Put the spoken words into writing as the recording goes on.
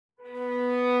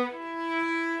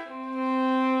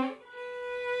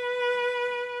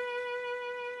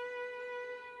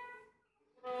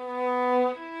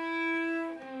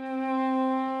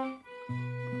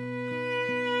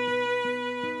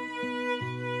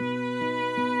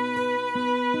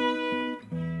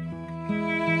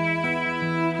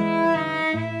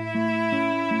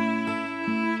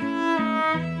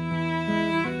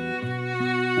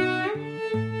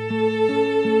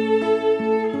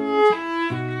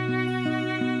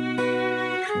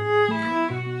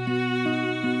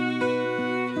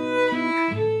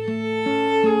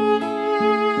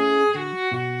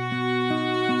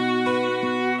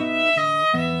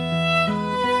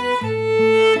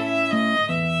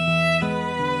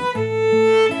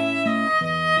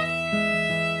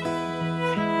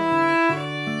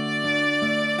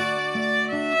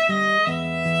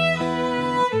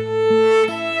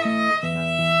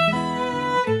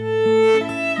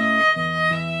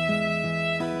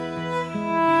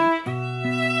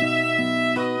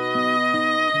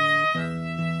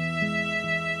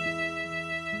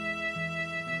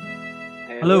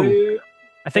Hello.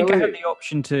 I think I Hello. had the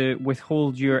option to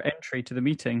withhold your entry to the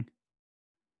meeting.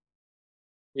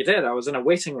 You did. I was in a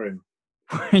waiting room.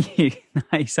 Were you?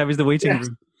 Nice. How was the waiting Yes.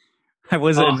 room? How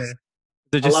was it in Oh, there?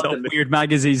 They're I just love sort the of mood. weird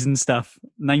magazines and stuff. I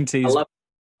 90s. love.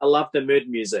 I love the mood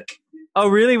music. Oh,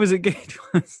 really? Was it good?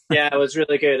 Yeah, it was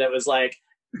really good. It was like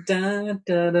da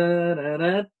da da da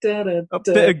da da A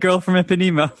bit da of Girl from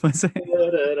Ipanema, was it?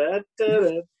 da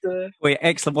da da. Wait,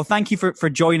 excellent. Well, thank you for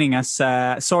joining us.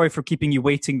 Sorry for keeping you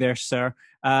waiting there, sir.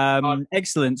 Oh,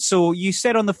 Excellent. So you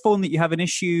said on the phone that you have an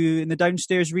issue in the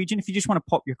downstairs region. If you just want to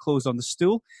pop your clothes on the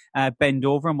stool, bend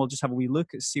over, and we'll just have a wee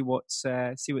look and see what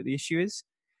the issue is.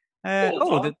 hold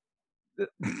Oh, on.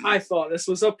 I thought this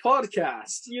was a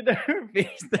podcast. you there.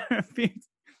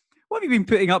 What have you been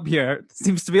putting up here? It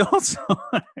seems to be also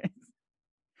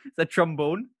it's a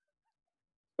trombone,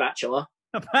 Spatula.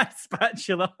 a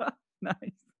spatula, nice,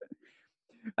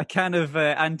 a can of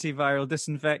antiviral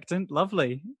disinfectant.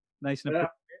 Lovely, nice and Yeah.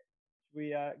 appropriate. Should we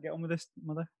get on with this,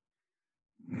 mother?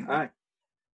 Aye.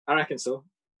 I reckon so.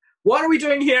 What are we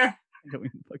doing here? I don't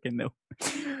even fucking know.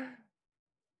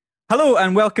 Hello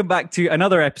and welcome back to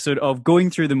another episode of Going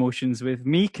Through the Motions with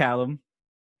me, Callum.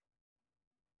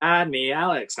 And me,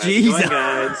 Alex. How's it Jesus. going,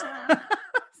 guys?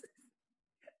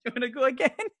 You want to go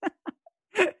again?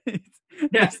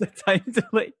 Yes. The time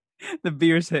delay. The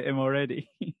beer's hit him already.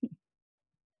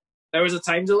 There was a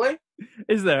time delay?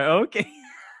 Is there? Okay.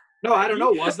 No, I don't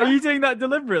know. Was Are there? you doing that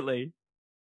deliberately?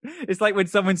 It's like when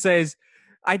someone says,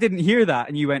 I didn't hear that,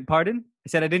 and you went, pardon? I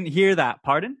said, I didn't hear that,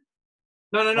 pardon?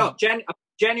 No. Oh.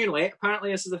 Genuinely,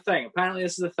 apparently this is a thing.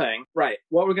 Right,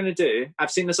 what we're going to do,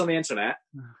 I've seen this on the internet.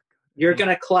 You're going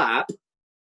to clap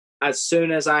as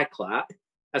soon as I clap.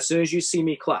 As soon as you see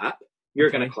me clap, you're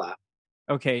Okay. going to clap.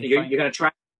 Okay. You're going to try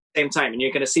at the same time, and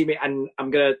you're going to see me, and I'm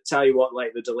going to tell you what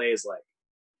like the delay is like.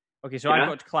 Okay, so Yeah? I've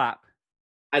got to clap.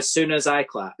 As soon as I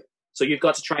clap. So you've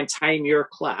got to try and time your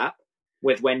clap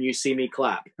with when you see me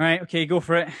clap. All right, okay, go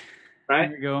for it. Right?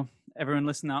 Here we go. Everyone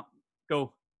listen up.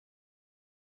 Go.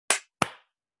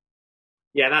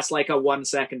 Yeah, that's like a 1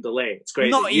 second delay. It's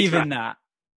crazy. Not You even try. that.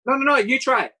 No. You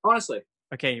try it, honestly.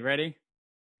 Okay, ready?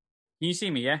 Can you see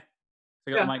me, yeah? So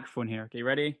I got Yeah. the microphone here. Okay,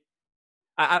 ready?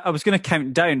 I was going to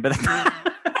count down, but...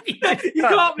 You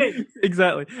got me.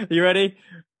 Exactly. Are you ready?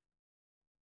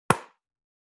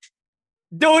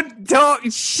 Don't talk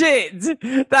shit.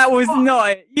 That was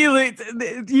not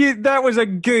it. That was a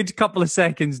good couple of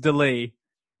seconds delay.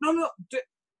 No.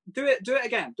 Do it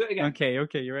again. Do it again.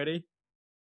 Okay, you ready?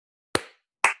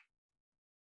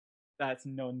 That's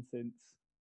nonsense.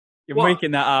 You're What?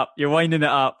 making that up. You're winding it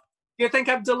up. You think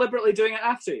I'm deliberately doing it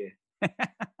after you?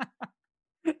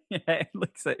 Yeah, it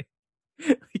looks like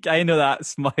I know that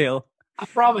smile. I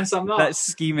promise I'm not. That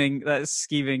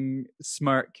scheming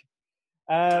smirk.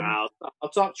 I'll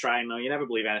stop trying though. You never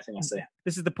believe anything I say.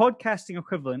 This is the podcasting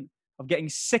equivalent of getting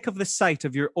sick of the sight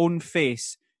of your own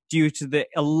face due to the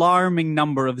alarming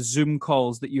number of Zoom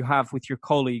calls that you have with your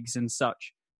colleagues and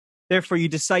such. Therefore, you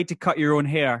decide to cut your own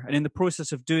hair, and in the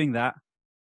process of doing that,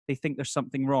 they think there's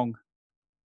something wrong.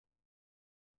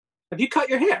 Have you cut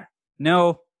your hair?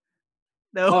 No.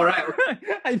 All right.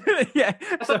 I knew it, yeah.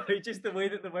 Sorry, just the way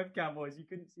that the webcam was, you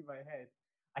couldn't see my head.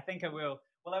 I think I will.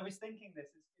 Well, I was thinking this.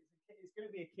 It's going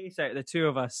to be a case out of the two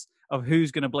of us of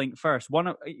who's going to blink first.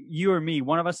 You or me,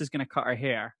 one of us is going to cut our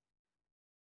hair.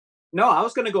 No, I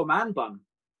was gonna go man bun.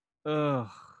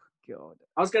 Oh, God.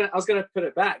 I was gonna put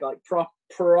it back, like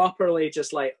properly,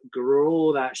 just like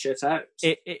grow that shit out.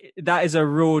 That is a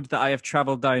road that I have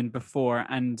traveled down before,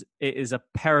 and it is a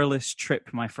perilous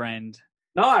trip, my friend.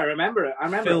 No, I remember it.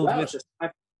 Filled Well. with- It's just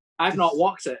I've not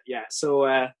walked it yet, so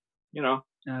you know.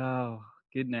 Oh,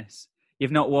 goodness.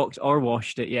 You've not walked or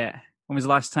washed it yet. When was the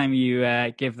last time you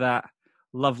gave that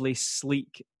lovely,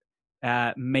 sleek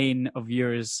mane of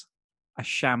yours a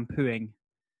shampooing?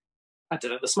 I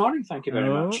did it this morning. Thank you very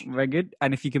much. Very good.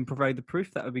 And if you can provide the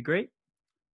proof, that would be great.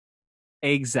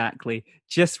 Exactly.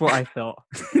 Just what I thought.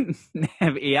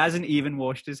 He hasn't even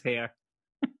washed his hair.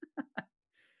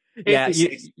 Yeah,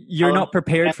 you're not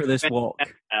prepared for this walk.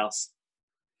 Else.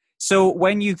 So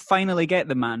when you finally get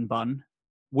the man bun,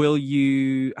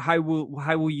 how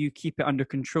will you keep it under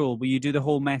control? Will you do the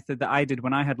whole method that I did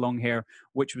when I had long hair,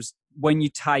 which was when you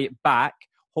tie it back,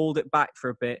 hold it back for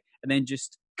a bit, and then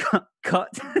just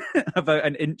cut about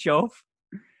an inch off,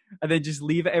 and then just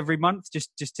leave it every month?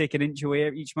 Just take an inch away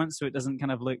each month, so it doesn't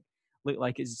kind of look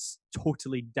like it's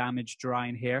totally damaged,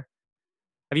 drying hair.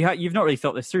 You've not really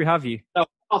thought this through, have you? No,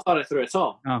 I thought it through at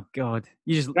all. Oh God,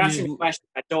 You're asking a question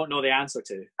I don't know the answer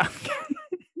to.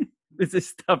 This is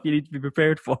stuff you need to be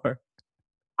prepared for.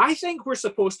 I think we're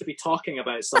supposed to be talking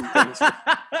about some things.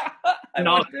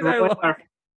 Not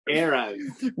air out.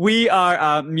 We are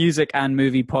a music and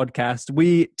movie podcast.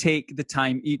 We take the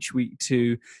time each week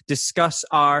to discuss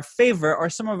our favorite or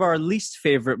some of our least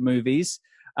favorite movies,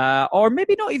 or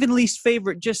maybe not even least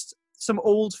favorite, just some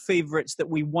old favorites that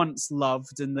we once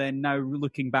loved and then now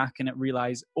looking back on it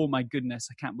realize, oh my goodness,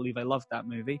 I can't believe I loved that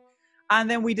movie. And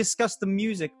then we discuss the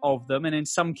music of them, and in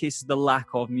some cases the lack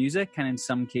of music, and in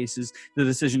some cases the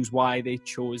decisions why they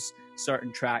chose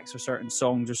certain tracks or certain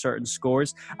songs or certain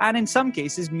scores, and in some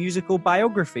cases musical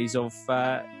biographies of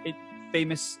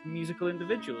famous musical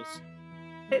individuals.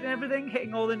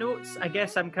 Hitting all the notes. I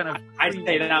guess I'm kind of... I'd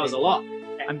say that was a lot.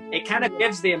 It kind of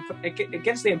gives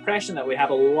the impression that we have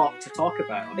a lot to talk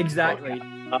about. Exactly.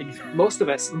 Most of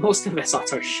it's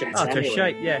utter shit. Utter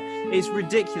shit, yeah. It's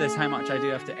ridiculous how much I do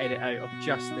have to edit out of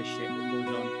just the shit that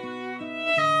goes on.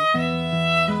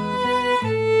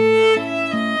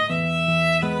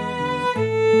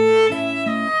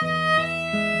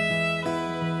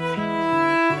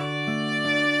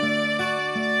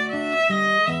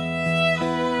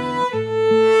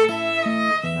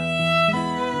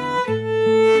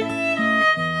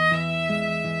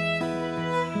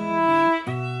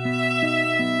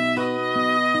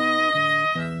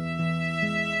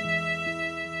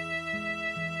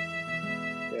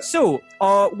 So,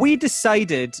 we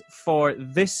decided for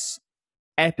this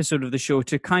episode of the show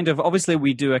to kind of, obviously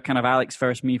we do a kind of Alex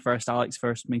first, me first, Alex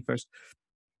first, me first.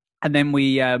 And then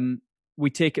we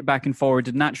take it back and forward.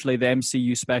 And naturally the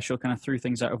MCU special kind of threw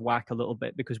things out of whack a little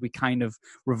bit because we kind of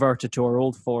reverted to our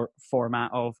old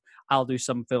format of I'll do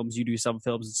some films, you do some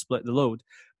films and split the load.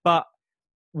 But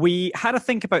we had to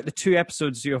think about the 2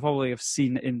 episodes you probably have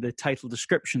seen in the title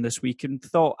description this week and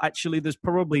thought actually there's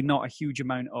probably not a huge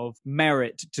amount of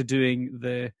merit to doing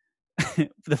the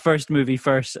the first movie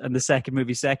first and the second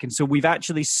movie second. So we've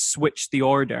actually switched the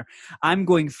order. I'm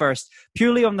going first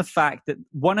purely on the fact that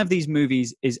one of these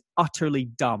movies is utterly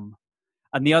dumb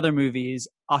and the other movie is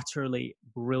utterly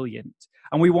brilliant.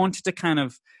 And we wanted to kind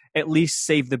of at least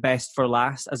save the best for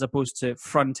last as opposed to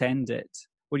front end it.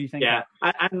 What do you think? Yeah,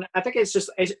 and I think it's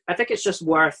just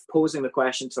worth posing the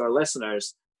question to our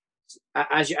listeners.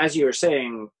 As you were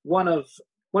saying, one of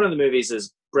the movies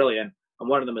is brilliant and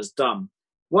one of them is dumb.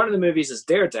 One of the movies is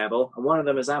Daredevil and one of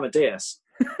them is Amadeus.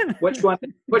 Which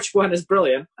one is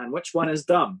brilliant and which one is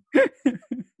dumb?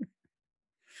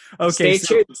 Okay,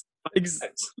 stay tuned.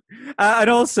 And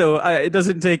also, it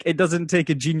doesn't take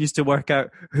a genius to work out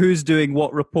who's doing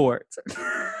what report.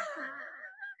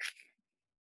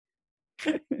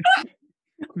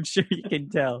 I'm sure you can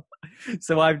tell.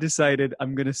 So I've decided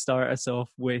I'm going to start us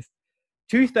off with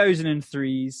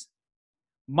 2003's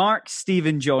Mark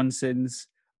Steven Johnson's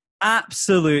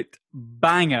absolute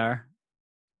banger,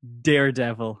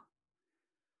 Daredevil.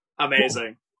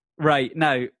 Amazing. Right,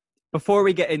 now, before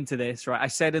we get into this, right, I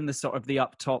said in the sort of the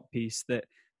up top piece that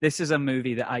this is a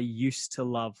movie that I used to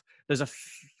love. There's a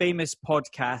famous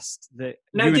podcast that...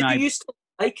 Now, did you used to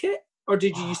like it or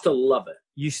did you used to love it?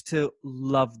 Used to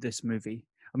love this movie.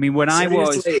 I mean, when Seriously?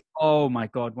 I was, oh my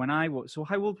God, so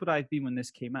how old would I have been when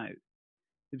this came out?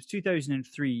 It was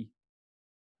 2003.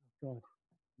 Oh God,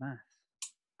 math.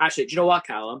 Actually, do you know what,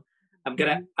 Callum? Do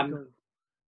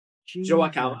you know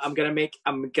what, Callum? I'm gonna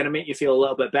make you feel a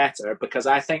little bit better because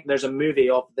I think there's a movie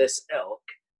of this ilk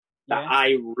that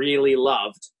I really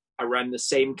loved around the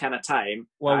same kind of time.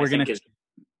 Well,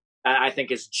 I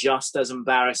think it's just as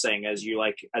embarrassing as you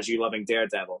loving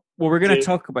Daredevil. Well, we're going to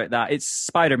talk about that. It's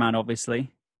Spider-Man,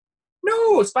 obviously.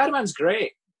 No, Spider-Man's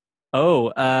great. Oh,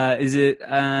 is it?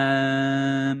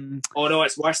 Oh no,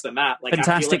 it's worse than that. Like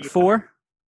Fantastic Four.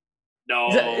 No,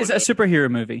 is it a superhero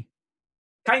movie?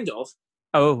 Kind of.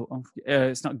 Oh,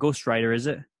 it's not Ghost Rider, is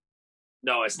it?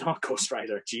 No, it's not Ghost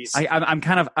Rider. Jeez, I'm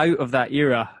kind of out of that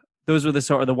era. Those were the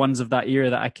sort of the ones of that era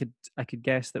that I could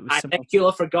guess that was. I think you'll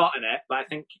have forgotten it, but I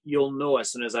think you'll know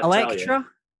as soon as I tell you. Elektra?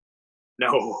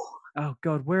 No. Oh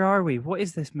God, where are we? What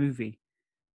is this movie?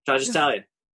 Shall I just tell you?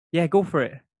 Yeah, go for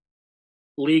it.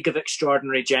 League of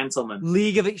Extraordinary Gentlemen.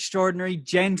 League of Extraordinary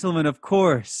Gentlemen, of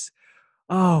course.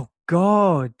 Oh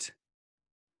God.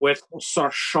 With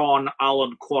Sir Sean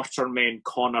Allen Quatermain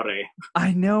Connery.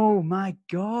 I know, my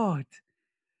God.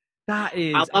 That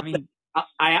is,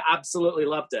 I absolutely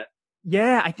loved it.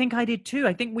 Yeah, I think I did too.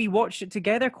 I think we watched it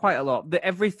together quite a lot.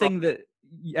 Everything that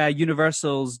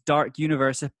Universal's Dark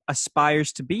Universe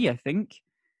aspires to be, I think.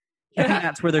 I think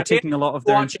that's where they're taking a lot of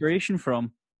their inspiration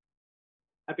from.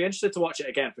 I'd be interested to watch it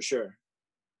again for sure.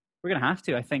 We're going to have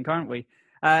to, I think, aren't we?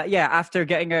 After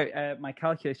getting out my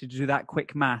calculator to do that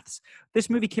quick maths, this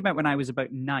movie came out when I was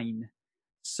about 9.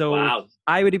 So wow.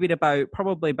 I would have been about,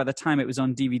 probably by the time it was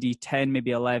on DVD, 10,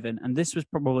 maybe 11. And this was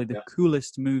probably the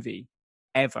coolest movie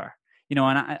ever. you know,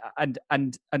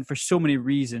 and for so many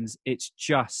reasons, it's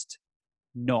just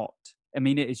not. I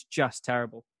mean, it is just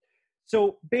terrible.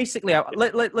 So basically,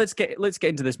 let's get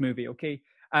into this movie, okay?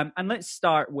 And let's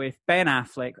start with Ben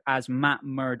Affleck as Matt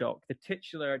Murdock, the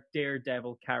titular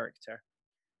Daredevil character.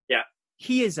 Yeah.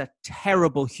 He is a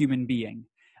terrible human being.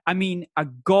 I mean, a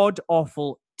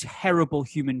god-awful, terrible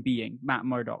human being, Matt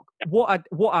Murdock. What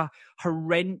a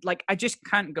horrendous... Like, I just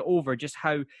can't get over just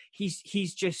how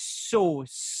he's just so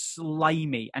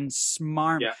slimy and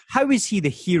smart. Yeah. How is he the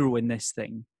hero in this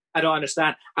thing? I don't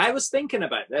understand. I was thinking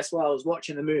about this while I was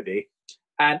watching the movie,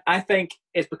 and I think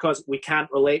it's because we can't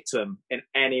relate to him in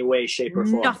any way, shape, or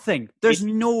form. Nothing. There's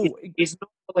no... He's not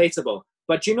relatable.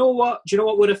 But do you know what? Do you know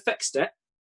what would have fixed it?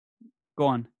 Go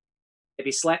on. If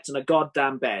he slept in a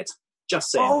goddamn bed.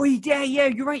 Just saying. Oh, yeah,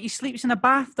 you're right. He sleeps in a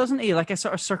bath, doesn't he? Like a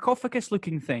sort of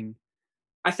sarcophagus-looking thing.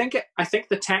 I think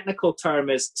the technical term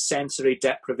is sensory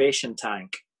deprivation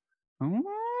tank.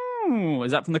 Oh,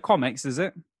 is that from the comics, is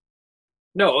it?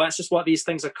 No, that's just what these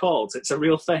things are called. It's a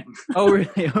real thing. Oh,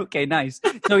 really? Okay, nice.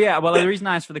 So, yeah, well, the reason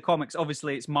I asked for the comics,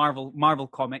 obviously, it's Marvel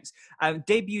Comics.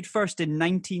 Debuted first in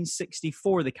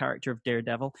 1964, the character of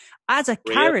Daredevil. As a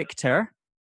character,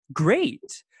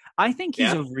 great. I think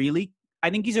he's a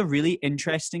really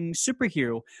interesting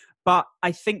superhero. But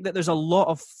I think that there's a lot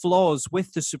of flaws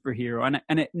with the superhero,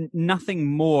 and nothing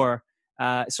more.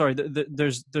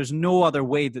 There's no other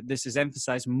way that this is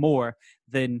emphasized more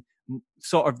than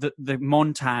sort of the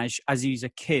montage as he's a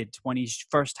kid when he's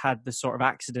first had the sort of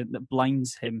accident that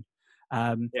blinds him,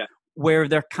 where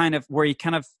he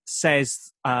kind of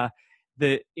says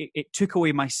it took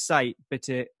away my sight, but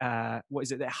it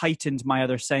heightened my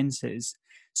other senses.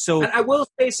 So, and I will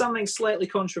say something slightly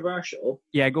controversial.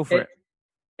 Yeah, go for it.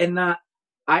 In that,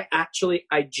 I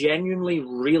genuinely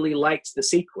really liked the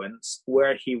sequence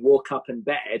where he woke up in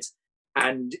bed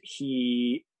and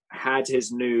he had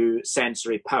his new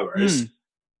sensory powers.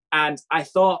 And I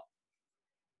thought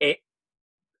it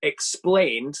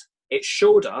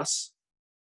showed us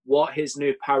what his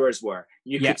new powers were.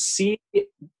 You could see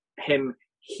him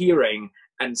hearing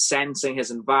and sensing his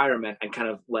environment and kind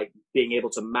of like being able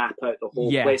to map out the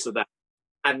whole place with that.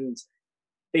 And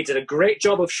they did a great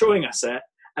job of showing us it,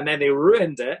 and then they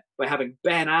ruined it by having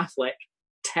Ben Affleck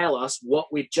tell us what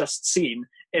we'd just seen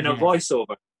in a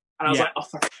voiceover. And I was like, oh,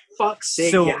 for fuck's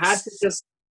sake, you had to just...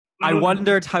 I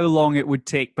wondered how long it would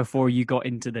take before you got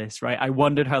into this, right? I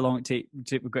wondered how long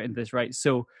it would get into this, right?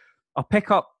 So I'll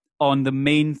pick up on the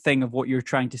main thing of what you're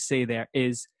trying to say there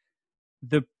is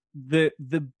the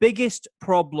biggest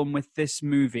problem with this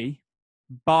movie,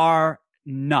 bar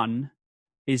none,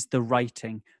 is the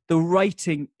writing. The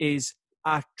writing is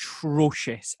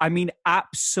atrocious. I mean,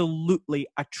 absolutely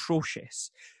atrocious.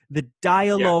 The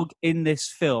dialogue in this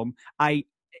film,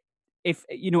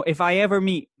 if I ever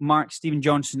meet Mark Steven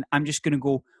Johnson, I'm just going to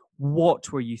go,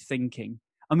 what were you thinking?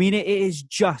 I mean, it is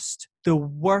just the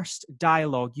worst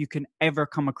dialogue you can ever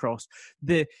come across.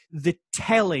 The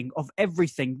telling of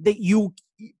everything that you,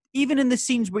 even in the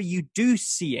scenes where you do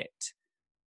see it,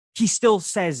 he still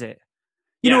says it.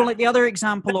 You know, like the other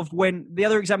example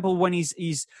when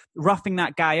he's roughing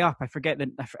that guy up. I forget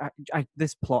that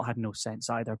this plot had no sense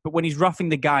either. But when he's roughing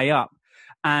the guy up,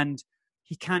 and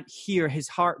he can't hear his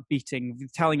heart beating,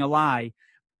 telling a lie,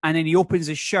 and then he opens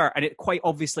his shirt, and it quite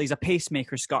obviously is a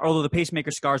pacemaker scar. Although the pacemaker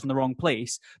scar is in the wrong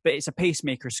place, but it's a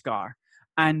pacemaker scar.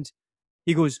 And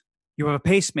he goes, "You have a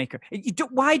pacemaker.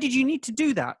 Why did you need to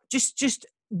do that? Just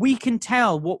we can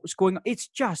tell what was going on. It's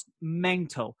just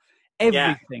mental.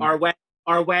 Everything." Yeah.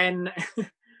 Or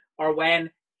when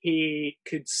he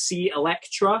could see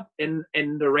Elektra in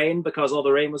the rain because all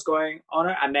the rain was going on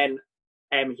her, and then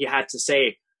he had to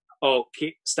say, "Oh,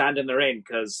 stand in the rain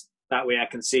because that way I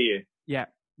can see you." Yeah,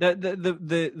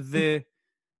 the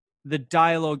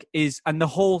dialogue is, and the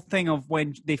whole thing of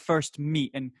when they first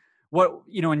meet and what,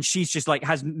 and she's just like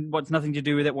what's nothing to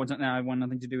do with it. I want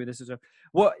nothing to do with this.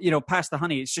 Pass the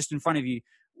honey. It's just in front of you.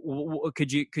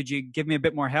 Could you give me a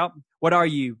bit more help? What are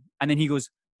you? And then he goes,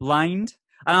 blind.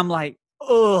 And I'm like,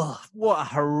 ugh, what a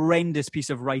horrendous piece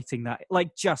of writing that.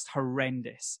 Like, just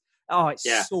horrendous. Oh, it's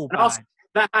so bad. Also,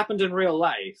 that happened in real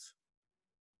life.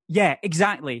 Yeah,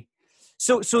 exactly.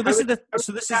 So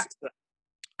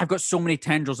I've got so many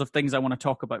tendrils of things I want to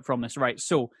talk about from this, right?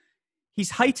 So he's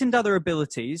heightened other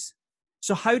abilities.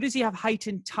 So how does he have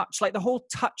heightened touch? Like, the whole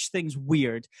touch thing's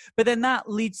weird. But then that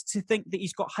leads to think that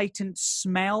he's got heightened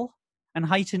smell and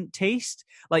heightened taste.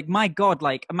 Like, my God,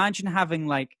 like, imagine having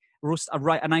like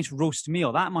a nice roast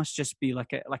meal. That must just be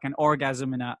like an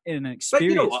orgasm in an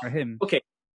experience for him. Okay,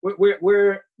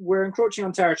 we're encroaching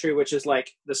on territory which is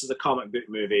like, this is a comic book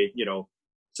movie.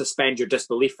 Suspend your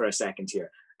disbelief for a second here.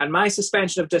 And my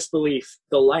suspension of disbelief,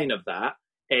 the line of that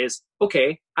is,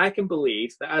 okay, I can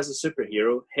believe that as a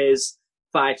superhero, his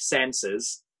five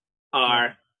senses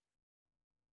are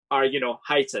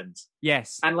heightened.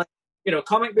 Yes. And like,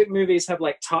 comic book movies have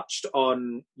like touched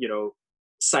on,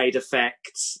 side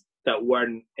effects that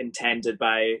weren't intended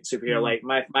by superhero. Like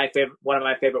my favorite, one of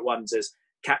my favorite ones is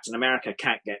Captain America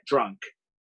can't get drunk.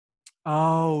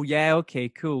 Oh yeah, okay,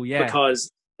 cool, yeah.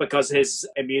 Because his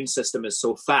immune system is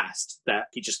so fast that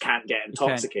he just can't get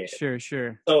intoxicated.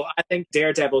 Sure. So I think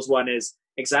Daredevil's one is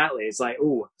exactly. It's like,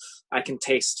 oh, I can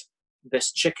taste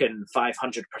this chicken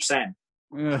 500%.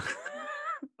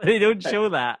 They don't show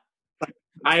that.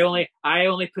 I only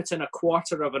put in a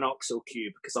quarter of an OXO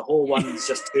cube because a whole one's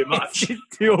just too much.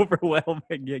 It's too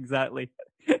overwhelming. Exactly.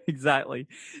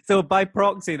 So by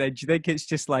proxy, then, do you think it's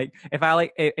just like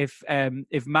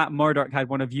if Matt Murdock had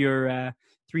one of your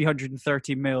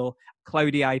 330 ml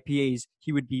cloudy IPAs,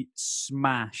 he would be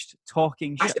smashed,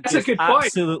 talking shit. That's a good point.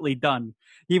 Absolutely done.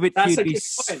 He would be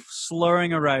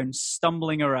slurring around,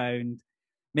 stumbling around,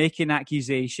 making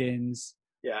accusations.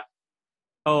 Yeah.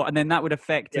 Oh, and then that would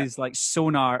affect his like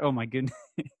sonar. Oh my goodness.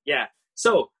 Yeah.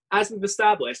 So as we've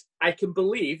established, I can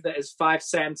believe that his five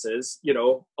senses,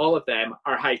 all of them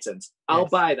are heightened. I'll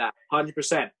buy that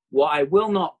 100%. What I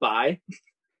will not buy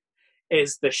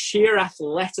is the sheer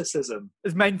athleticism.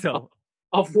 It's mental.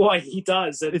 Of what he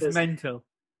does. It's mental.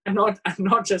 And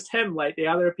not just him, like the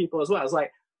other people as well. It's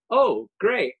like, oh,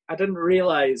 great. I didn't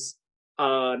realize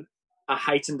a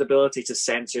heightened ability to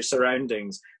sense your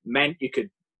surroundings meant you could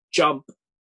jump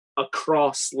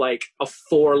across like a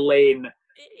 4-lane.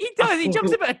 He does. He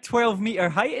jumps about a 12-meter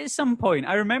height at some point.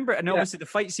 I remember, and obviously the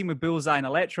fight scene with Bullseye and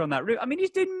Elektra on that route. I mean,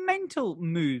 he's doing mental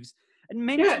moves and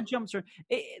mental jumps.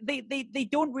 They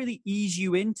don't really ease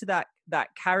you into that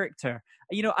character,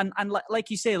 and like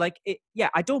you say,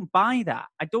 I don't buy that.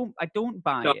 I don't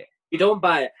buy it. You don't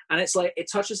buy it, and it's like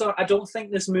it touches on. I don't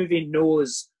think this movie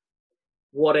knows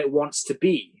what it wants to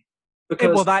be.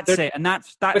 Well, that's it, and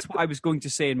that's what I was going to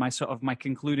say in my sort of my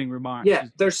concluding remarks. Yeah,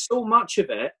 there's so much of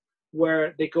it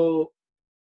where they go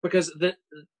because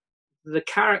the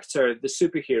character, the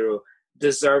superhero,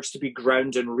 deserves to be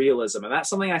grounded in realism, and that's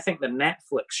something I think the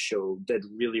Netflix show did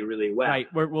really, really well. Right,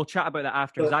 we'll chat about that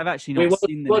after because I've actually not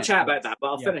seen the. We'll chat about that, but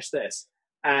I'll finish this.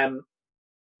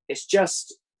 It's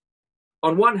just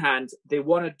on one hand they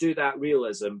want to do that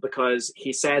realism because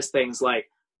he says things like,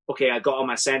 okay, I got all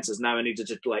my senses, now I need to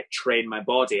just like train my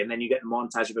body. And then you get a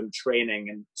montage of him training.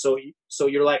 And so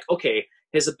you're like, okay,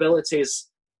 his abilities,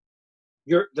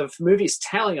 the movie's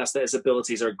telling us that his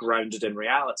abilities are grounded in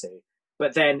reality.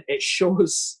 But then it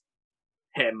shows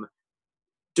him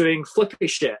doing flippy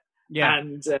shit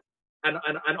and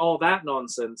all that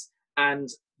nonsense. And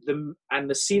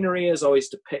the scenery is always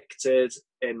depicted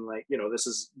in like, this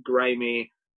is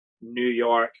grimy New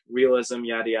York, realism,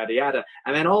 yada, yada, yada.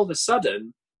 And then all of a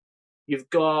sudden, you've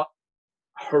got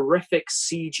horrific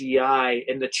CGI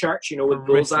in the church, with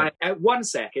Bullseye. At 1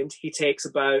 second, he takes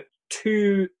about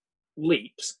 2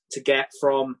 leaps to get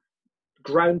from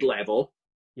ground level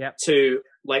to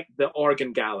like the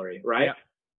organ gallery, right? Yep.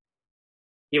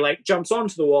 He like jumps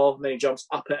onto the wall and then he jumps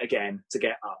up it again to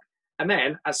get up. And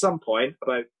then at some point,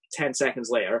 about 10 seconds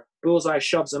later, Bullseye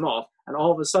shoves him off, and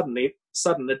all of a sudden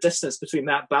the distance between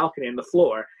that balcony and the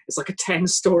floor is like a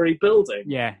 10-story building.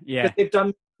 Yeah. They've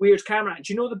done weird camera.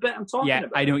 Do you know the bit I'm talking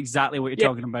about? I know exactly what you're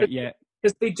talking about. Yeah,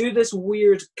 because they do this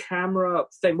weird camera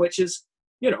thing, which is,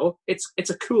 it's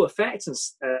a cool effect and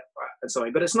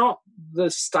something, but it's not the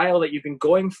style that you've been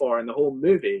going for in the whole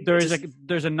movie.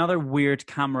 There's another weird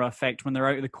camera effect when they're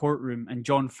out of the courtroom, and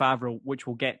Jon Favreau, which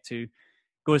we'll get to,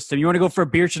 goes to him, "You want to go for a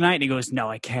beer tonight?" And he goes, "No,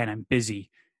 I can't. I'm busy."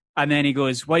 And then he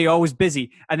goes, "Why are you always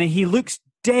busy?" And then he looks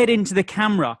dead into the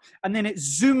camera, and then it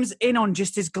zooms in on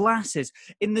just his glasses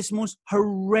in this most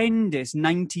horrendous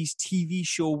 90s TV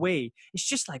show way. It's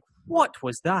just like, what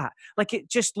was that? Like, it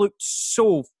just looked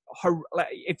so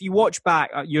if you watch back,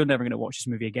 you're never going to watch this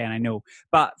movie again, I know,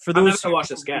 but for those who watch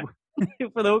this again,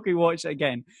 for those who watch it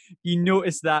again, you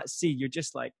notice that scene, you're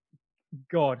just like,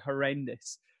 God,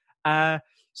 horrendous.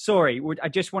 Sorry, I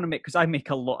just want to make, because I make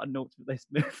a lot of notes with this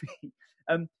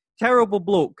movie. Terrible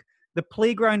bloke. The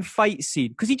playground fight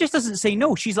scene, because he just doesn't say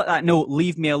no. She's like that, "No,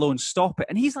 leave me alone, stop it."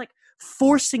 And he's like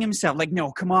forcing himself, like,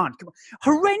 "No, come on.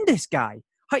 Horrendous guy.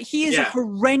 He is a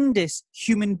horrendous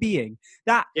human being."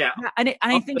 I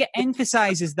think it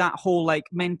emphasizes that whole like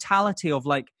mentality of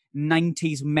like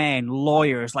 90s men,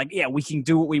 lawyers, like, yeah, we can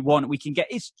do what we want. We can get,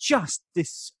 it's just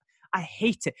this. I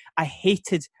hate it. I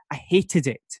hated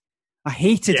it. I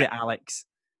hated it, Alex.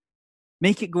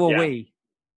 Make it go away.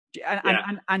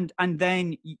 And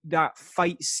then that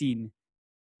fight scene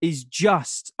is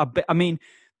just a bit. I mean,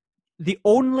 the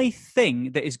only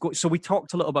thing that is good. So we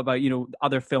talked a little bit about,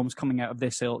 other films coming out of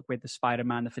this ilk with the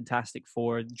Spider-Man, the Fantastic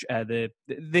Four,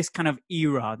 this kind of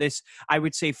era. This, I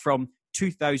would say, from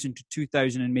 2000 to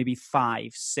 2000 and maybe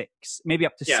 5, 6, maybe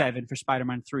up to 7 for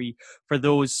Spider-Man 3. For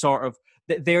those sort of,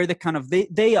 they're the kind of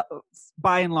they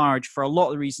by and large, for a lot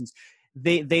of the reasons,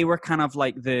 they were kind of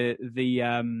like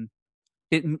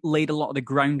it laid a lot of the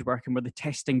groundwork and were the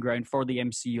testing ground for the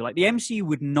MCU. Like, the MCU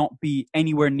would not be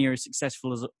anywhere near as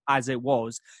successful as it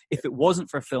was if it wasn't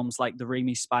for films like the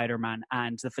Raimi Spider-Man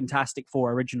and the Fantastic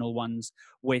Four original ones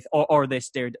or this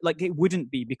Daredevil. Like, it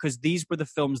wouldn't be, because these were the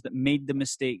films that made the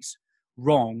mistakes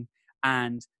wrong,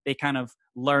 and they kind of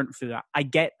learned through that. I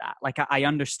get that. Like, I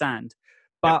understand.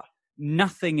 But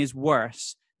nothing is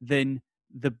worse than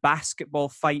the basketball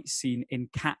fight scene in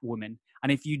Catwoman.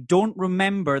 And if you don't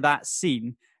remember that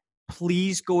scene,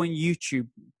 please go on YouTube,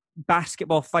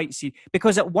 basketball fight scene.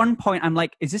 Because at one point I'm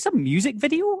like, is this a music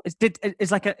video? Did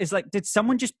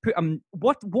someone just put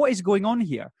what is going on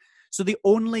here? So the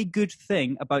only good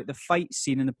thing about the fight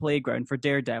scene in the playground for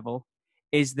Daredevil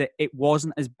is that it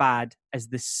wasn't as bad as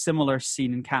the similar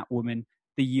scene in Catwoman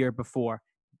the year before.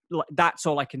 That's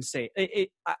all I can say.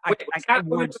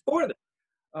 Catwoman before that.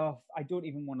 Oh, I don't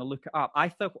even want to look it up. I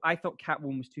thought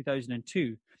Catwoman was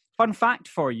 2002. Fun fact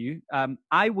for you,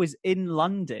 I was in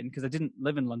London, because I didn't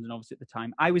live in London, obviously, at the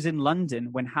time. I was in London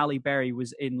when Halle Berry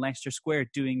was in Leicester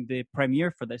Square doing the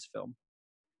premiere for this film.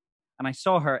 And I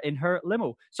saw her in her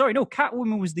limo. Sorry, no,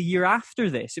 Catwoman was the year after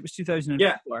this. It was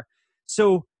 2004.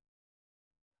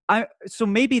 Yeah. So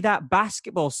maybe that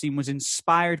basketball scene was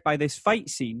inspired by this fight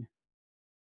scene.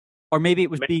 Or maybe it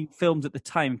was being filmed at the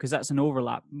time, because that's an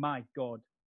overlap. My God.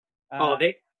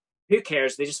 Who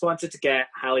cares? They just wanted to get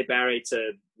Halle Berry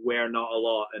to wear not a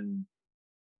lot and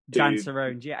dance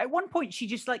around. Yeah, at one point she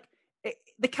just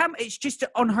the camera, it's just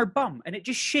on her bum and it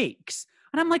just shakes,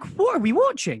 and I'm like, what are we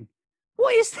watching?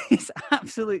 What is this?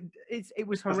 It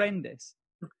was horrendous.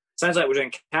 Sounds like we're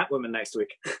doing Catwoman next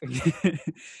week.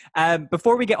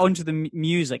 Before we get on to the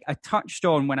music, I touched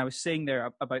on when I was saying there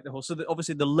about the whole. So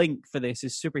obviously the link for this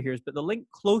is superheroes, but the link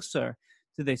closer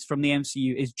to this from the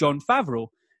MCU is Jon Favreau.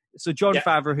 So Jon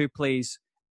Favreau, who plays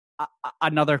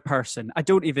another person, I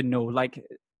don't even know, like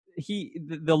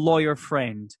the lawyer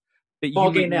friend.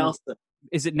 Foggy Nelson.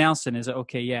 Is it Nelson? Is it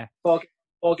okay? Yeah.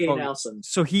 Foggy Nelson.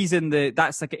 So he's in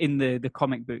that's like in the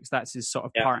comic books. That's his sort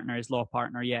of partner, his law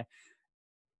partner. Yeah.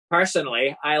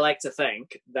 Personally, I like to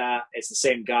think that it's the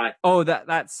same guy. Oh,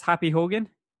 that's Happy Hogan?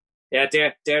 Yeah,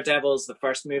 Daredevil's the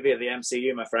first movie of the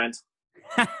MCU, my friend.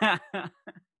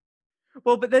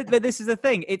 Well, but this is the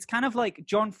thing. It's kind of like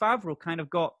Jon Favreau kind of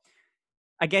got,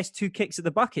 I guess, 2 kicks at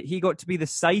the bucket. He got to be the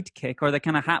sidekick, or the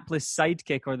kind of hapless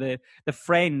sidekick, or the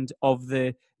friend of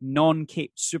the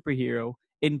non-caped superhero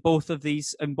in both of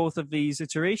these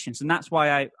iterations. And that's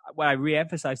why I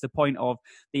re-emphasize the point of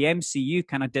the MCU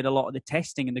kind of did a lot of the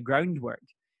testing and the groundwork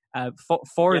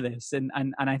for this. And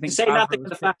I think to say nothing of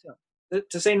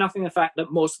the fact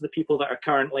that most of the people that are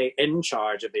currently in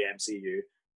charge of the MCU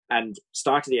and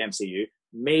started the MCU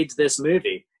made this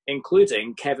movie,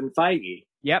 including Kevin Feige.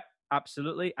 Yep,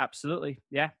 absolutely.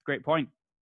 Yeah, great point.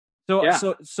 So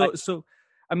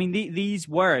I mean, these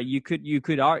were, you could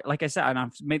like I said, and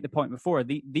I've made the point before,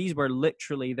 these were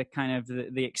literally the kind of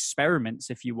the experiments,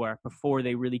 if you were, before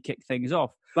they really kicked things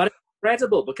off. But it's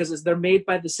incredible because they're made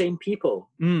by the same people.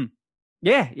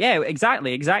 Yeah,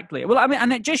 exactly. Well, I mean,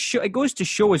 and it goes to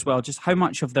show as well just how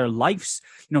much of their lives,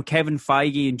 Kevin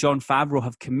Feige and Jon Favreau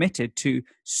have committed to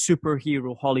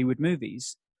superhero Hollywood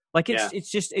movies. Like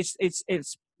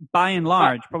it's by and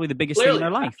large probably the biggest thing in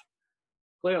their life.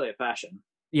 Clearly a passion.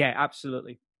 Yeah,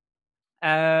 absolutely.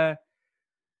 I'm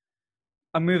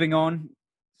moving on.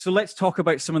 So let's talk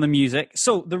about some of the music.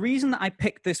 So the reason that I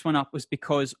picked this one up was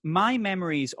because my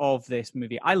memories of this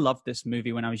movie, I loved this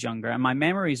movie when I was younger, and my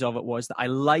memories of it was that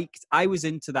I was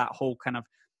into that whole kind of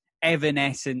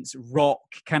Evanescence rock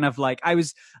kind of, like I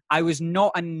was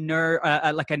not a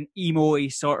nerd, like an emo-y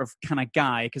sort of kind of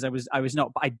guy, because I was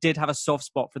not, but I did have a soft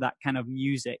spot for that kind of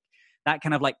music, that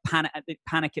kind of like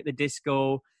Panic at the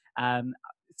Disco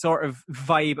sort of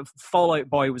vibe. Fall Out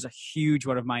Boy was a huge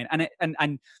one of mine,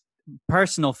 and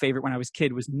personal favorite when I was a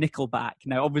kid was Nickelback.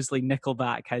 Now, obviously,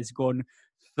 Nickelback has gone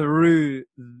through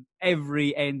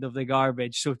every end of the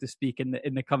garbage, so to speak, in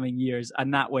the coming years,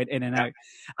 and that went in and out.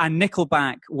 And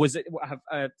Nickelback was sort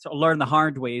of learned the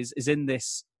hard way is in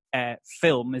this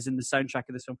film, is in the soundtrack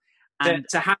of this film. And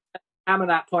to hammer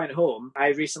that point home, I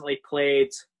recently played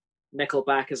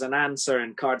Nickelback as an answer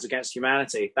in Cards Against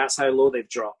Humanity. That's how low they've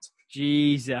dropped.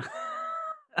 Jesus.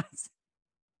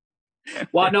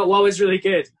 What was really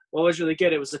good? what was really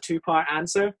good, it was a 2-part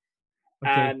answer.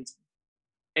 Okay. And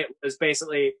it was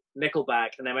basically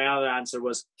Nickelback, and then my other answer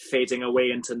was Fading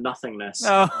Away into Nothingness.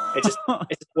 Oh. It just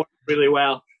worked really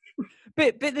well.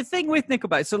 But the thing with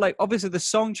Nickelback, so like obviously the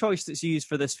song choice that's used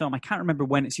for this film, I can't remember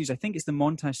when it's used. I think it's the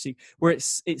montage scene where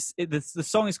the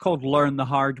song is called "Learn the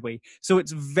Hard Way," so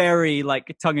it's very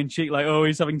like tongue in cheek, like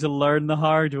he's having to learn the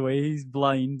hard way, he's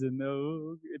blind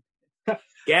and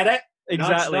Get it?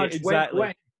 Exactly, Nudge, exactly.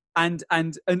 wink. And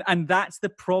that's the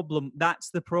problem. That's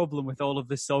the problem with all of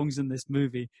the songs in this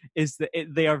movie is that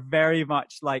they are very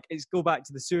much like, it's go back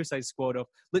to the Suicide Squad of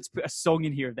let's put a song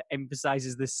in here that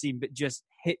emphasizes this scene but just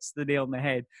hits the nail on the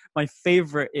head. My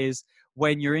favorite is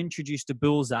when you're introduced to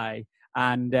Bullseye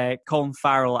and Colin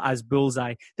Farrell as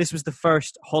Bullseye. This was the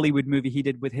first Hollywood movie he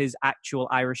did with his actual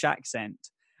Irish accent.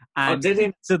 And did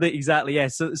he? So that exactly, yeah.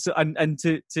 So and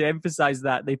to emphasize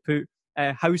that, they put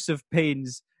House of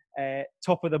Pain's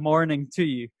Top of the Morning to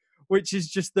You, which is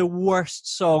just the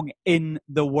worst song in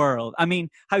the world. I mean,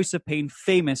 House of Pain,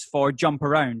 famous for Jump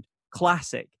Around,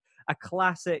 a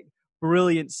classic,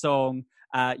 brilliant song,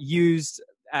 used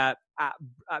at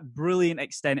brilliant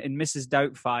extent in Mrs.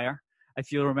 Doubtfire.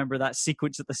 If you'll remember that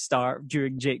sequence at the start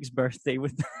during Jake's birthday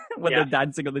with when they're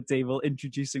dancing on the table,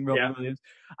 introducing Robin Williams.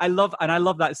 I love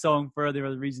that song for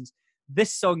other reasons.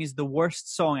 This song is the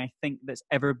worst song I think that's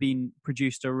ever been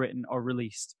produced or written or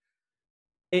released.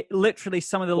 It literally,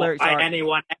 some of the lyrics are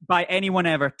by anyone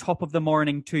ever. Top of the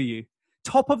Morning to You.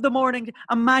 Top of the Morning.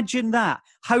 Imagine that.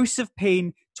 House of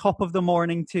Pain, Top of the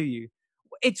Morning to You.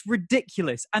 It's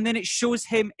ridiculous. And then it shows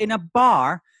him in a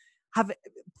bar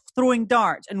throwing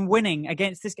darts and winning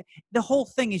against this guy. The whole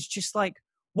thing is just like,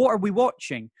 what are we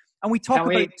watching? And we talk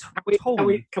about Tony. Can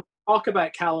we talk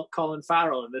about Colin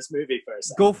Farrell in this movie for a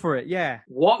second? Go for it, yeah.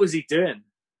 What was he doing?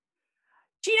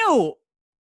 Do you know,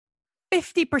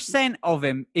 50% of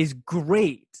him is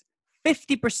great.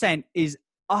 50% is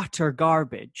utter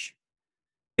garbage.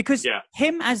 Because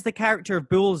him as the character of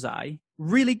Bullseye,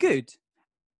 really good.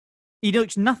 He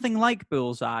looks nothing like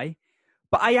Bullseye,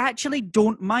 but I actually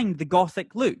don't mind the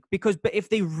gothic look. But if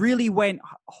they really went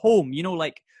home, you know,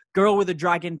 like Girl with a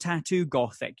Dragon Tattoo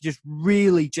gothic,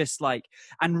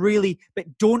 but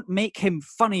don't make him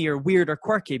funny or weird or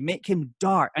quirky. Make him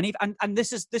dark. And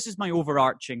this is my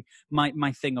overarching,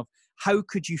 my thing of how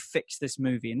could you fix this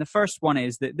movie? And the first one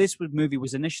is that this movie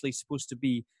was initially supposed to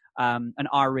be an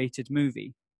R-rated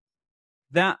movie.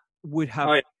 That would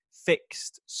have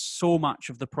fixed so much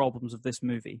of the problems of this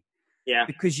movie. Yeah,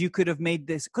 because you could have made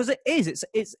this, because it's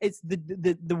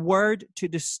the word to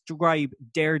describe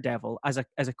Daredevil as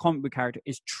a comic book character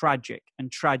is tragic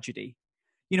and tragedy.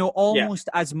 You know, almost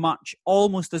as much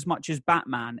as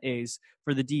Batman is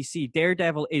for the DC.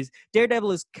 Daredevil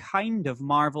is kind of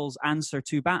Marvel's answer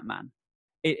to Batman.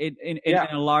 In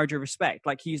a larger respect,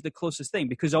 like he's the closest thing,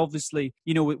 because obviously,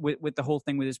 you know, with the whole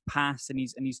thing with his past and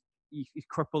he's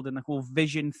crippled in the whole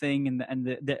vision thing and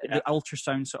the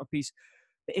ultrasound sort of piece.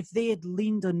 If they had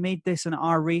leaned and made this an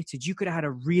R-rated, you could have had a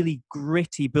really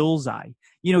gritty Bullseye.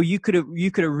 You know, you could have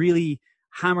really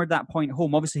hammered that point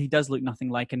home. Obviously, he does look nothing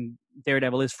like, and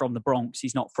Daredevil is from the Bronx.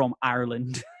 He's not from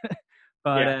Ireland.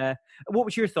 But what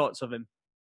was your thoughts of him?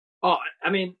 Oh,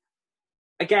 I mean,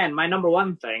 again, my number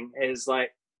one thing is like,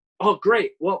 oh,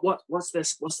 great. What's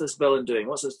this villain doing?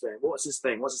 What's his thing? What's his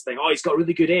thing? Oh, he's got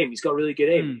really good aim. He's got really good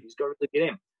aim.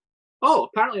 Oh,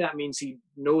 apparently that means he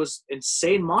knows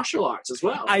insane martial arts as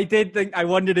well. I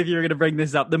wondered if you were going to bring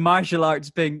this up. The martial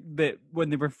arts thing, that when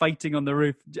they were fighting on the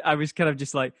roof, I was kind of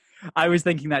just like, I was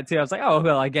thinking that too. I was like, oh,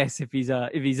 well, I guess if he's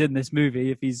in this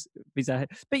movie,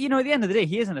 but you know, at the end of the day,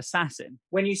 he is an assassin.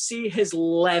 When you see his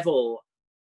level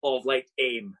of like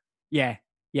aim. Yeah.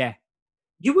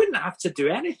 You wouldn't have to do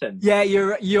anything. Yeah,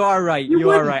 you are right.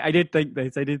 You are right. I did think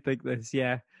this.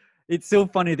 Yeah. It's so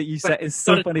funny that you said. It's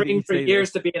so funny that you say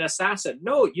years to be an assassin.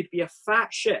 No, you'd be a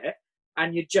fat shit,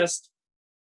 and you'd just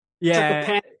took a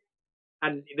pen,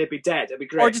 and they'd be dead. It'd be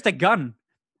great. Or just a gun.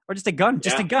 Just a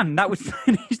gun. That would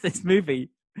finish this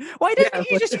movie. Why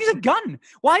didn't you just use a gun?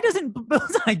 Why doesn't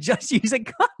Bullseye just use a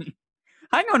gun?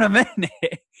 Hang on a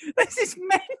minute. This is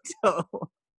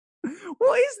mental.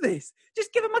 What is this?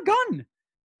 Just give him a gun.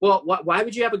 Well, why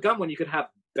would you have a gun when you could have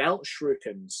belt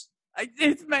shurikens?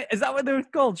 Is that what they're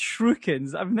called?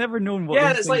 Shurikens? I've never known what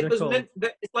those things are called.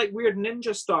 It's like weird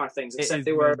ninja star things, except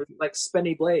they were like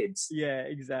spinny blades. Yeah,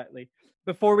 exactly.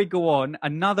 Before we go on,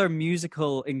 another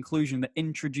musical inclusion that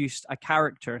introduced a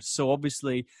character. So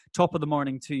obviously, Top of the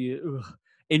Morning to You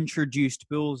introduced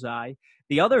Bullseye.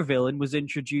 The other villain was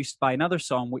introduced by another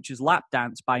song, which is Lap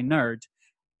Dance by Nerd.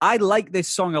 I like this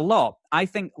song a lot. I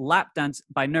think Lap Dance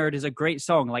by Nerd is a great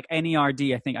song. Like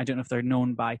NERD, I don't know if they're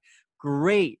known by.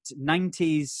 great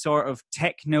 90s sort of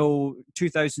techno,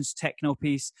 2000s techno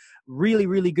piece. Really,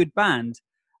 really good band.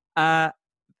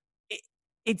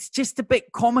 It's just a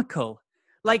bit comical.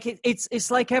 Like it's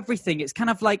like everything. It's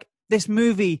kind of like this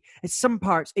movie. It's some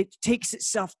parts it takes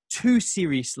itself too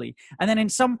seriously, and then in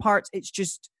some parts it's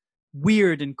just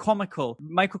weird and comical.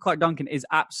 Michael Clarke Duncan is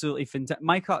absolutely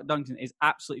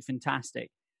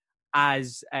fantastic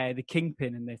as the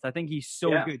Kingpin in this. I think he's so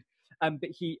good.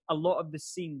 But a lot of the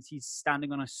scenes he's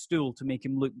standing on a stool to make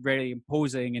him look very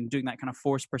imposing and doing that kind of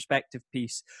forced perspective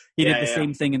piece. He did the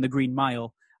same thing in The Green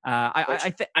Mile.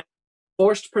 I think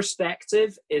forced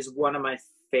perspective is one of my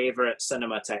favorite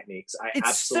cinema techniques.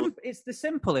 It's the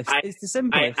simplest.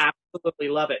 I absolutely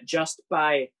love it. Just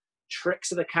by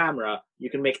tricks of the camera, you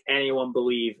can make anyone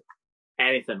believe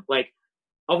anything. Like,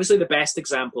 obviously, the best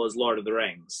example is Lord of the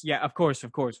Rings. Yeah, of course.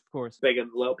 Big and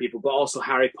little people, but also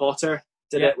Harry Potter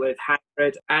did it with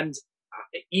Hagrid. And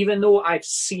even though I've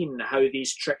seen how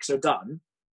these tricks are done,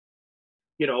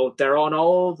 you know, they're on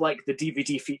all like the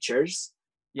DVD features.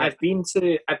 Yeah. I've been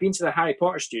to the Harry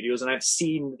Potter studios and I've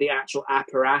seen the actual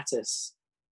apparatus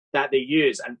that they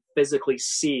use and physically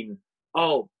seen,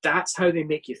 oh, that's how they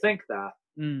make you think that.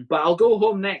 But I'll go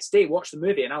home next day, watch the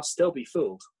movie, and I'll still be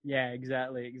fooled. Yeah,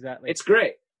 exactly. It's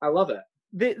great. I love it.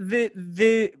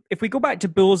 If we go back to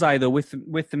Bullseye though, with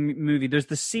the movie, there's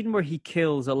the scene where he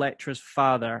kills Elektra's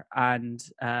father, and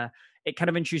it kind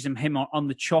of introduces him on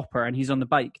the chopper, and he's on the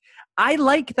bike. I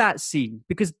like that scene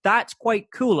because that's quite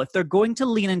cool. If they're going to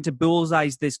lean into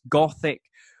Bullseye's this gothic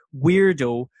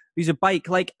weirdo who's a bike,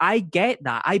 like, I get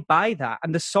that, I buy that.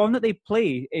 And the song that they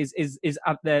play is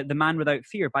the Man Without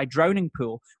Fear by Drowning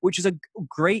Pool, which is a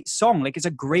great song. Like, it's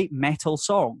a great metal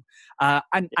song,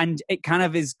 and it kind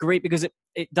of is great because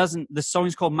it doesn't. The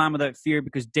song's called Man Without Fear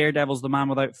because Daredevil's the man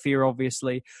without fear,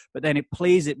 obviously. But then it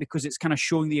plays it because it's kind of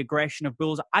showing the aggression of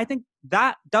Bullseye. I think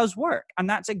that does work, and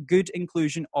that's a good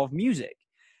inclusion of music.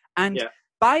 And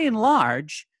by and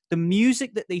large, the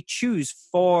music that they choose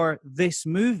for this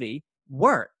movie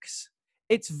works.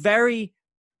 It's very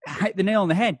hit the nail on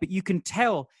the head, but you can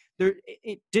tell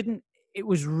it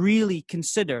was really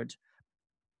considered.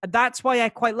 That's why I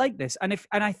quite like this. And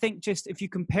I think just if you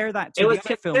compare that to the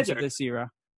other films of this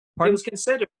era. It was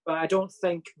considered, but I don't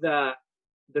think that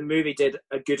the movie did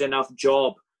a good enough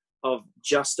job of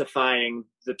justifying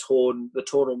the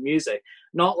tonal music.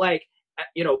 Not like,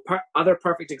 you know, other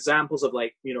perfect examples of,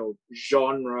 like, you know,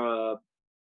 genre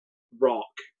rock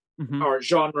or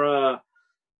genre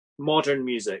modern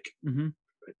music to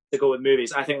go with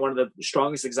movies. I think one of the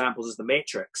strongest examples is The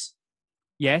Matrix.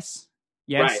 Yes.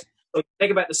 Right. So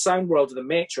think about the sound world of The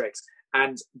Matrix,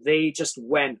 and they just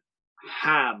went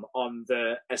ham on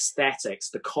the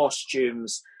aesthetics, the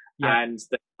costumes, and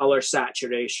the color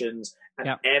saturations, and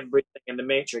everything in The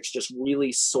Matrix just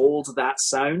really sold that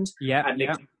sound. And they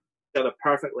did each other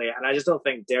perfectly. And I just don't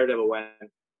think Daredevil went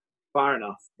far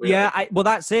enough. Really. Yeah, well,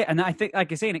 that's it. And I think,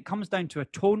 like I say, and it comes down to a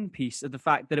tone piece of the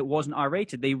fact that it wasn't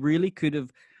R-rated. They really could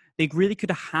have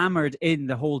hammered in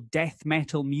the whole death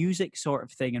metal music sort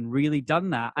of thing and really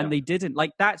done that. And they didn't.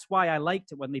 Like, that's why I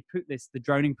liked it when they put the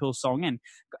Drowning Pool song in.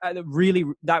 Really,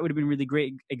 that would have been a really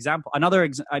great example. Another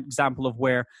example of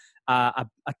where a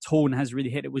tone has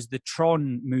really hit it was the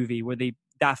Tron movie where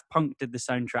Daft Punk did the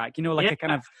soundtrack. You know, like a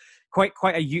kind of quite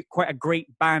a great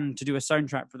band to do a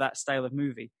soundtrack for that style of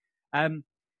movie.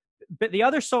 But the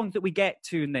other songs that we get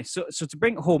to in this, so to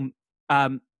bring it home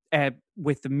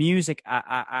with the music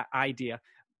idea,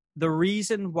 the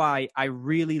reason why I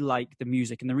really like the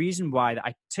music and the reason why that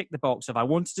I tick the box of I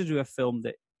wanted to do a film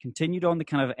that continued on the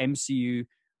kind of MCU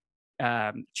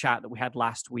chat that we had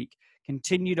last week,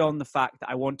 continued on the fact that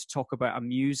I want to talk about a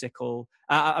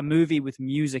movie with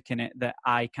music in it that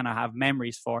I kind of have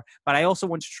memories for, but I also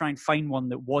want to try and find one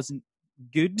that wasn't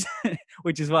good,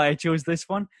 which is why I chose this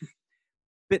one.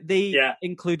 But they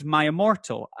include My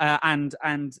Immortal and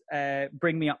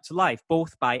Bring Me Up to Life,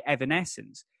 both by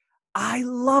Evanescence. I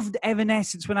loved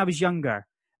Evanescence when I was younger.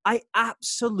 I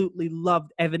absolutely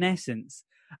loved Evanescence.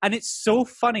 And it's so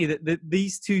funny that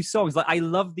these two songs, like, I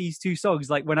love these two songs.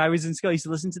 Like, when I was in school, I used to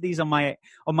listen to these on my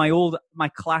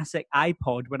classic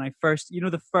iPod when I first,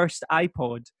 the first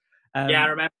iPod. I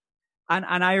remember.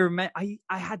 And I remember I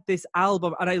had this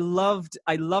album and I loved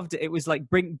it. It was like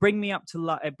Bring Me Up to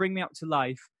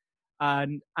Life,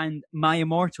 and My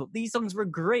Immortal. These songs were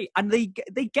great, and they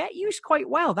get used quite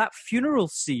well. That funeral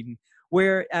scene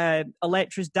where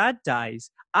Elektra's dad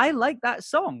dies, I like that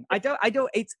song.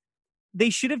 They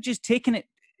should have just taken it.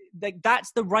 Like,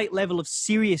 that's the right level of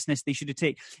seriousness they should have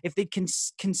taken. If they'd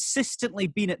consistently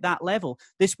been at that level,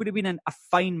 this would have been a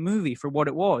fine movie for what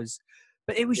it was.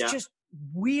 But it was just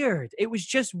weird. It was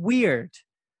just weird.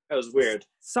 That was weird.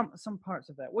 Some parts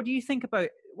of that. What do you think about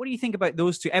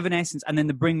those two, Evanescence and then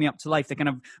the Bring Me Up to Life, the kind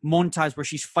of montage where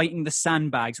she's fighting the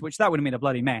sandbags, which that would have made a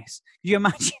bloody mess. Could you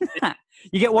imagine that?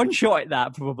 You get one shot at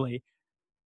that probably.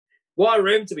 What a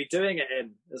room to be doing it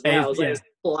in as well. It was like this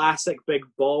classic big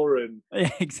ballroom. Yeah,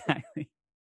 exactly.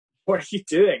 What are you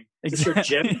doing? Is Exactly. this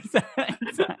your gym?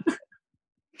 Exactly.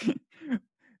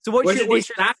 So Where did these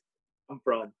snacks come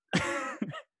from?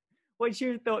 what's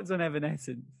your thoughts on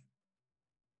Evanescence?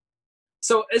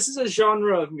 So this is a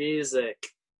genre of music.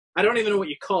 I don't even know what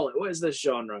you call it. What is this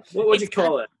genre? What would you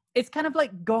call it? It's kind of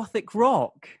like gothic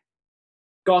rock.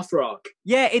 Goth rock.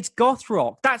 Yeah, it's goth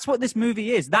rock. That's what this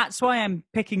movie is. That's why I'm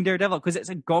picking Daredevil, because it's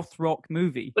a goth rock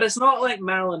movie. But it's not like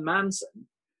Marilyn Manson.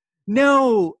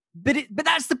 No, but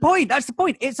that's the point. That's the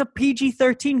point. It's a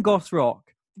PG-13 goth rock.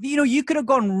 You know, you could have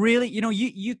gone really, you know,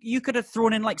 you could have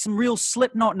thrown in like some real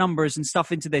Slipknot numbers and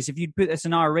stuff into this if you'd put this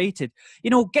in R-rated.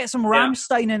 You know, get some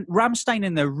Rammstein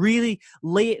in there, really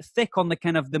lay it thick on the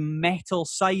kind of the metal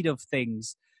side of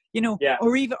things. You know,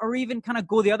 or even kind of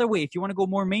go the other way if you want to go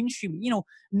more mainstream. You know,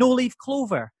 No Leaf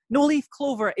Clover. No Leaf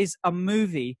Clover is a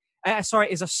movie.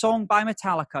 Is a song by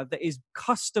Metallica that is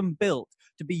custom built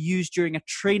to be used during a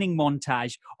training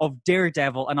montage of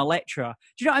Daredevil and Elektra.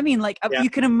 Do you know what I mean? Like you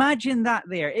can imagine that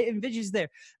there. It envisages there.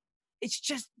 It's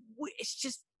just.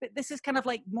 This is kind of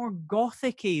like more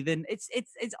gothic-y than it's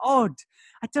odd.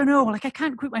 I don't know. Like I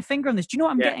can't put my finger on this. Do you know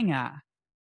what I'm getting at?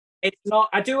 It's not.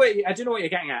 I do know what you're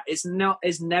getting at. It's not.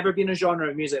 It's never been a genre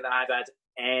of music that I've had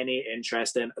any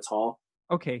interest in at all.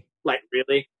 Okay. Like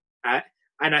really,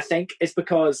 and I think it's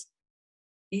because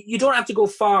you don't have to go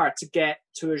far to get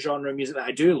to a genre of music that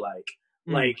I do like.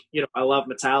 Like I love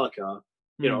Metallica.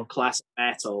 You know, classic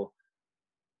metal.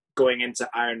 Going into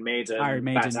Iron Maiden. Iron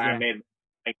Maiden.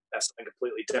 Like, that's something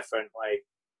completely different. Like,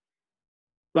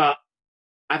 but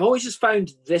I've always just found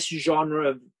this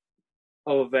genre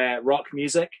of rock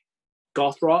music,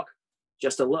 goth rock,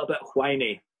 just a little bit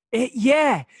whiny.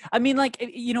 I mean, like,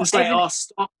 you know, it's like,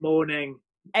 stop moaning.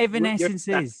 Evanescence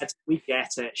is. We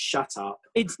get it. Shut up.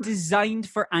 It's designed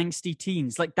for angsty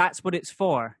teens. Like, that's what it's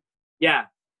for. Yeah,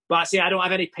 but see, I don't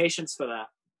have any patience for that.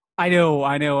 I know.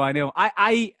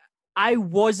 I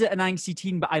wasn't an angsty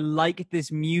teen, but I liked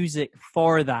this music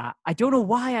for that. I don't know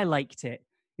why I liked it.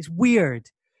 It's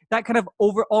weird. That kind of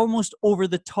almost over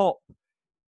the top.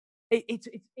 It's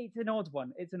an odd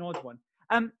one. It's an odd one.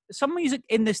 Some music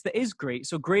in this that is great.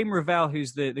 So Graham Revell,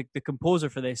 who's the composer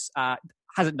for this,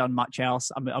 hasn't done much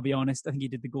else. I'll be honest. I think he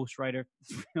did the Ghost Rider,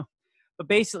 but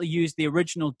basically used the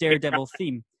original Daredevil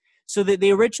theme. So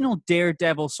the original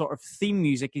Daredevil sort of theme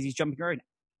music as he's jumping around,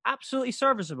 absolutely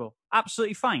serviceable,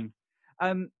 absolutely fine.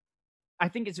 I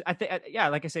think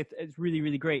like I said, it's really,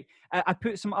 really great. I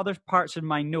put some other parts in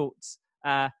my notes.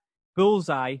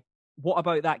 Bullseye. What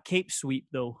about that cape sweep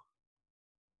though?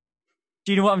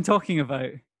 Do you know what I'm talking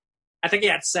about? I think he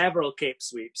had several cape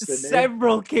sweeps.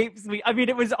 Several cape sweeps. I mean,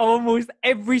 it was almost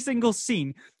every single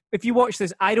scene. If you watch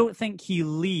this, I don't think he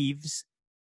leaves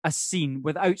a scene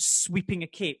without sweeping a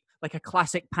cape like a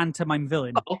classic pantomime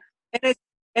villain. Oh,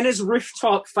 in his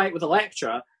rooftop fight with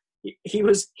Elektra, he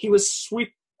was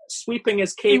sweeping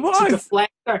his cape to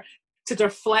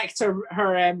deflect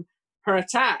her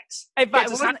attacks. In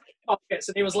fact, pockets,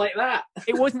 and he was like that.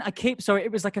 It wasn't a cape, sorry.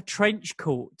 It was like a trench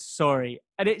coat, sorry.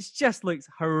 And it just looks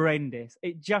horrendous.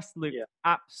 It just looks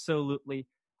absolutely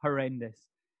horrendous.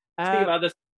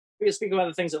 Speaking of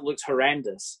other things that looked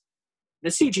horrendous, the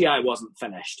CGI wasn't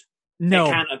finished.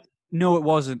 No, it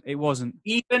wasn't. It wasn't.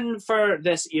 Even for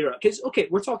this era, because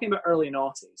we're talking about early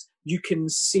noughties. You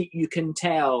can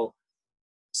tell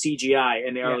CGI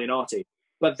in the early noughties,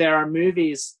 but there are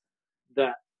movies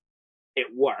that it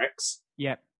works.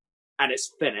 Yeah. And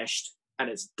it's finished and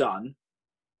it's done.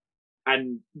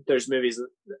 And there's movies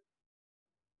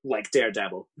like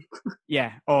Daredevil.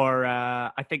 Yeah, or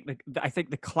I think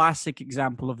the classic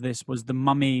example of this was The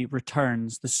Mummy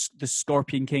Returns, the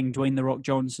Scorpion King, Dwayne The Rock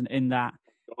Johnson in that.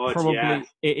 Probably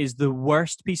it is the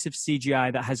worst piece of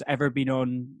CGI that has ever been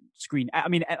on screen. I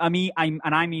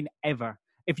mean ever.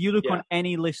 If you look on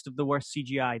any list of the worst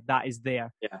CGI, that is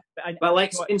there. Yeah. But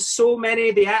like in so many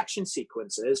of the action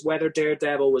sequences, whether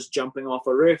Daredevil was jumping off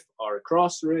a roof or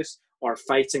across roofs or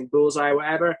fighting Bullseye or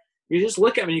whatever, you just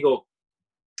look at him and you go,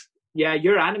 yeah,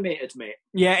 you're animated, mate.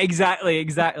 Yeah, exactly.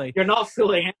 You're not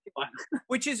fooling anyone.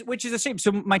 Which is a shame.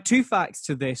 So my two facts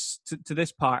to this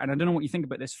part, and I don't know what you think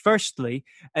about this. Firstly,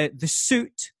 the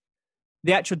suit,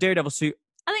 the actual Daredevil suit,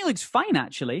 I think it looks fine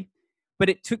actually, but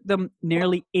it took them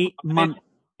nearly 8 months.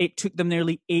 It took them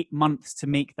nearly 8 months to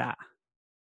make that.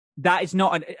 That is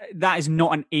not an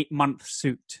 8-month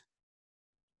suit.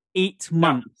 8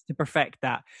 months to perfect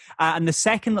that. And the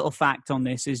second little fact on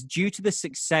this is due to the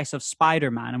success of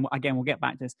Spider-Man, and again, we'll get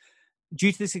back to this,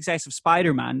 due to the success of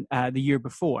Spider-Man the year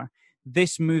before,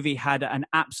 this movie had an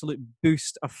absolute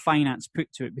boost of finance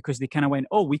put to it because they kind of went,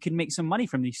 oh, we can make some money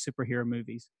from these superhero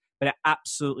movies. But it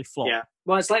absolutely flopped. Yeah.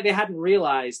 Well, it's like they hadn't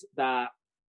realized that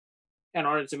in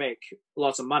order to make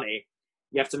lots of money,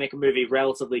 you have to make a movie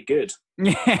relatively good.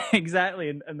 Yeah, exactly.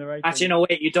 And the right. Actually, no,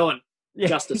 wait, you don't. Yeah.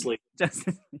 Justice League.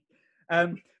 Justice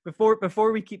League.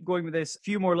 Before we keep going with this, a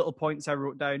few more little points I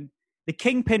wrote down. The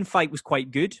Kingpin fight was quite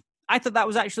good. I thought that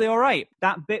was actually all right.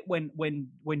 That bit when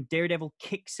Daredevil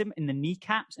kicks him in the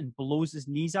kneecaps and blows his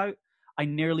knees out, I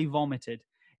nearly vomited.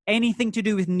 Anything to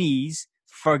do with knees,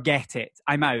 forget it.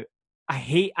 I'm out. I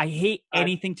hate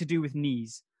anything to do with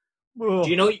knees. Ugh. Do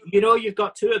you know you've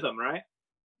got 2 of them, right?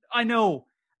 I know.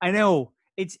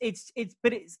 It's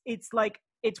like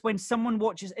it's when someone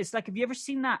watches. It's like have you ever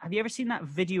seen that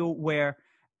video where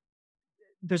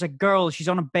there's a girl, she's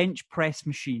on a bench press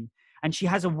machine and she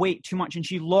has a weight too much and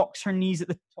she locks her knees at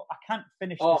the top. I can't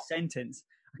finish the sentence.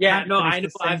 I know.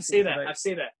 I've seen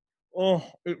it. Oh,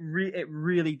 it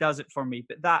really does it for me.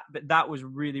 But that was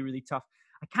really, really tough.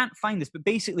 I can't find this, but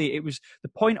basically it was the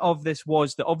point of this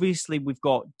was that obviously we've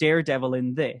got Daredevil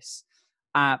in this,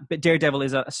 but Daredevil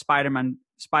is a Spider-Man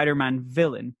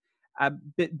villain. But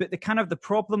the kind of the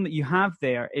problem that you have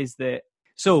there is that,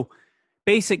 so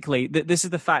basically this is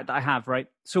the fact that I have, right?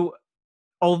 So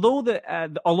although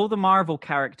the Marvel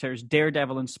characters,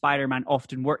 Daredevil and Spider-Man,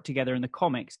 often work together in the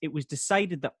comics, it was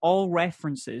decided that all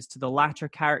references to the latter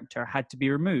character had to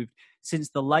be removed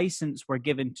since the license were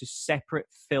given to separate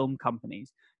film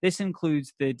companies. This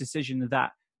includes the decision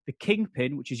that the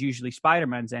Kingpin, which is usually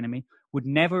Spider-Man's enemy, would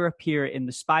never appear in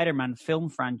the Spider-Man film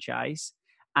franchise,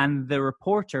 and the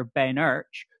reporter Ben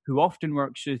Urch, who often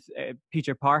works with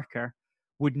Peter Parker,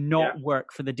 would not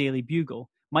work for the Daily Bugle.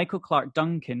 Michael Clark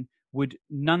Duncan would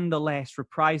nonetheless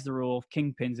reprise the role of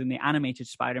Kingpins in the animated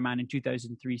Spider-Man in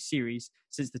 2003 series,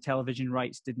 since the television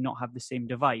rights did not have the same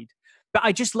divide. But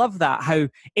I just love that, how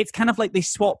it's kind of like they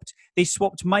swapped Ben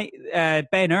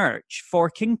Urch for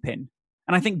Kingpin,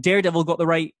 and I think Daredevil got the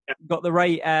right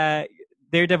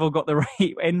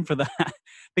in for that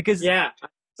because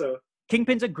so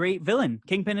Kingpin's a great villain.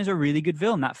 Kingpin is a really good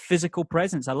villain. That physical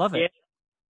presence, I love it.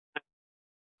 Yeah.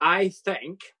 I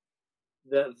think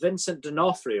that Vincent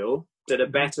D'Onofrio did a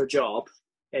better job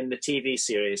in the TV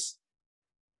series.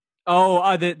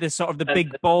 Oh, the sort of the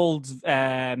big bald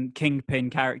Kingpin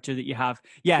character that you have.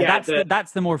 Yeah,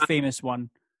 that's the more famous one.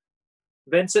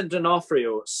 Vincent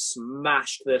D'Onofrio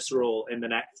smashed this role in the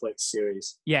Netflix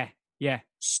series. Yeah.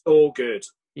 So good.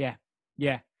 Yeah.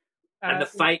 And the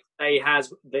fight that he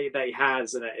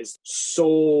has in it is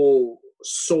so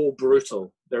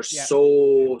brutal. They're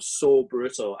so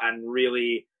brutal, and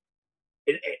really,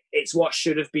 it's what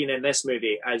should have been in this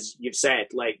movie, as you've said.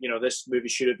 Like, you know, this movie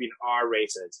should have been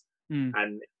R-rated,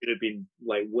 and it should have been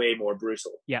like way more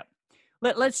brutal. Yeah.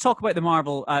 Let's talk about the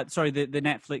the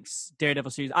Netflix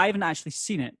Daredevil series. I haven't actually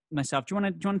seen it myself. Do you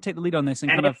want to take the lead on this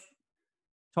and kind of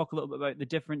talk a little bit about the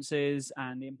differences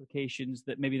and the implications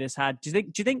that maybe this had? Do you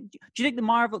think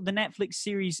the Netflix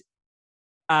series,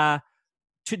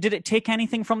 did it take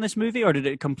anything from this movie, or did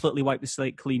it completely wipe the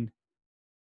slate clean?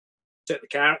 Took the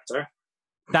character.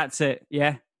 That's it.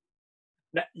 Yeah.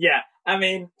 Yeah. I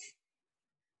mean,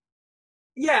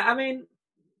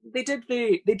 they did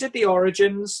the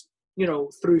origins, you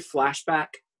know, through flashback,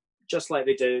 just like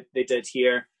they did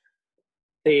here.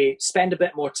 They spend a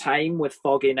bit more time with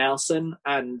Foggy Nelson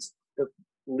and the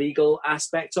legal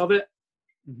aspect of it.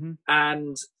 Mm-hmm.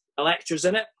 And Elektra's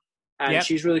in it, and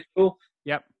she's really cool.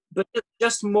 Yep. But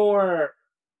just more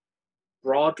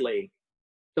broadly,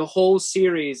 the whole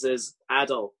series is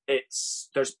adult.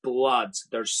 There's blood,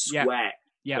 there's sweat,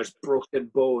 there's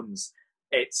broken bones.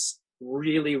 It's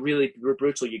really, really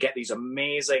brutal. You get these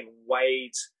amazing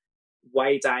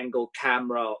wide angle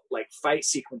camera like fight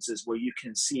sequences where you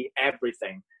can see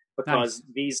everything, because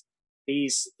these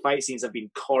fight scenes have been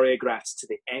choreographed to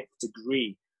the nth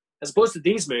degree, as opposed to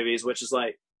these movies, which is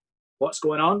like, what's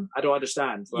going on? I don't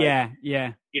understand. Like,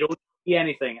 yeah. You don't see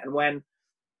anything, and when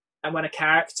a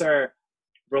character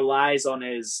relies on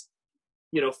his,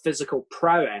 you know, physical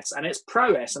prowess, and it's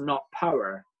prowess and not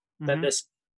power that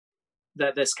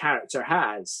this character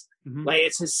has. Mm-hmm. Like,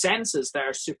 it's his senses that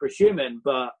are superhuman,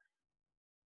 but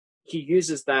he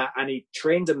uses that, and he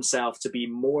trained himself to be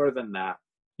more than that.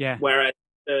 Yeah. Whereas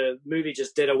the movie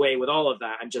just did away with all of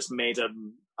that and just made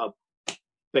him a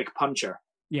big puncher.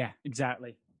 Yeah,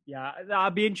 exactly. Yeah,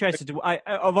 I'd be interested to.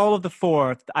 Of all of the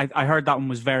four, I heard that one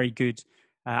was very good.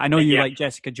 I know you Yeah. like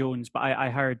Jessica Jones, but I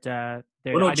heard I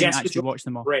Well, no, didn't Jessica actually Jones watch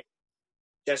them all. Great.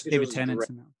 Jessica David Jones is Tennant's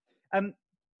great. in that.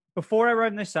 Before I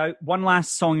round this out, one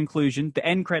last song inclusion: the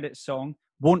end credits song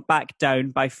 "Won't Back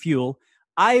Down" by Fuel.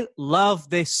 I love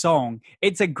this song.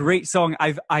 It's a great song.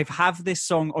 I've have this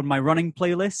song on my running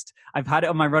playlist. I've had it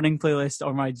on my running playlist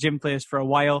or my gym playlist for a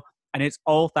while, and it's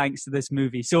all thanks to this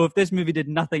movie. So if this movie did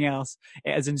nothing else,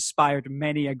 it has inspired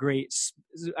many a great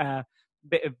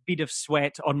bead of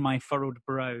sweat on my furrowed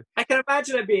brow. I can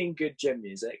imagine it being good gym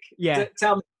music. Yeah.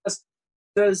 Tell me,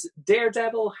 does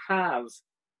Daredevil have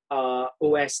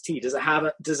OST? Does it have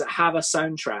a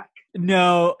soundtrack?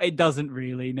 No, it doesn't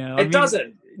really. No, It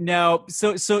doesn't. No.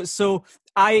 So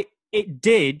it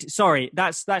did. Sorry,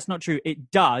 that's not true.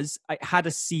 It does. I had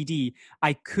a CD.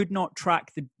 I could not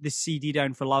track the CD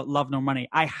down for Love Nor Money.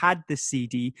 I had the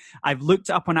CD. I've looked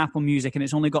it up on Apple Music and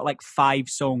it's only got like 5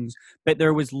 songs, but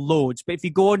there was loads. But if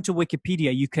you go onto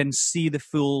Wikipedia, you can see the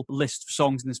full list of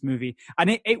songs in this movie, and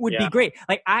it would be great.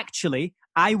 Like, actually,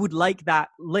 I would like that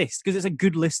list because it's a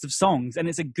good list of songs and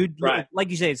it's a good, like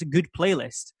you say, it's a good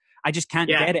playlist. I just can't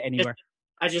get it anywhere.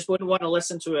 I just wouldn't want to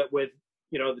listen to it with,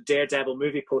 you know, the Daredevil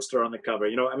movie poster on the cover.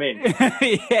 You know what I mean?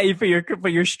 Yeah, for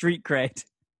your street cred.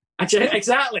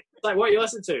 Exactly. It's like, what you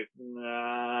listen to?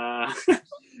 Nah.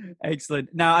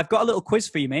 Excellent. Now I've got a little quiz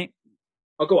for you, mate.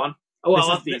 Oh, go on. Oh, I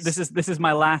love these. This is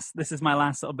my last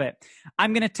little bit.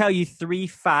 I'm going to tell you 3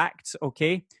 facts.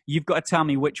 Okay, you've got to tell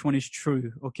me which one is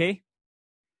true. Okay.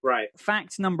 Right.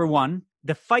 Fact number 1: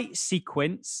 the fight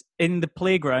sequence in the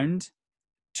playground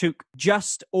took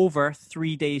just over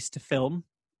 3 days to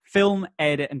film,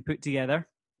 edit, and put together.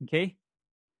 Okay.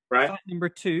 Right. Fact number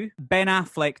 2: Ben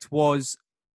Affleck was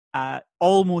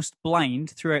almost blind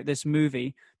throughout this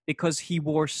movie because he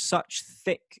wore such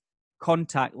thick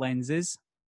contact lenses.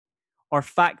 Or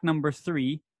fact number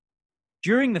 3: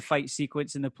 during the fight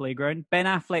sequence in the playground, Ben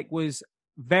Affleck was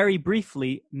very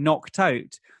briefly knocked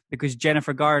out because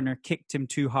Jennifer Garner kicked him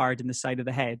too hard in the side of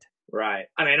the head. Right.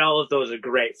 I mean, all of those are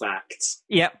great facts.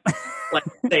 Yep. Let's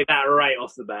say that right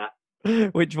off the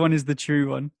bat. Which one is the true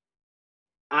one?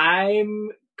 I'm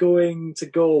going to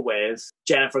go with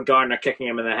Jennifer Garner kicking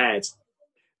him in the head.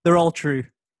 They're all true.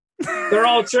 They're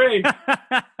all true.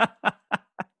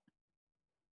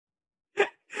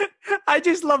 I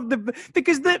just love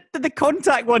because the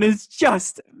contact one is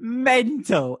just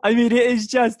mental. I mean, it is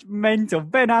just mental.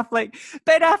 Ben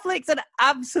Affleck's an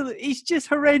absolute, he's just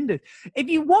horrendous. If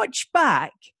you watch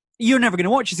back, you're never going to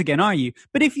watch this again, are you?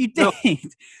 But if you did, no.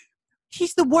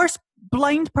 He's the worst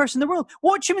blind person in the world.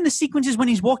 Watch him in the sequences when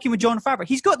he's walking with Jon Favreau.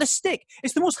 He's got the stick.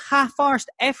 It's the most half-arsed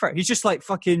effort. He's just like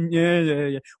fucking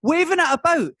yeah, waving it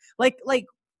about like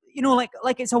you know, like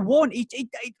it's a wand. It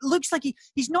looks like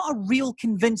he's not a real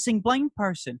convincing blind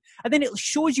person. And then it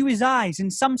shows you his eyes in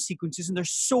some sequences, and they're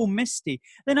so misty.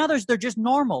 Then others, they're just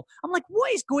normal. I'm like,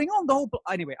 what is going on?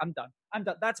 Anyway, I'm done.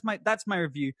 That's my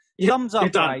review. Thumbs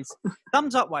up, guys.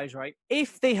 Thumbs up, wise, right?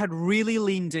 If they had really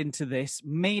leaned into this,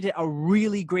 made it a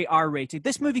really great R-rated,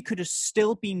 this movie could have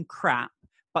still been crap,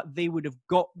 but they would have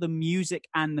got the music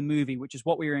and the movie, which is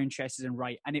what we were interested in,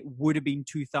 right? And it would have been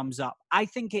 2 thumbs up. I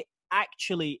think it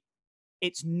actually,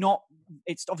 it's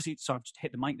obviously, sorry, I've just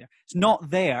hit the mic there. It's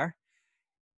not there.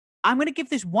 I'm going to give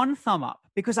this 1 thumb up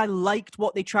because I liked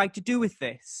what they tried to do with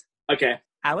this. Okay.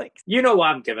 Alex? You know what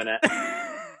I'm giving it.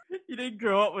 You didn't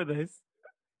grow up with this.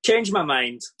 Change my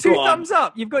mind. 2 thumbs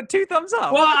up. You've got 2 thumbs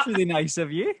up. What? That's really nice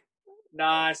of you.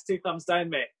 Nah, it's 2 thumbs down,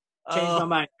 mate. Change my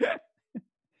mind.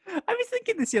 I was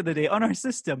thinking this the other day on our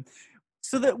system.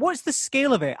 So what's the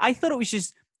scale of it? I thought it was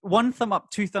just 1 thumb up,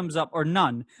 2 thumbs up, or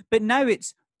none. But now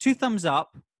it's 2 thumbs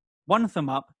up, 1 thumb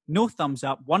up, no thumbs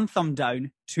up, 1 thumb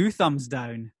down, 2 thumbs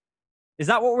down. Is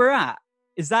that what we're at?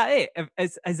 Is that it?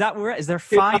 Is that where we're at? Is there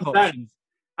 5 options? Down.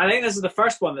 I think this is the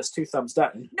first one that's 2 thumbs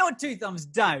down. Not 2 thumbs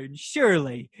down,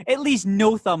 surely. At least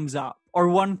no thumbs up or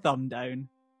 1 thumb down.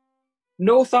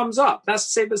 No thumbs up. That's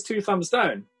the same as 2 thumbs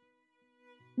down.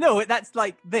 No, that's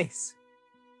like this.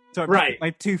 So right. My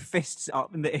 2 fists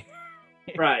up in the air.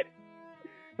 Right.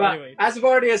 But anyway, as I've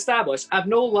already established, I've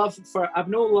no love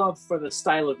for the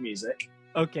style of music.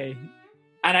 Okay.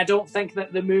 And I don't think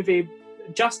that the movie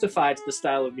justified the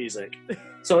style of music.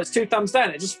 So it's 2 thumbs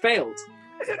down. It just failed.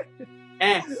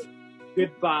 F.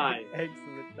 Goodbye.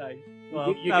 Excellent. Nice.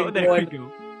 Well,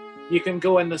 you can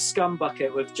go in the scum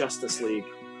bucket with Justice League.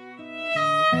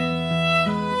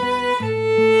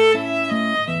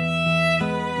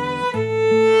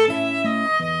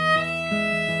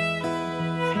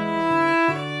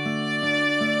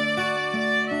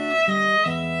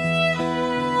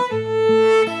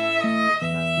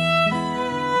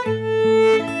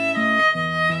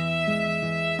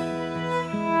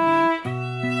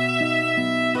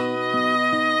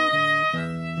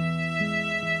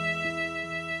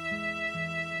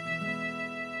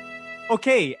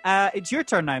 Okay, it's your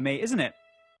turn now, mate, isn't it?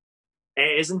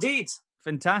 It is indeed.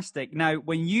 Fantastic. Now,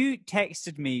 when you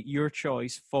texted me your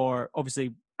choice for,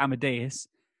 obviously, Amadeus,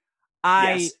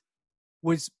 Yes.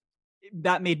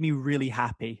 that made me really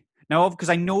happy. Now, because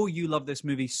I know you love this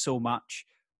movie so much,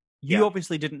 you Yeah.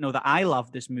 obviously didn't know that I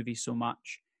love this movie so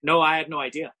much. No, I had no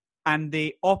idea. And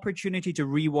the opportunity to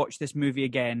rewatch this movie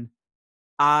again,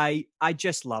 I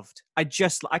just loved. I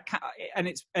can't,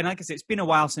 and like I said, it's been a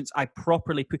while since I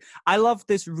properly put. I love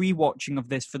this rewatching of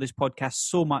this for this podcast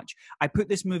so much. I put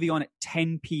this movie on at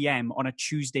 10 p.m. on a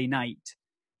Tuesday night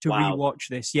to rewatch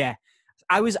this. Yeah,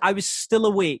 I was still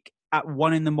awake at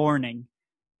 1 a.m.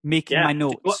 making my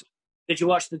notes. Did you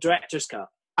watch the director's cut?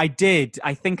 I did.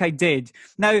 I think I did.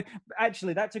 Now,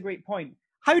 actually, that's a great point.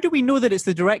 How do we know that it's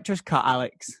the director's cut,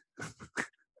 Alex?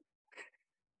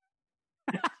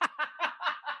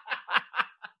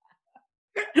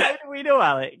 How do we know,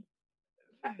 Alex?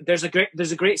 There's a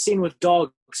great scene with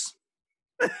dogs.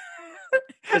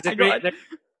 There's an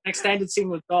extended scene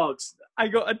with dogs. I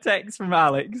got a text from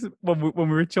Alex when we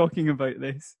were talking about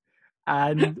this,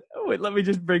 and wait, let me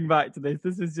just bring back to this.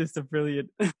 This is just a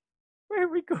brilliant. Where are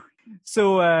we going?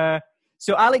 So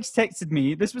Alex texted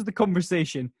me. This was the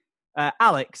conversation.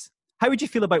 Alex, how would you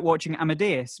feel about watching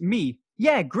Amadeus? Me,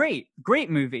 yeah, great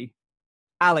movie.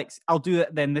 Alex, I'll do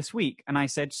it then this week. And I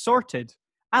said, sorted.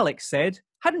 Alex said,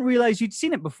 hadn't realized you'd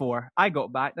seen it before. I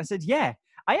got back. I said, yeah,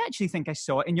 I actually think I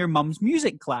saw it in your mum's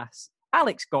music class.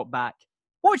 Alex got back.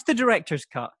 Watch the director's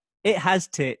cut. It has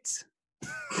tits.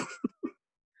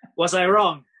 Was I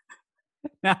wrong?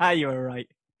 Nah, you were right.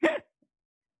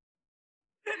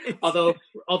 Although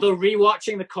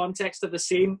rewatching the context of the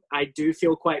scene, I do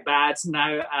feel quite bad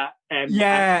now.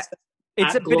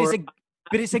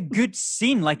 It's a good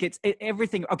scene. Like it's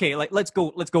everything. Okay, like let's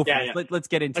go for it. Yeah. Let's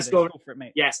get into this. Go for it,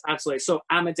 mate. Yes, absolutely. So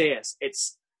Amadeus,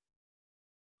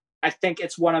 I think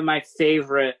it's one of my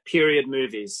favorite period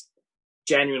movies.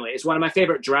 Genuinely, it's one of my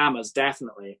favorite dramas.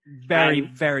 Definitely,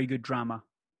 very good drama.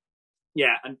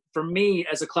 Yeah, and for me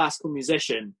as a classical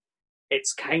musician,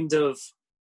 it's kind of,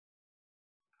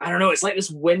 I don't know, it's like this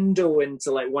window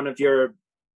into like one of your,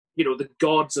 the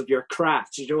gods of your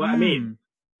craft. You know what I mean?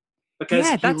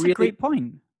 Because that's a great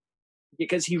point.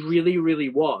 Because he really, really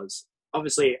was.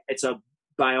 Obviously, it's a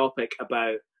biopic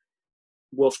about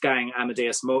Wolfgang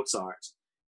Amadeus Mozart.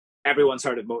 Everyone's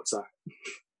heard of Mozart.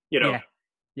 Yeah.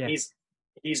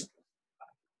 He's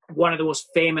one of the most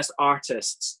famous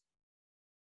artists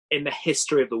in the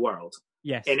history of the world.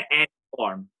 Yes. In any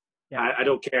form. Yeah. I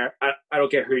don't care. I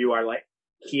don't care who you are. Like,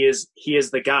 he is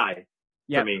the guy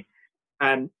for me.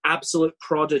 An absolute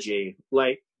prodigy.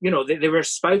 Like, they were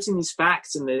spouting these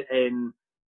facts in the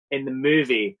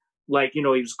movie. Like, he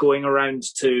was going around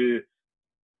to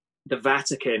the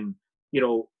Vatican,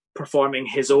 performing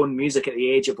his own music at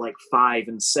the age of like 5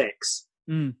 and 6.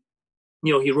 Mm.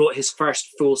 He wrote his first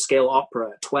full-scale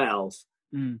opera at 12.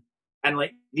 Mm. And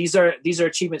like, these are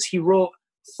achievements. He wrote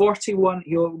over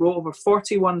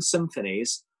 41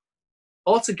 symphonies.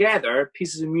 Altogether,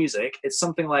 pieces of music, it's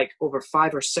something like over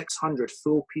 500 or 600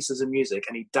 full pieces of music,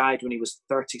 and he died when he was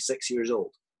 36 years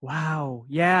old. Wow.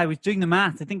 Yeah, I was doing the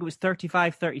math. I think it was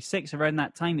 35, 36 around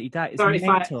that time that he died. It's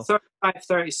 35,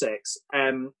 36.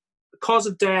 The cause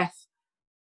of death,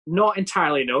 not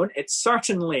entirely known. It's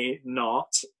certainly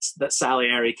not that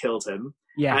Salieri killed him.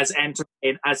 Yeah. As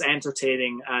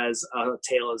entertaining as a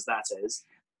tale as that is,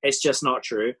 it's just not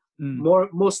true.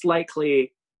 Most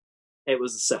likely, it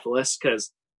was the syphilis,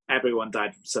 because everyone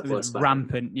died from syphilis. It was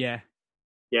rampant, yeah.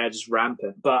 Yeah, just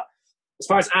rampant. But as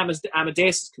far as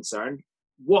Amadeus is concerned,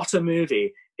 what a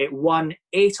movie. It won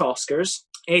 8 Oscars.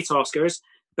 8 Oscars.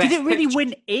 Did it really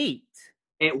win 8?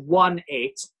 It won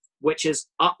 8, which is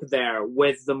up there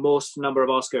with the most number of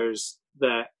Oscars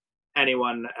that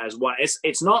anyone has won.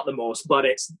 It's not the most, but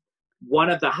it's one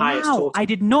of the highest total. I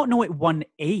did not know it won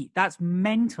 8. That's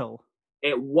mental.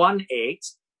 It won 8.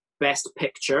 Best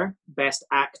Picture, Best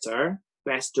Actor,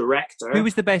 Best Director. Who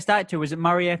was the Best Actor? Was it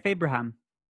Murray F. Abraham?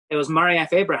 It was Murray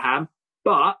F. Abraham,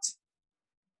 but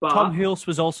Tom Hulce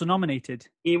was also nominated.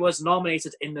 He was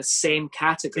nominated in the same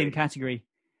category.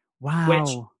 Wow. Which,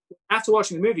 after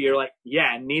watching the movie, you're like,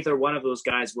 yeah, neither one of those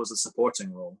guys was a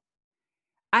supporting role.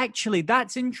 Actually,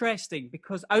 that's interesting,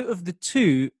 because out of the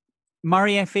two,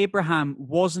 Murray F. Abraham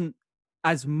wasn't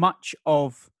as much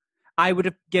of... I would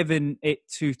have given it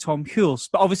to Tom Hulce,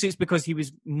 but obviously it's because he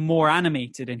was more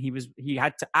animated and he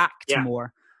had to act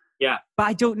more. Yeah. But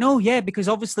I don't know, because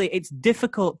obviously it's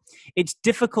difficult. It's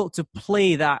difficult to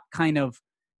play that kind of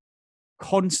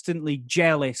constantly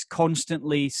jealous,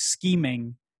 constantly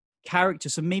scheming character.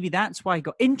 So maybe that's why I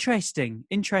got interesting.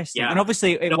 Yeah. And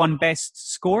obviously it won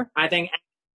Best Score. I think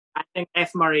I think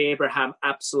F. Murray Abraham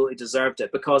absolutely deserved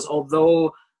it, because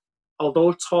although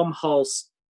Tom Hulce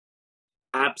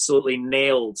absolutely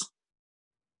nailed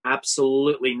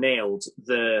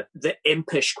the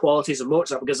impish qualities of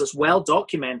Mozart, because it's well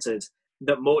documented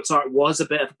that Mozart was a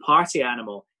bit of a party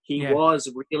animal. He was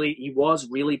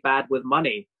really bad with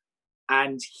money,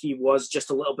 and he was just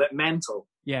a little bit mental.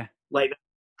 Yeah. Like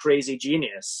crazy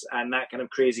genius, and that kind of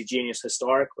crazy genius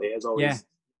historically has always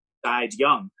died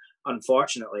young,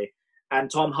 unfortunately. And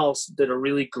Tom Hulce did a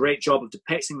really great job of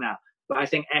depicting that. But I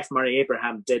think F. Murray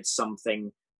Abraham did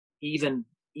something even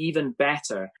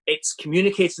better. It's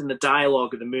communicated in the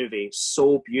dialogue of the movie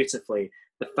so beautifully.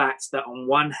 The fact that on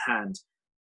one hand,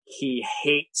 he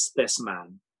hates this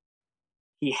man.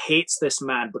 He hates this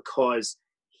man because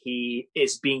he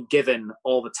is being given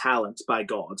all the talent by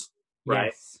God,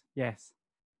 right? Yes.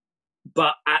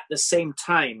 But at the same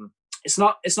time, it's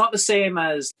not the same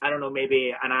as, I don't know,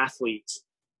 maybe an athlete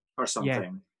or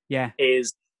something. Yeah.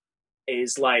 Is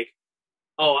like,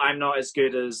 oh, I'm not as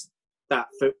good as that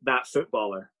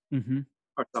footballer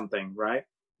or something, right?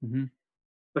 Mm-hmm.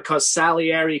 Because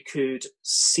Salieri could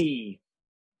see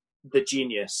the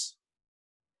genius.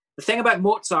 The thing about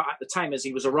Mozart at the time is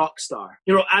he was a rock star.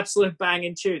 He wrote absolute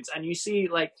banging tunes, and you see,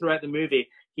 like, throughout the movie,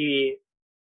 the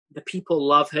people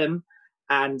love him,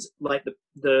 and like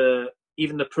the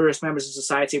even the poorest members of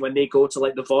society, when they go to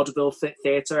like the vaudeville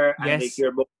theater and they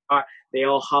hear Mozart, they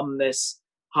all hum their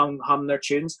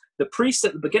tunes. The priest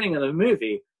at the beginning of the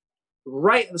movie,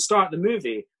 right at the start of the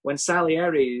movie, when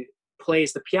Salieri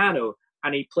plays the piano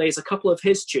and he plays a couple of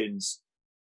his tunes,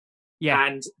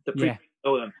 and the priest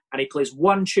know them, and he plays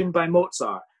one tune by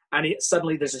Mozart, and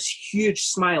suddenly there's this huge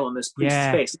smile on this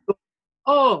priest's face.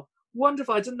 Oh,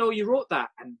 wonderful! I didn't know you wrote that.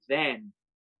 And then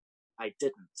I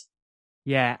didn't.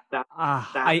 Yeah,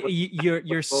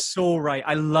 you're so right.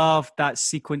 I love that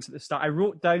sequence at the start. I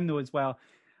wrote down though as well.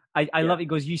 I love it. He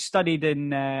goes, you studied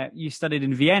in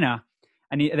Vienna,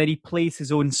 and then he plays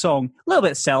his own song. A little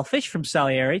bit selfish from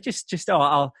Salieri. Just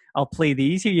I'll play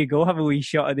these. Here you go. Have a wee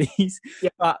shot of these.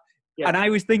 And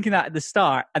I was thinking that at the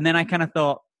start, and then I kind of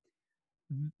thought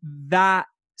that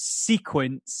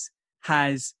sequence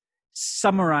has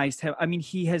summarized him. I mean,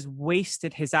 he has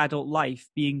wasted his adult life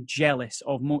being jealous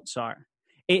of Mozart.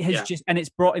 It has and it's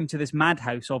brought him to this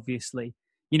madhouse, obviously.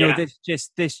 You know, this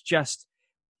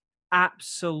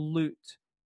absolute,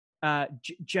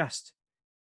 just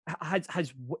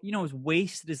has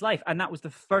wasted his life. And that was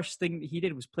the first thing that he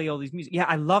did, was play all these music. Yeah,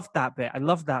 I loved that bit.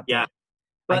 Yeah.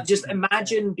 But just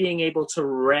imagine being able to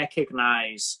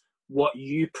recognize what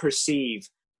you perceive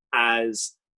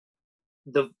as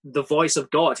the voice of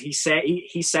God. He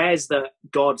says that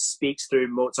God speaks through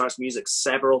Mozart's music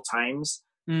several times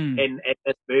in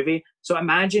this movie. So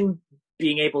imagine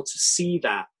being able to see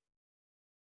that,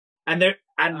 and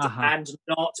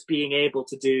not being able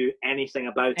to do anything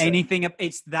about it.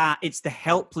 It's the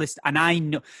helpless, and I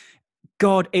know.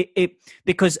 God,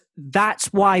 because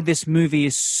that's why this movie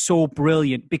is so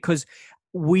brilliant, because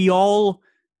we all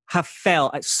have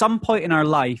felt at some point in our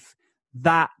life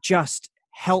that just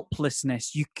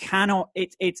helplessness. You cannot,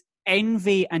 it's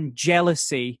envy and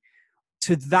jealousy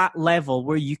to that level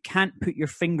where you can't put your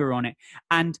finger on it.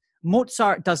 And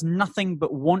Mozart does nothing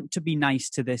but want to be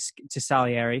nice to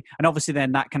Salieri. And obviously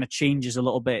then that kind of changes a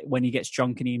little bit when he gets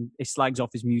drunk and he slags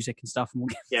off his music and stuff, and we'll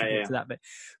get to that bit.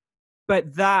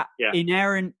 But that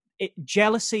inherent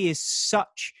jealousy is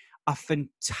such a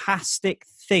fantastic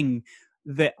thing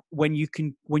that when you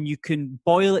can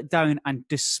boil it down and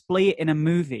display it in a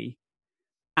movie,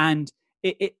 and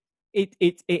it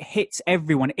hits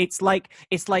everyone. It's like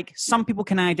some people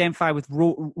can identify with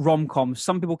rom-coms,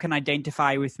 some people can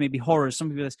identify with maybe horror, some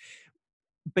people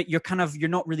but you're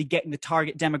not really getting the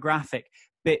target demographic.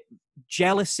 But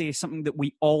jealousy is something that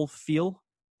we all feel.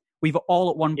 We've all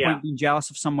at one point been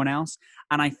jealous of someone else.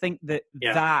 And I think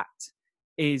that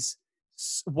is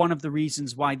one of the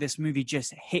reasons why this movie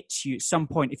just hits you at some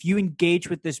point. If you engage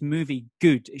with this movie,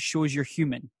 good, it shows you're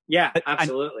human. Yeah,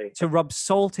 absolutely. And to rub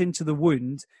salt into the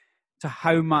wound to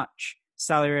how much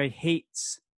Salieri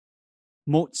hates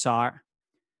Mozart.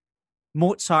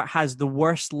 Mozart has the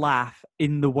worst laugh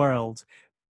in the world.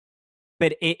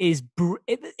 But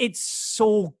it's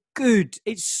so good.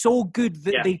 It's so good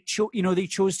that they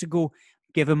chose to go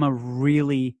give him a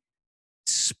really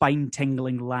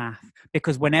spine-tingling laugh,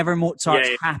 because whenever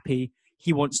Mozart's happy,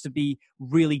 he wants to be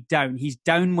really down. He's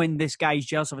down when this guy's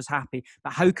jealous of his happy.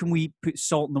 But how can we put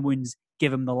salt in the wounds?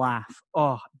 Give him the laugh.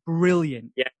 Oh,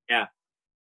 brilliant! Yeah.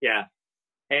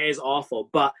 It is awful,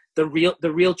 but the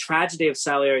real tragedy of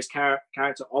Salieri's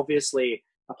character, obviously,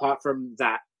 apart from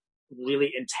that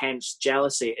really intense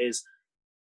jealousy, is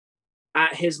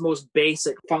at his most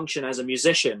basic function as a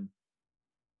musician,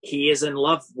 he is in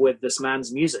love with this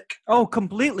man's music. Oh,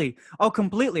 completely. Oh,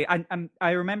 completely. And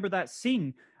I remember that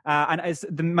scene. And as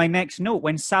my next note,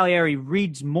 when Salieri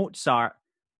reads Mozart,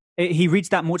 he reads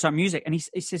that Mozart music, and he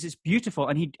says it's beautiful,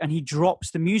 and he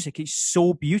drops the music. It's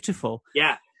so beautiful.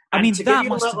 Yeah. I And mean, to that give you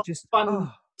must a have little just fun,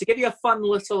 oh. to give you a fun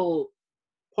little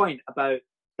point about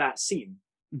that scene,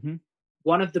 Mm-hmm.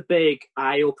 one of the big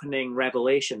eye-opening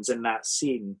revelations in that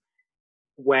scene,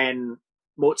 when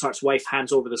Mozart's wife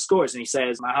hands over the scores and he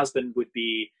says, "My husband would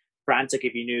be frantic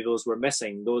if he knew those were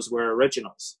missing. Those were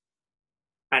originals."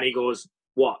 And he goes,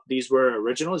 "What? These were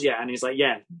originals?" Yeah. And he's like,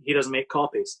 "Yeah, he doesn't make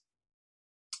copies."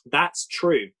 That's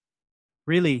true.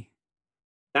 Really?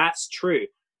 That's true.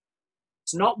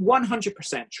 It's not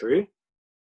 100% true,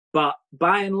 but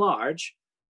by and large,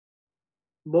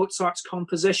 Mozart's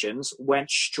compositions went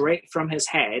straight from his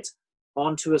head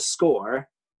onto a score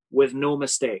with no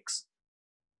mistakes.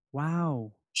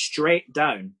 Wow. Straight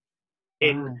down.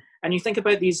 Wow. And you think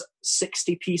about these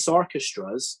 60-piece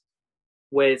orchestras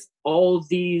with all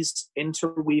these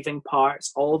interweaving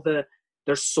parts,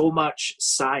 there's so much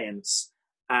science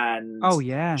and Oh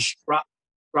yeah.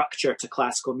 structure to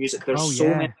classical music. There's Oh,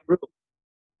 many rules.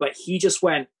 But he just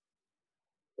went,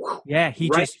 yeah. He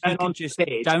right could just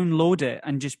download it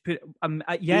and just put.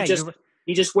 Yeah.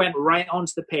 He just went right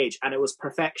onto the page, and it was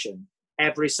perfection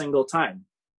every single time.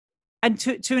 And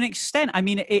to an extent, I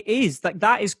mean, it is like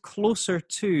that is closer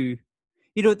to,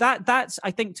 that's,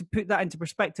 I think, to put that into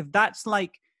perspective, that's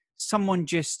like someone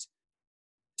just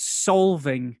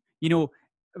solving,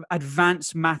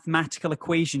 advanced mathematical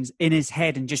equations in his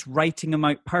head and just writing them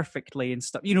out perfectly and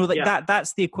stuff.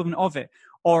 That's the equivalent of it.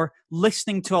 Or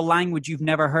listening to a language you've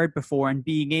never heard before and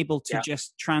being able to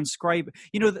just transcribe.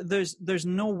 There's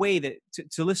no way that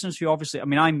to listeners who obviously, I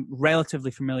mean, I'm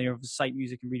relatively familiar with sight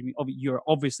music and reading. You're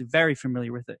obviously very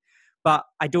familiar with it, but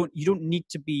you don't need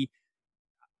to be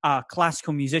a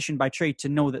classical musician by trade to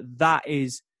know that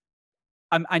is.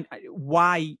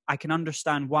 Why I can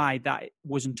understand why that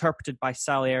was interpreted by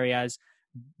Salieri as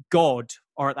God,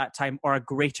 or at that time, or a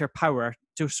greater power,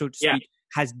 so to speak,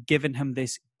 has given him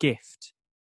this gift.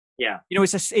 Yeah,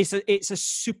 it's a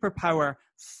superpower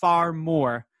far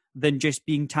more than just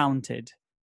being talented.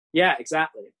 Yeah,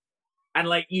 exactly. And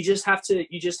like you just have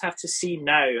to see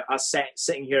now, us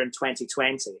sitting here in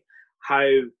 2020,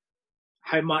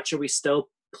 how much are we still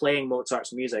playing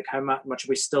Mozart's music? How much are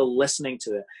we still listening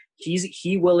to it?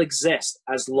 He will exist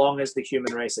as long as the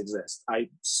human race exists. I'd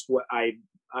say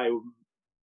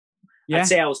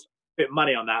I was put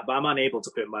money on that, but I'm unable to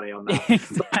put money on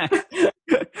that.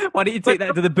 Why don't you take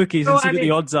that to the bookies and see what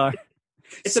the odds are?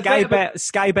 Sky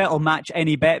bet will match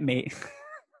any bet, mate.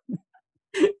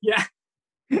 Yeah.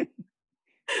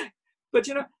 But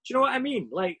do you know what I mean?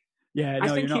 Like, yeah, no,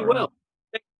 I think he will. Wrong.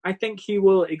 I think he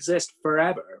will exist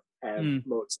forever,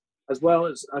 Mozart, as well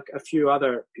as a few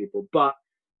other people.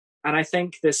 And I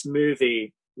think this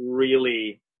movie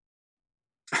really,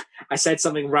 I said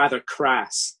something rather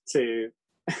crass to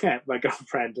my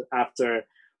girlfriend after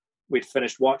we'd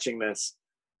finished watching this.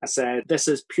 I said, "This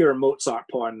is pure Mozart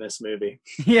porn, this movie."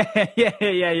 Yeah.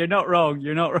 You're not wrong.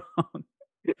 You're not wrong.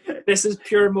 This is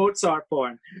pure Mozart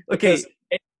porn. Because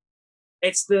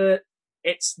it's the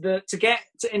to get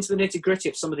into the nitty gritty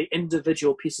of some of the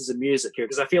individual pieces of music here,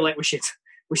 because I feel like we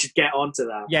should get onto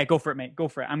that. Yeah, go for it, mate. Go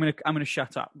for it. I'm gonna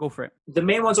shut up. Go for it. The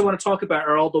main ones I want to talk about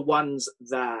are all the ones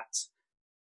that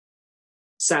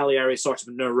Salieri sort of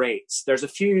narrates. There's a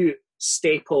few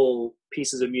staple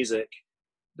pieces of music.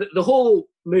 The whole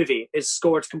movie is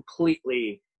scored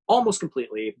almost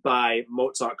completely by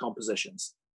Mozart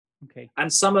compositions. Okay.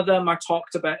 And some of them are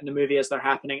talked about in the movie as they're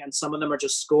happening, and some of them are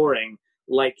just scoring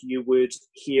like you would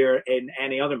hear in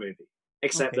any other movie,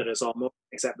 except that it's all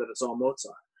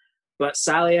Mozart. But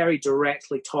Salieri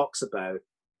directly talks about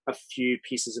a few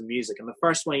pieces of music, and the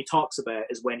first one he talks about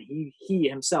is when he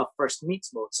himself first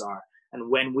meets Mozart,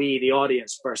 and when we, the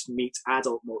audience, first meet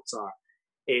adult Mozart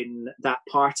in that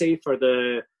party for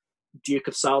the Duke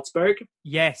of Salzburg.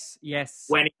 Yes.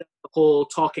 When he does the whole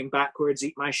talking backwards,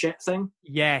 eat my shit thing.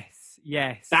 Yes.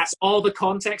 That's all the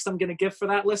context I'm going to give for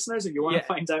that, listeners. If you want to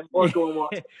find out more, go and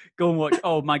watch. Go and watch.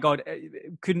 Oh my God.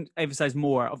 Couldn't emphasize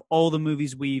more. Of all the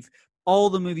movies we've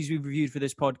reviewed for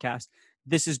this podcast,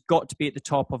 this has got to be at the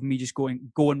top of me just go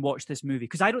and watch this movie.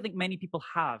 Because I don't think many people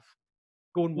have.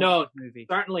 Go and watch this movie.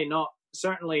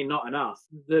 Certainly not enough.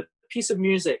 The piece of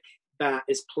music that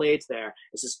is played there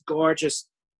is this gorgeous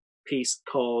piece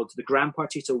called the Grand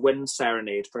Partita Wind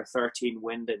Serenade for 13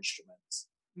 wind instruments.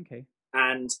 Okay.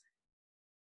 And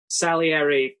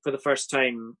Salieri, for the first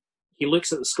time, he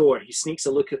looks at the score. He sneaks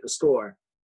a look at the score,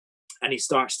 and he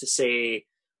starts to say,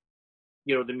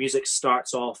 the music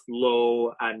starts off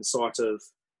low and sort of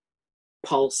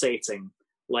pulsating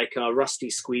like a rusty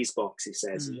squeeze box, he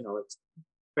says. It's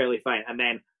fairly fine. And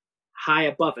then high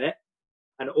above it,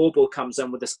 an oboe comes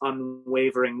in with this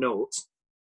unwavering note.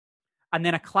 And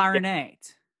then a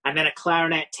clarinet. And then a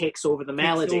clarinet takes over the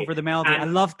melody. I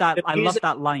love that. I love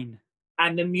that line.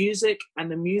 And the music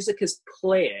is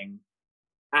playing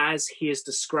as he is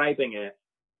describing it.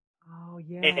 Oh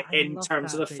yeah. In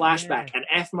terms of the flashback. Yeah. And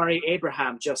F. Murray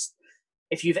Abraham, just,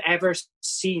 if you've ever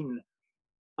seen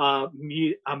a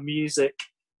music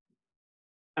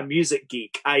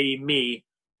geek, i.e. me,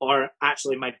 or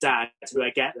actually my dad, who I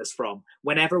get this from,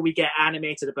 whenever we get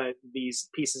animated about these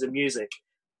pieces of music,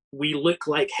 we look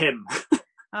like him.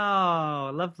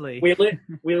 Oh, lovely.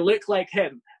 We look like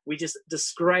him. We just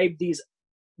describe these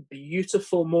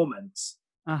beautiful moments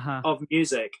of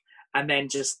music, and then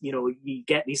just, you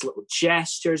get these little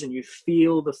gestures and you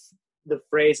feel the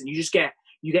phrase, and you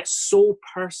get so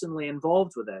personally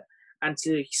involved with it. And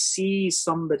to see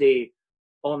somebody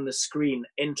on the screen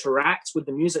interact with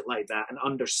the music like that and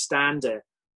understand it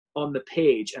on the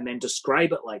page and then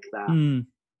describe it like that,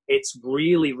 it's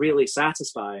really, really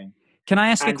satisfying. Can I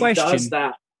ask a question? He does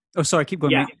that. Oh, sorry, keep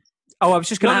going. Yeah. Mate. Oh, I was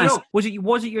just going to ask. No.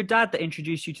 Was it your dad that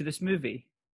introduced you to this movie?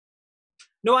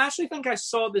 No, I actually think I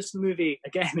saw this movie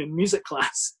again in music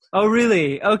class. Oh,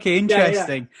 really? Okay,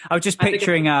 interesting. Yeah. I was just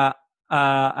picturing an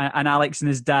Alex and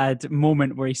his dad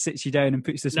moment where he sits you down and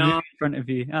puts this movie in front of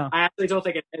you. Oh. I actually don't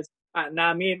think it is.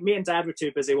 Me and Dad were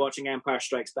too busy watching Empire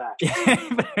Strikes Back.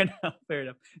 Fair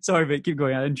enough. Sorry, but keep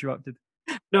going. I interrupted.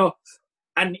 No,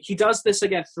 and he does this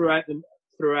again throughout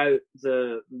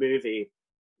the movie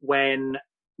when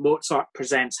Mozart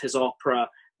presents his opera,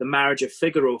 The Marriage of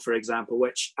Figaro, for example,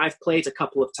 which I've played a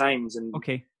couple of times in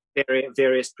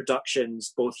various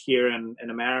productions, both here and in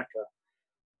America.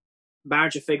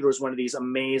 Marriage of Figaro is one of these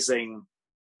amazing,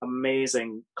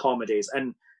 amazing comedies.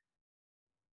 And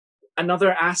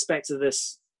another aspect of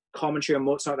this commentary on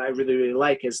Mozart that I really, really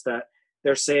like is that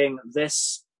they're saying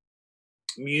this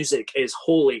music is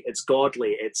holy, it's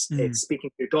godly, it's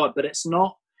speaking to God, but it's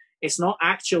not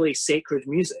actually sacred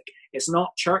music. It's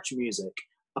not church music,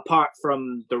 apart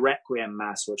from the Requiem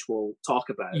Mass, which we'll talk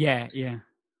about. Yeah.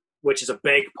 Which is a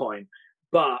big point.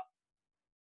 But,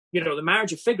 The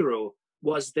Marriage of Figaro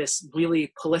was this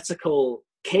really political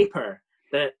caper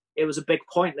that it was a big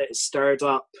point that it stirred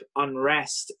up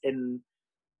unrest in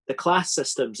the class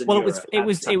systems in Europe. It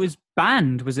was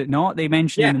banned, was it not? They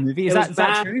mentioned in the movie. Is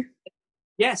that true?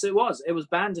 Yes, it was. It was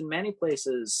banned in many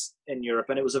places in Europe,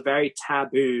 and it was a very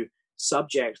taboo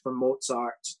subject for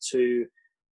Mozart to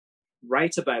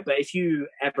write about. But if you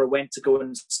ever went to go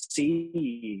and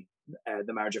see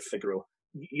The Marriage of Figaro,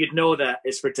 you'd know that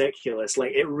it's ridiculous.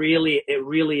 Like it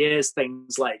really is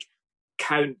things like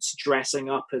counts dressing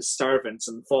up as servants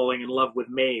and falling in love with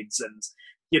maids, and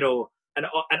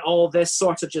and all this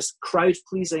sort of just crowd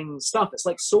pleasing stuff. It's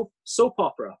like soap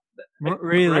opera.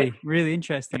 Really, right? Really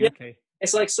interesting. Yeah. Okay.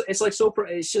 It's like soap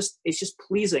opera. It's just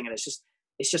pleasing, and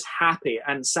it's just happy.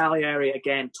 And Salieri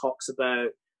again talks about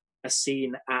a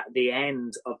scene at the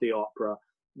end of the opera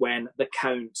when the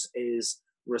Count is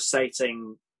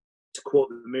reciting, to quote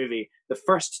the movie, the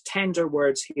first tender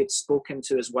words he had spoken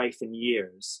to his wife in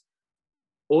years,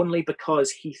 only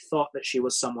because he thought that she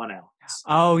was someone else.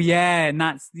 Oh yeah,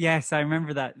 and yes, I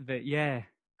remember that bit. Yeah,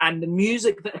 and the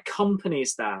music that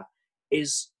accompanies that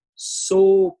is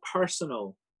so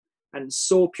personal and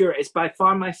so pure. It's by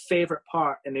far my favorite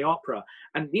part in the opera.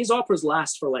 And these operas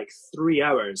last for like 3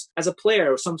 hours. As a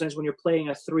player, sometimes when you're playing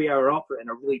a 3-hour opera in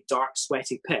a really dark,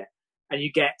 sweaty pit, and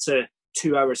you get to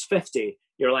 2 hours 50,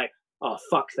 you're like, oh,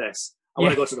 fuck this. I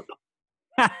want to go to the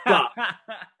pub. But,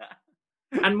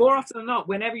 and more often than not,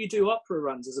 whenever you do opera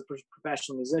runs as a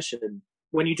professional musician,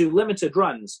 when you do limited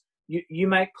runs, you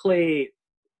might play,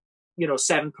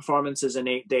 7 performances in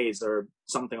 8 days or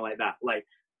something like that. Like,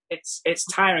 it's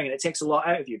tiring and it takes a lot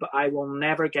out of you, but I will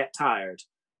never get tired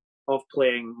of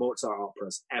playing Mozart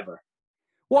operas ever.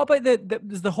 What about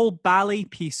there's the whole ballet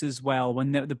piece as well?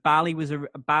 When the ballet was a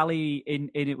ballet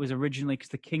in it was originally because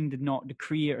the king did not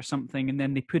decree it or something, and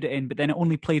then they put it in, but then it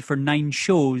only played for 9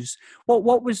 shows.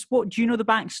 What do you know the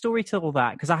backstory to all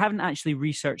that? Because I haven't actually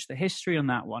researched the history on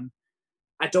that one.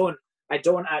 I don't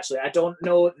actually. I don't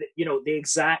know the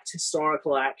exact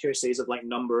historical accuracies of like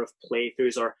number of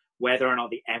playthroughs or whether or not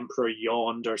the emperor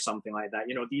yawned or something like that.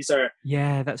 These are...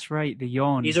 Yeah, that's right, the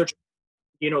yawn.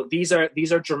 These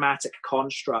are dramatic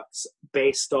constructs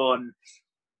based on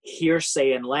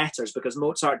hearsay and letters, because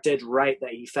Mozart did write that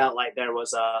he felt like there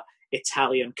was a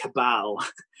Italian cabal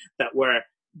that were,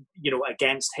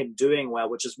 against him doing well,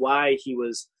 which is why he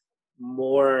was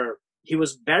more. He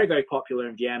was very, very popular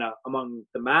in Vienna among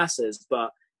the masses,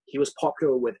 but he was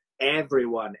popular with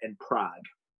everyone in Prague.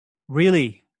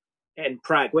 Really? In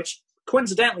Prague, which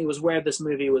coincidentally was where this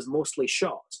movie was mostly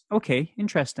shot. Okay,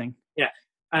 interesting. Yeah.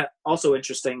 Also,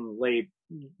 interestingly,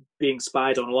 being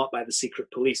spied on a lot by the secret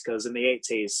police, because in the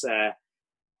 80s,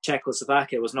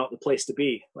 Czechoslovakia was not the place to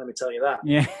be, let me tell you that.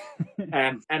 Yeah.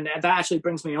 And that actually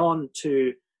brings me on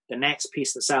to the next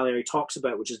piece that Salieri talks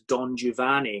about, which is Don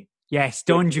Giovanni. Yes,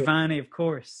 Don Giovanni, of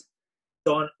course.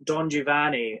 Don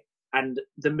Giovanni. And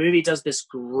the movie does this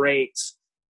great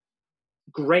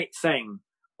thing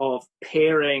of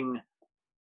pairing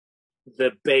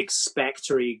the big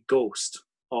spectre-y ghost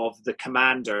of the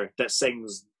commander that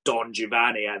sings Don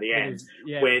Giovanni at the end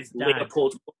with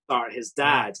Leopold Mozart, his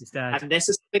dad. Yeah, his dad. And this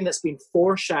is something that's been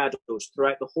foreshadowed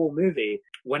throughout the whole movie.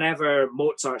 When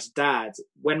Mozart's dad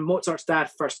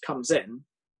first comes in,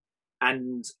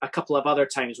 and a couple of other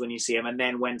times when you see him, and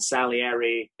then when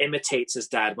Salieri imitates his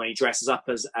dad, when he dresses up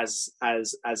as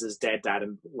his dead dad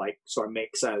and like sort of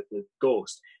makes out the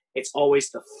ghost, it's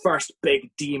always the first big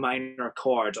D minor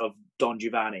chord of Don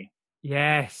Giovanni.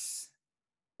 Yes.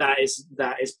 That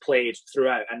is played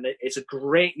throughout, and it's a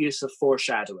great use of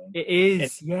foreshadowing. It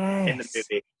is, in the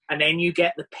movie. And then you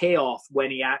get the payoff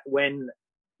when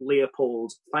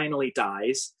Leopold finally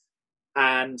dies,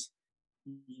 and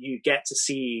you get to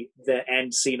see the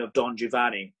end scene of Don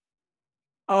Giovanni.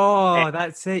 Oh,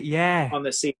 that's it, yeah. On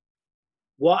the scene.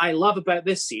 What I love about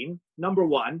this scene, number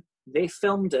one, they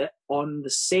filmed it on the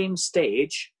same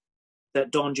stage that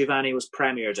Don Giovanni was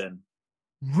premiered in.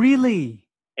 Really?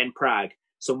 In Prague.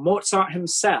 So Mozart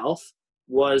himself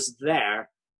was there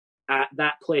at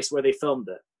that place where they filmed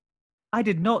it. I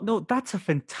did not know. That's a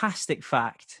fantastic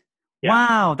fact. Yeah.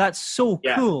 Wow, that's so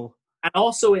cool. And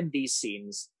also in these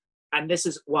scenes, and this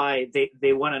is why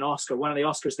they won an Oscar. One of the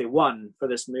Oscars they won for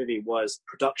this movie was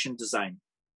production design.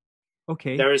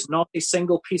 Okay. There is not a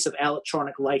single piece of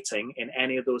electronic lighting in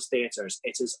any of those theatres.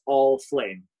 It is all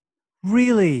flame.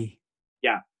 Really?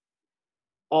 Yeah.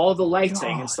 All the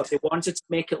lighting and stuff, they wanted to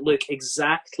make it look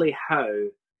exactly how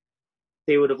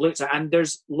they would have looked at. And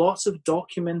there's lots of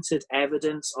documented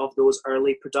evidence of those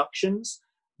early productions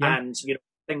and,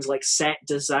 things like set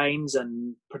designs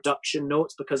and production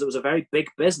notes, because it was a very big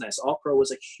business. Opera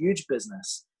was a huge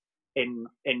business in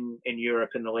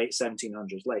Europe in the late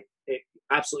 1700s,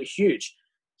 absolutely huge.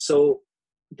 So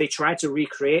they tried to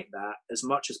recreate that as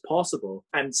much as possible.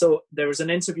 And so there was an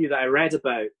interview that I read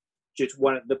about due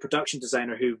to the production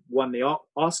designer who won the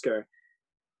Oscar.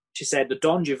 She said the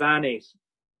Don Giovanni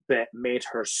bit made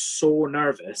her so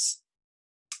nervous,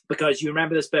 because you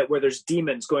remember this bit where there's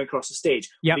demons going across the stage,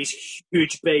 these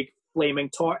huge, big, flaming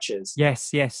torches.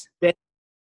 Yes.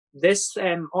 This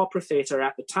opera theatre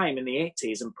at the time in the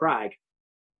 80s in Prague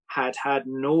had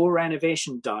no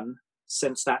renovation done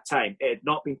since that time. It had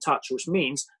not been touched, which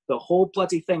means the whole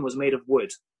bloody thing was made of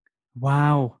wood.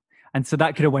 Wow. And so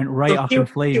that could have went right up in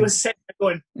flames. He was sitting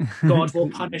there going, God will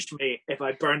punish me if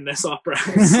I burn this opera.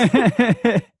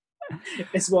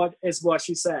 Is what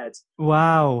she said.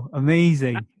 Wow,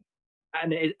 amazing.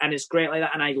 And it's great like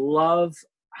that. And I love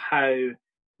how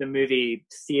the movie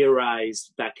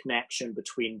theorized that connection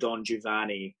between Don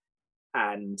Giovanni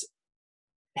and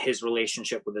his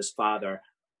relationship with his father.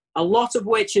 A lot of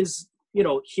which is,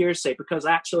 hearsay, because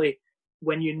actually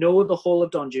when you know the whole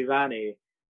of Don Giovanni,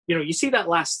 you see that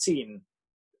last scene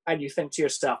and you think to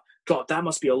yourself, God, that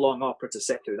must be a long opera to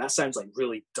sit through. That sounds like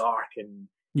really dark and,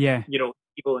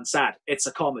 evil and sad. It's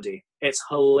a comedy. It's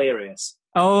hilarious.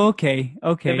 Oh, okay.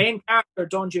 The main character,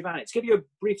 Don Giovanni, to give you a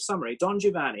brief summary, Don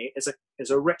Giovanni is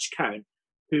a rich count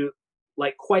who,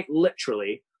 quite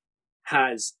literally,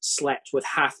 has slept with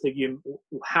half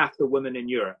the women in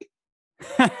Europe.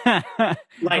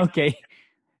 Okay.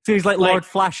 So he's like Lord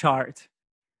Flashheart.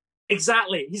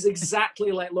 Exactly. He's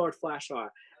exactly like Lord Flashheart.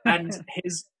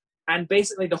 And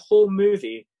basically the whole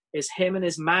movie is him and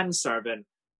his manservant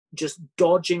just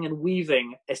dodging and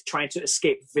weaving, trying to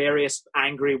escape various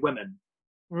angry women.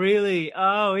 Really?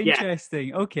 Oh, interesting.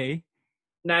 Yeah. Okay.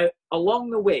 Now,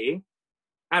 along the way,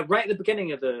 right at the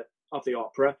beginning of the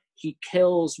opera, he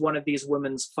kills one of these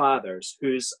women's fathers,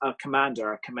 who's a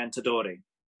commander, a commendatore.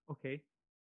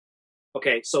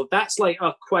 Okay, so that's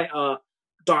quite a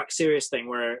dark, serious thing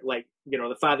where,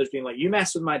 the father's being like, you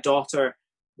mess with my daughter,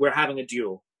 we're having a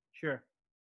duel. Sure.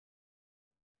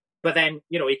 But then,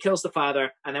 he kills the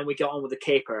father, and then we get on with the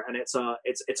caper, and it's a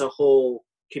whole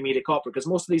comedic opera, because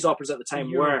most of these operas at the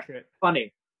time were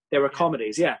funny. They were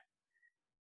comedies, yeah.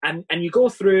 And you go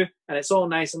through, and it's all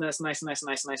nice and nice,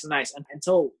 and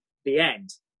until the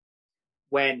end,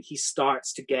 when he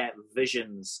starts to get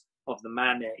visions of the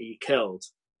man that he killed,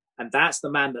 and that's the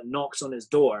man that knocks on his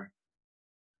door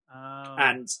Oh.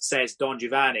 and says Don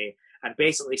Giovanni, and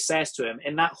basically says to him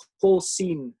in that whole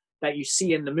scene that you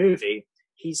see in the movie,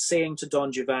 he's saying to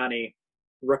Don Giovanni,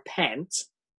 repent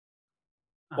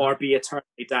or be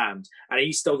eternally damned. And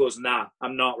he still goes, nah,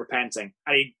 I'm not repenting.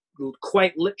 And he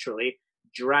quite literally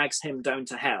drags him down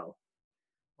to hell.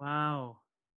 Wow.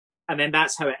 And then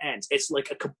that's how it ends. It's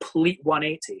like a complete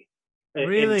 180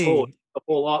 Really? in tone, the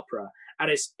whole opera.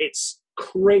 And it's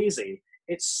crazy.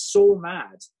 It's so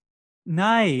mad.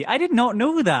 Nay, I did not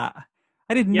know that.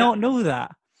 I did not know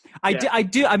that. I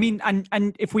do. I mean,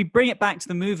 and if we bring it back to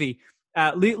the movie,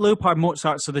 Leopold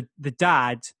Mozart, so the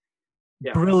dad,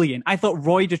 brilliant. I thought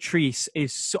Roy Dotrice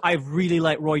is so. I really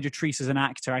like Roy Dotrice as an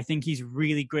actor. I think he's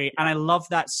really great, and I love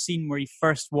that scene where he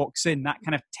first walks in, that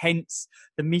kind of tense,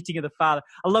 the meeting of the father.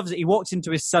 I love that he walks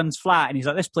into his son's flat, and he's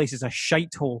like, "This place is a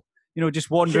shite hole,"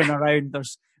 just wandering around.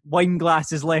 There's wine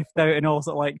glasses left out and all.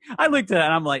 Like, I looked at it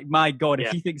and I'm like, my God, if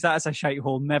he thinks that's a shite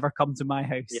hole, never come to my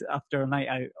house after a night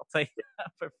out. I'll tell you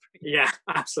that for free. Yeah,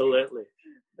 absolutely.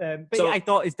 But I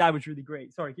thought his dad was really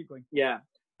great. Sorry, keep going. Yeah,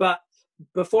 but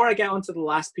before I get onto the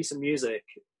last piece of music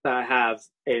that I have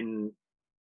in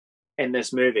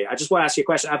this movie, I just want to ask you a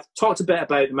question. I've talked a bit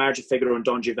about The Marriage of Figaro and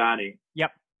Don Giovanni.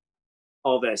 Yep.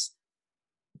 All this.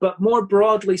 But more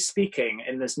broadly speaking,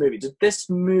 in this movie, did this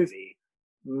movie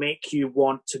make you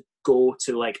want to go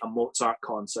to like a Mozart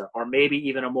concert or maybe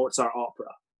even a Mozart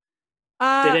opera?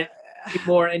 Did it be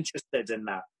more interested in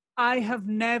that? I've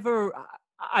never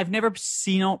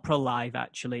seen opera live,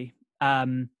 actually.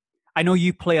 I know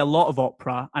you play a lot of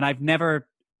opera, and I've never,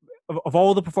 of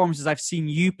all the performances I've seen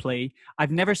you play, I've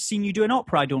never seen you do an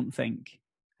opera, I don't think.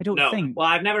 No. Well,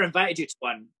 I've never invited you to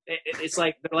one. It's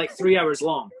like, they're like 3 hours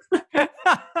long.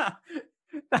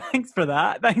 Thanks for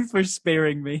that. Thanks for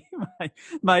sparing me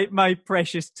my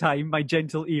precious time, my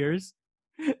gentle ears.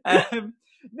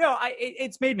 No,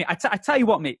 it's made me. I tell you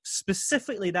what, mate.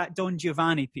 Specifically, that Don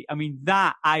Giovanni piece. I mean,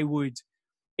 that I would.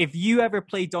 If you ever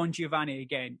play Don Giovanni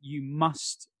again, you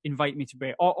must invite me to play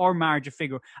it, or Marriage of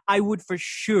Figaro. I would for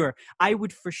sure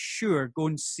go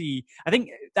and see. I think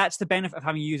that's the benefit of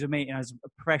having you as a mate and as a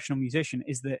professional musician,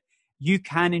 is that you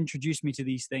can introduce me to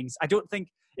these things. I don't think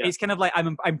it's kind of like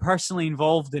I'm personally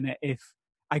involved in it if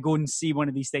I go and see one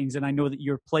of these things and I know that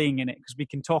you're playing in it, because we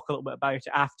can talk a little bit about it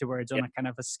afterwards on a kind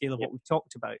of a scale of what we've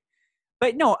talked about.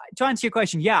 But no, to answer your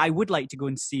question, I would like to go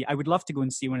and see. I would love to go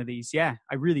and see one of these. Yeah,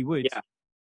 I really would. Yeah.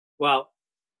 Well,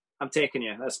 I'm taking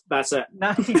you. That's it.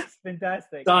 Nice,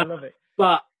 fantastic. Done. I love it.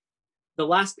 But the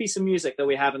last piece of music that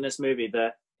we have in this movie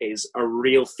that is a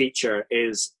real feature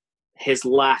is his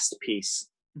last piece,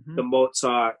 the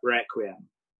Mozart Requiem,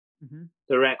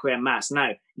 the Requiem Mass.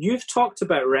 Now, you've talked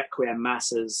about Requiem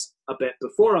Masses a bit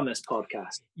before on this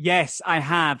podcast. Yes, I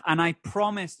have, and I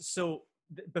promised. So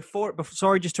before,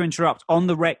 sorry, just to interrupt. On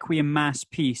the Requiem Mass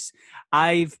piece,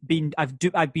 I've been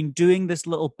doing this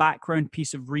little background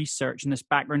piece of research and this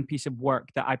background piece of work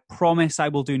that I promise I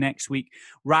will do next week.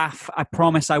 Raf, I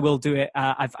promise I will do it.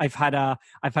 I've had a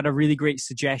really great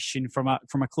suggestion from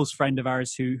a close friend of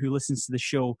ours who listens to the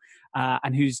show,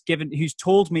 and who's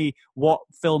told me what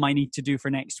film I need to do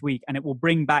for next week, and it will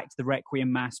bring back to the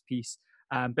Requiem Mass piece.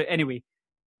 But anyway.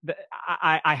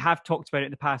 I have talked about it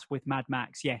in the past with Mad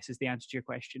Max. Yes, is the answer to your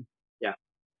question. Yeah.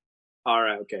 All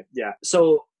right. Okay. Yeah.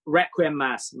 So Requiem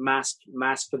Mass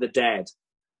for the Dead.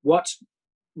 What's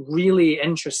really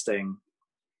interesting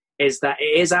is that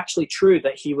it is actually true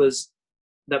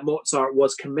that Mozart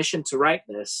was commissioned to write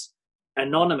this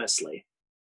anonymously.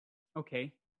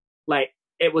 Okay. Like,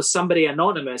 it was somebody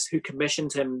anonymous who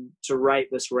commissioned him to write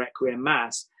this Requiem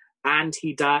Mass, and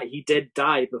he did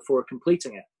die before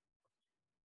completing it.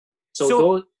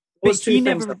 So those two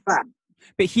things are fact.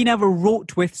 But he never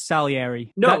wrote with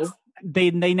Salieri. No.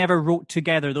 They never wrote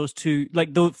together. Those two,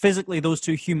 physically, those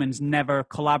two humans never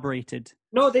collaborated.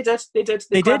 No, they did. They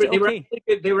did. Okay.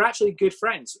 They were actually good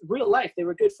friends. Real life, they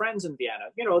were good friends in Vienna.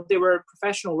 They were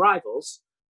professional rivals.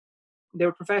 They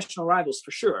were professional rivals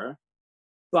for sure,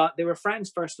 but they were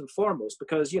friends first and foremost,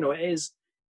 because it is,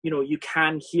 you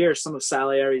can hear some of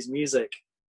Salieri's music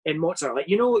in Mozart. Like,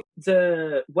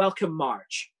 the Welcome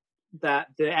March that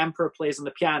the Emperor plays on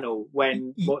the piano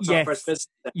when Mozart first visits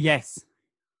him. Yes.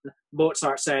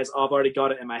 Mozart says, oh, I've already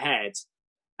got it in my head.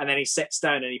 And then he sits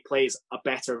down and he plays a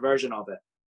better version of it.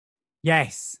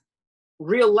 Yes.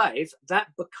 Real life, that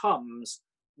becomes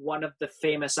one of the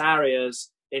famous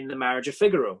arias in The Marriage of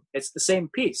Figaro. It's the same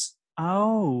piece.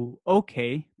 Oh,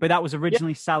 okay. But that was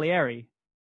originally Salieri.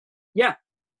 Yeah.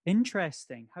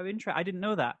 Interesting. How interesting. I didn't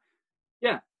know that.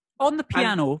 Yeah. On the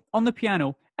piano,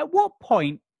 at what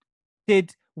point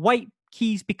did White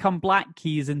keys become black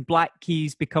keys and black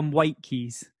keys become white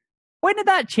keys? When did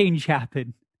that change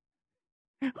happen?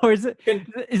 Or is it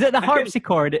the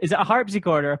harpsichord? Is it a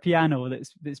harpsichord or a piano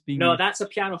that's being No, used? that's a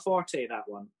pianoforte, that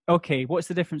one. Okay, what's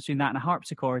the difference between that and a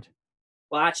harpsichord?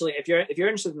 Well, actually, if you're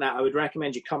interested in that, I would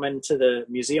recommend you come into the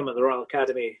museum at the Royal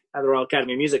Academy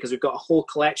of Music, because we've got a whole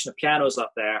collection of pianos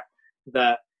up there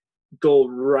that go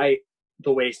right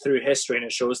the way through history, and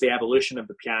it shows the evolution of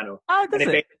the piano. Oh, does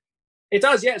it? It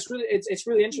does, yeah. It's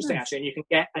really interesting, Nice. actually,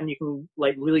 and you can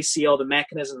like really see all the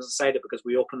mechanisms inside it, because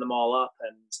we open them all up,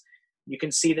 and you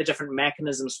can see the different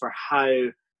mechanisms for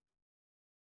how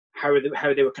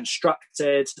they were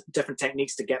constructed, different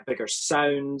techniques to get bigger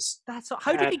sounds.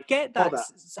 How do you get that?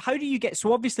 How do you get,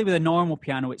 so obviously with a normal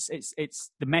piano, it's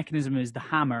the mechanism is the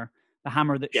hammer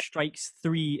that strikes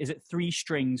three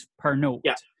strings per note.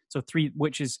 Yeah. So three,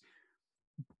 which is,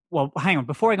 well, hang on,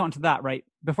 before I got into that, right?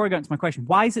 Before I got into my question,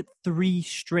 why is it 3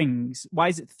 strings? Why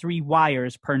is it 3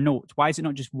 wires per note? Why is it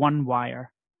not just 1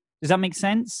 wire? Does that make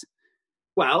sense?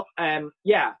 Well,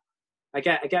 yeah, I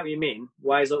get what you mean.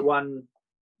 Why is it one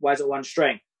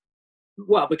string?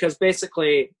 Well, because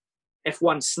basically, if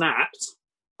one snapped.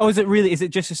 Oh, is it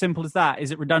just as simple as that?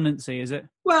 Is it redundancy? Is it?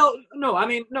 Well, no,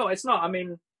 it's not. I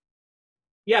mean,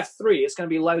 you have 3, it's going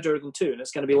to be louder than 2, and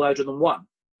it's going to be louder than 1.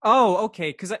 Oh,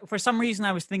 okay. Because for some reason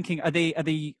I was thinking, are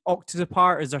they octaves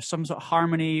apart? Is there some sort of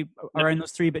harmony around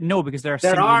those 3? But no, because there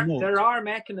are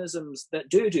mechanisms that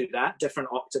do that, different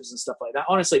octaves and stuff like that.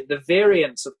 Honestly, the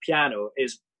variance of piano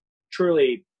is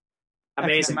truly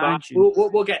amazing. But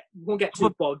we'll get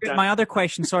too bogged down. My other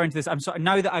question, sorry, into this. I'm sorry.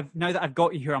 Now that I've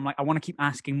got you here, I'm like, I want to keep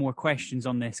asking more questions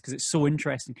on this because it's so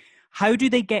interesting. How do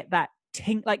they get that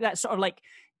tink, like that sort of like,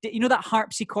 you know, that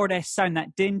harpsichord sound,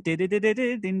 that din din din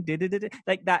din din din din,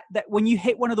 like that when you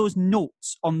hit one of those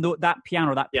notes on that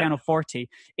piano, that pianoforte,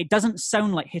 it doesn't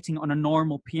sound like hitting it on a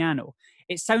normal piano.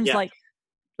 It sounds like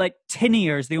tin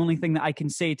ear is the only thing that I can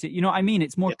say to, you know what I mean?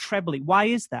 It's more trebly. Why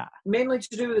is that? Mainly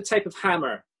to do with the type of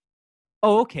hammer.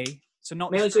 Oh, okay. So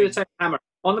not mainly to do with the type of hammer.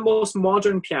 On the most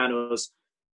modern pianos,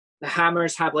 the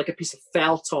hammers have like a piece of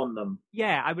felt on them.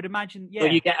 Yeah, I would imagine. Yeah. So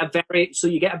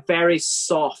you get a very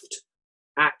soft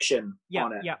action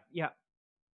on it. Yeah.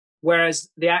 Whereas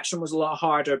the action was a lot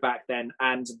harder back then,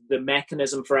 and the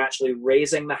mechanism for actually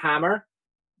raising the hammer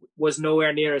was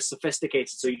nowhere near as sophisticated,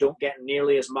 so you don't get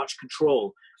nearly as much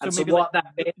control. So maybe what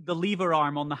the lever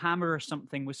arm on the hammer or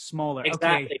something was smaller.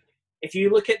 Exactly. Okay. If you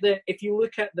look at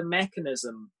the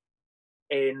mechanism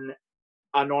in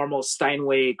a normal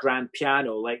Steinway grand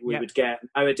piano like we would get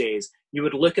nowadays, you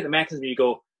would look at the mechanism and you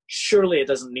go, surely it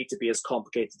doesn't need to be as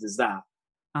complicated as that.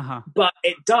 But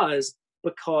it does,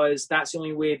 because that's the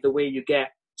only way you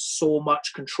get so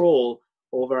much control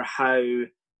over how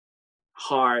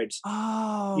hard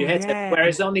you hit it.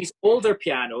 Whereas on these older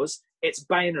pianos, it's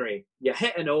binary. You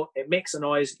hit a note, it makes a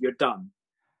noise, you're done.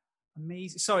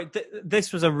 Amazing. Sorry,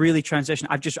 this was a really transition.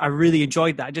 I really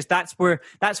enjoyed that. That's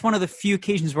one of the few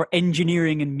occasions where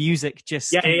engineering and music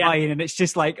just combine, and it's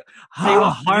just like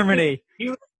harmony.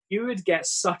 You would get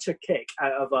such a kick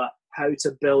out of a how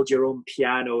to build your own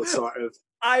piano sort of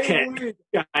kick.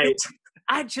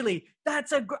 Actually,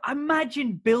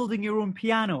 imagine building your own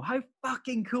piano. How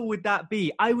fucking cool would that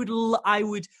be? I would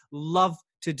love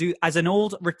to do, as an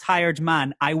old retired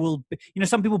man, I will, you know,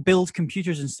 some people build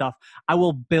computers and stuff. I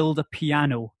will build a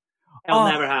piano. It'll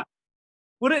never happen.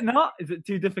 Would it not? Is it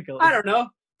too difficult? I don't know.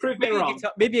 Prove me wrong.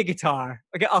 Maybe a guitar.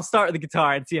 Okay, I'll start with the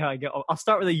guitar and see how I get on. I'll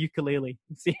start with a ukulele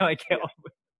and see how I get on.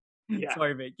 Yeah.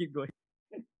 Sorry, mate. Keep going.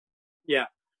 Yeah.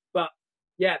 But,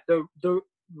 yeah, the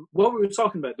what we were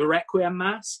talking about, the Requiem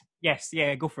Mass. Yes,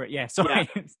 yeah, go for it. Yeah, sorry.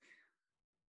 Yeah.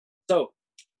 So,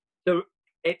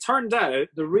 it turned out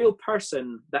the real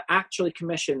person that actually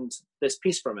commissioned this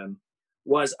piece from him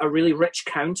was a really rich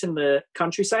count in the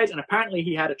countryside, and apparently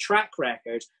he had a track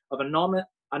record of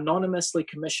anonymously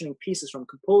commissioning pieces from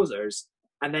composers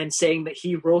and then saying that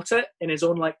he wrote it in his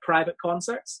own like private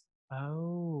concerts.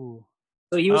 Oh.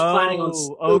 So he was planning on.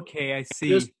 Okay, I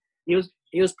see.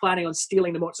 He was planning on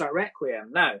stealing the Mozart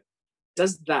Requiem. Now,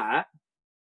 does that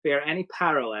bear any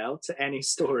parallel to any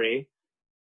story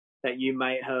that you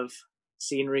might have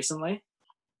seen recently?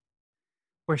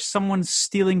 Where someone's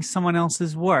stealing someone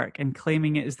else's work and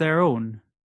claiming it as their own?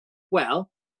 Well,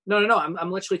 no.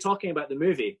 I'm literally talking about the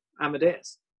movie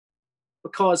Amadeus.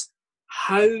 Because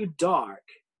how dark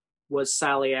was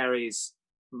Salieri's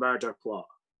murder plot?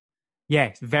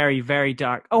 Yes, very, very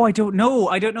dark. Oh, I don't know.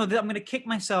 I'm going to kick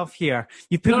myself here.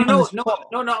 You put me on the spot.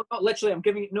 No, literally, I'm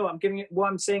giving it. What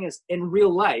I'm saying is, in real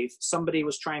life, somebody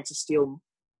was trying to steal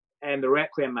the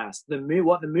Requiem Mass.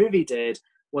 What the movie did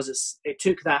was it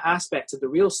took that aspect of the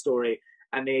real story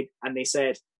and they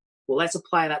said, well, let's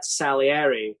apply that to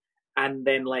Salieri, and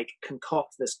then like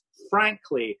concoct this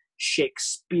frankly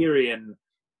Shakespearean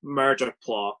murder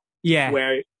plot, Yeah.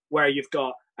 where you've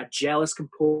got a jealous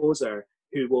composer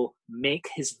who will make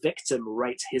his victim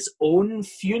write his own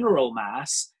funeral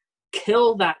mass,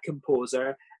 kill that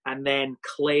composer, and then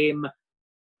claim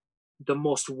the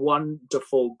most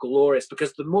wonderful, glorious,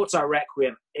 because the Mozart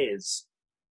Requiem is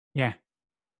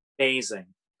amazing.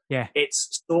 Yeah.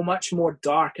 It's so much more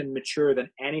dark and mature than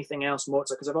anything else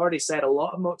Mozart, because I've already said a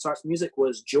lot of Mozart's music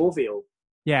was jovial.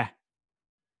 Yeah.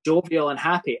 Jovial and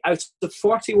happy. Out of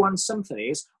 41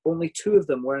 symphonies, only 2 of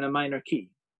them were in a minor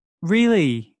key.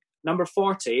 Really? Number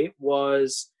 40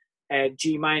 was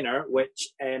G minor, which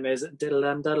is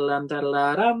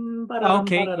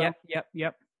okay.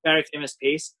 Yep. Very famous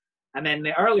piece. And then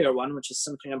the earlier one, which is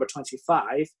symphony number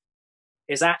 25,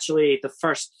 is actually the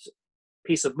first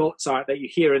piece of Mozart that you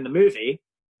hear in the movie,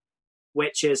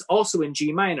 which is also in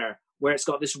G minor, where it's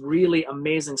got this really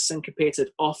amazing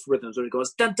syncopated off rhythms where it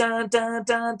goes dun dun dun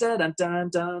dun dun dun dun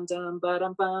dun dun ba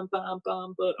dum bum bum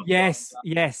bum. Yes.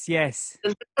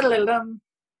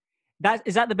 That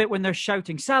is that the bit when they're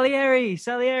shouting Salieri,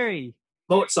 Salieri.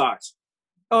 Mozart.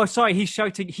 Oh, sorry, he's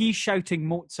shouting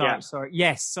Mozart. Yeah. Sorry.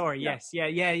 Yes, sorry. Yeah.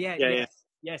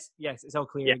 Yes. Yes, it's all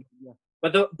clear. Yeah.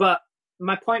 But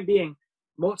my point being,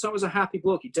 Mozart was a happy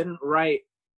bloke. He didn't write,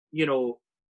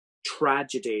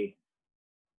 tragedy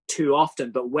too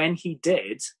often, but when he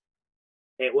did,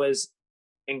 it was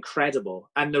incredible.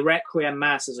 And the Requiem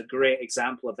Mass is a great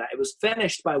example of that. It was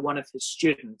finished by one of his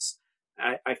students.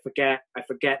 I forget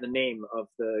the name of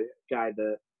the guy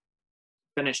that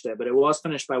finished it, but it was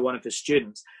finished by one of his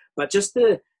students. But just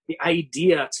the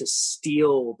idea to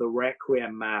steal the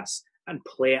Requiem Mass and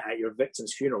play it at your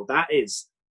victim's funeral, that is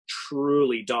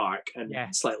truly dark and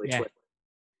slightly twisted.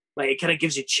 Like, it kind of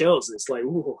gives you chills. It's like,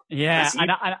 ooh. Yeah,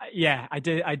 I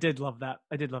did love that.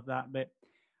 I did love that bit.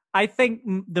 I think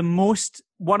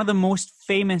one of the most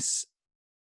famous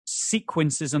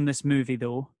sequences on this movie,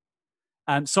 though.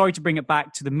 Sorry to bring it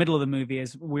back to the middle of the movie,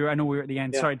 as I know we're at the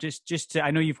end. Yeah. Sorry, just to,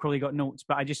 I know you've probably got notes,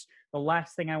 but the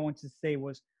last thing I wanted to say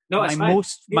was you've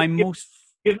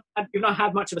not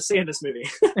had much of a say in this movie.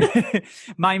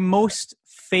 My most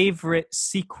favorite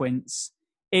sequence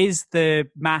is the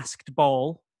masked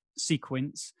ball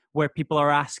sequence where people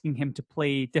are asking him to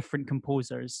play different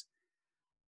composers.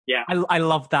 Yeah, I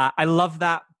love that. I love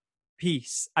that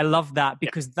piece. I love that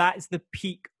because that is the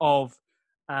peak of.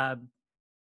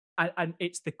 And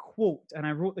it's the quote, and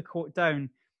I wrote the quote down,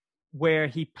 where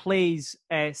he plays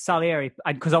Salieri,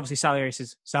 because obviously Salieri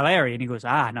says Salieri, and he goes,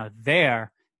 now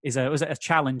there is was it a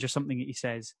challenge or something that he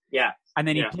says? Yeah. And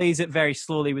then he plays it very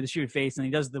slowly with a straight face, and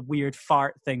he does the weird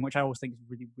fart thing, which I always think is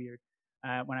really weird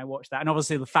when I watch that. And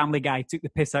obviously the Family Guy took the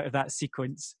piss out of that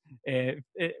sequence,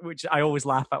 which I always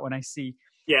laugh at when I see.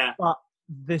 Yeah. But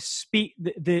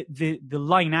the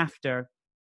line after,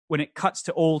 when it cuts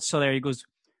to old Salieri, he goes,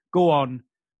 "Go on,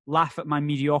 laugh at my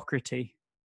mediocrity."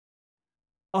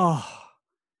 Oh,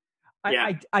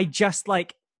 I just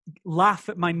like laugh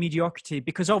at my mediocrity,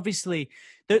 because obviously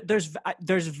there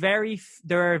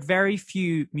are very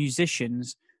few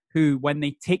musicians who, when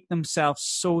they take themselves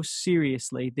so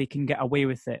seriously, they can get away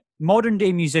with it. Modern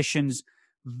day musicians,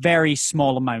 very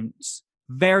small amounts,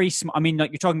 very small. I mean,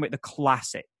 like, you're talking about the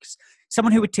classics.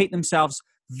 Someone who would take themselves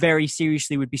very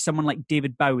seriously would be someone like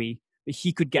David Bowie, but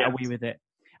he could get away with it.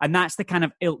 And that's the kind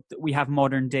of ilk that we have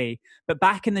modern day. But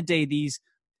back in the day, these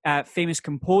famous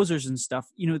composers and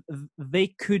stuff, they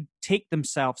could take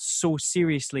themselves so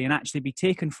seriously and actually be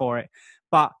taken for it.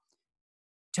 But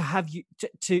to have you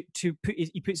to put,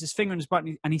 he puts his finger on his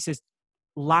button and he says,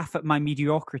 "Laugh at my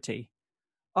mediocrity."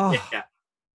 Oh,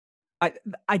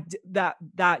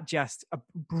 that just a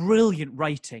brilliant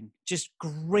writing, just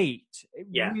great.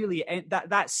 Really,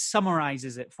 that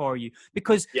summarizes it for you,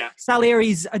 because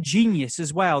Salieri's a genius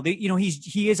as well.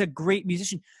 He is a great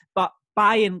musician, but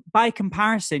by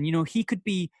comparison, he could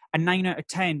be a 9 out of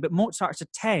 10, but Mozart's a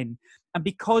 10, and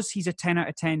because he's a 10 out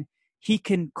of 10, he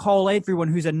can call everyone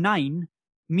who's a 9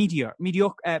 mediocre.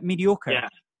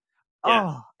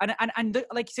 Oh, and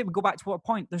like you said, we go back to what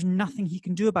point. There's nothing he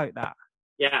can do about that.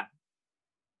 Yeah.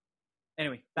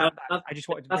 Anyway, I just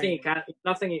wanted to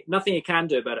nothing he can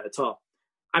do about it at all.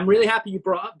 I'm really happy you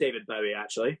brought up David Bowie,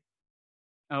 actually.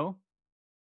 Oh?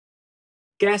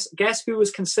 Guess who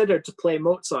was considered to play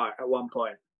Mozart at one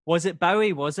point? Was it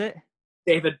Bowie, was it?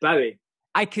 David Bowie.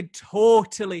 I could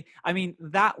totally... I mean,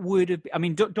 that would have... I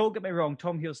mean, don't get me wrong,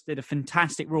 Tom Hulce did a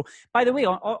fantastic role. By the way,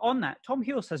 on that, Tom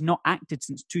Hulce has not acted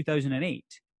since 2008.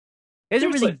 He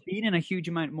hasn't really been in a huge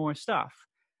amount more stuff.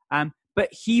 But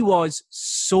he was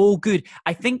so good.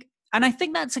 I think And I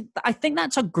think that's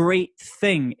a great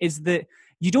thing, is that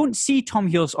you don't see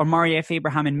Tom Hulce or Murray F.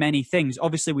 Abraham in many things.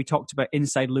 Obviously, we talked about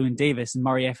Inside Llewyn Davis and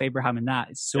Murray F. Abraham in that.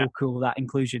 It's so cool, that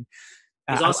inclusion.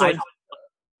 He's also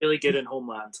really good in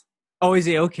Homeland. Oh, is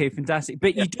he? Okay, fantastic.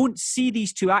 But you don't see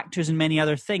these two actors in many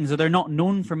other things, or they're not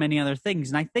known for many other things.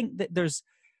 And I think that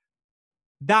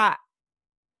that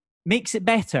makes it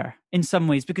better in some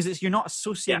ways, because you're not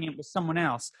associating it with someone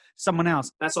else.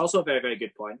 That's also a very, very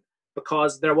good point,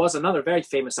 because there was another very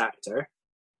famous actor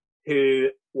who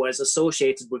was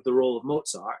associated with the role of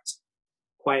Mozart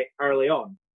quite early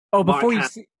on. Oh,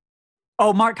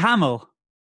 Mark Hamill.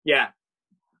 Yeah.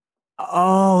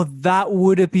 Oh, that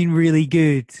would have been really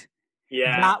good.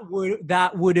 Yeah.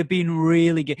 That would have been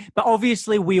really good. But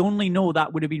obviously we only know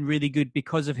that would have been really good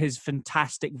because of his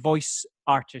fantastic voice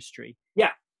artistry.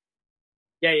 Yeah.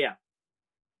 Yeah, yeah.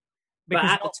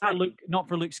 Because not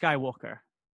for Luke Skywalker.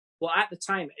 Well, at the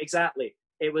time, exactly.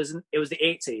 It was the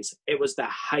 80s. It was the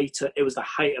height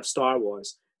of Star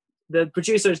Wars. The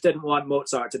producers didn't want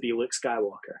Mozart to be Luke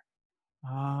Skywalker.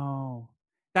 Oh.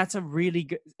 That's a really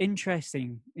good,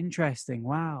 interesting.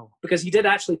 Wow. Because he did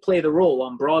actually play the role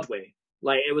on Broadway.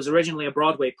 Like, it was originally a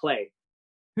Broadway play.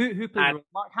 Who played the role?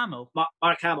 Mark Hamill?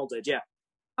 Mark Hamill did, yeah.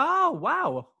 Oh,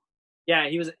 wow. Yeah,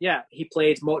 he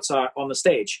played Mozart on the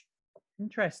stage.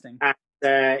 Interesting. And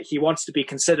he wanted to be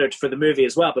considered for the movie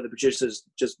as well, but the producers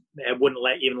just wouldn't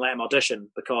even let him audition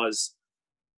because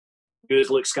he was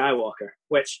Luke Skywalker,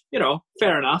 which,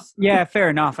 fair enough. Yeah, fair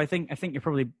enough. I think he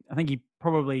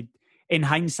probably in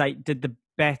hindsight did the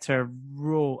better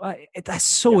role. That's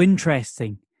so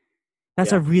interesting.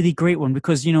 That's a really great one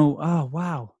because, oh,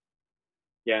 wow.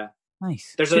 Yeah.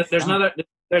 Nice. There's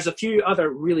a few other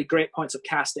really great points of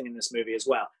casting in this movie as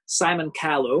well. Simon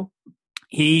Callow.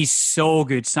 He's so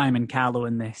good, Simon Callow,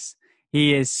 in this.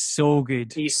 He is so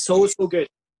good. He's so good.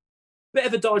 Bit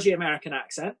of a dodgy American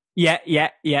accent. Yeah,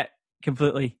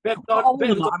 completely. It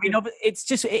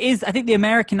is. I think the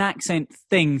American accent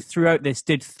thing throughout this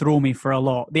did throw me for a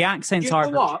lot. The accents are.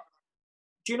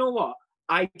 Do you know what?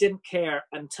 I didn't care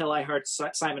until I heard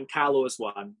Simon Callow's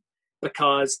one,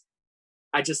 because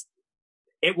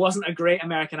it wasn't a great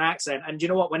American accent. And do you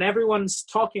know what? When everyone's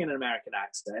talking in an American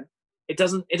accent, it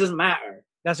doesn't matter.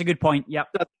 That's a good point. Yep.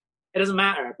 It doesn't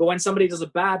matter. But when somebody does a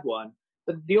bad one,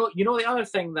 the other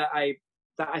thing that I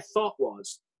thought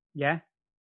was,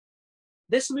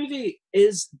 this movie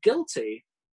is guilty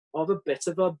of a bit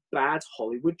of a bad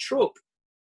Hollywood trope.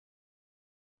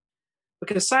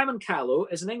 Because Simon Callow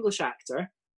is an English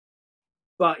actor,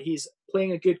 but he's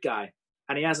playing a good guy,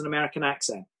 and he has an American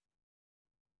accent.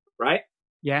 Right?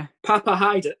 Yeah. Papa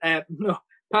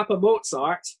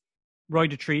Mozart. Roy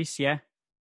Dotrice, yeah.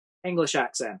 English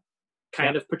accent.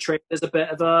 Kind of portrayed as a bit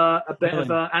of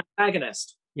an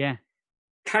antagonist. Yeah.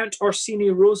 Count Orsini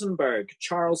Rosenberg,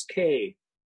 Charles Kay.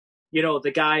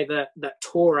 The guy that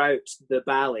tore out the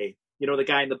ballet. The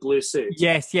guy in the blue suit.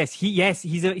 Yes.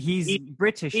 He's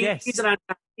British. Yes. He's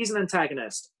an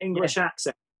antagonist. English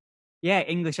accent. Yeah,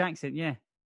 English accent. Yeah.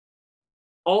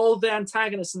 All the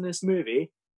antagonists in this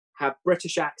movie have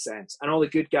British accents, and all the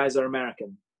good guys are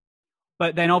American.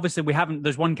 But then obviously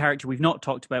there's one character we've not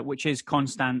talked about, which is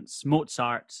Constance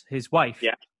Mozart, his wife.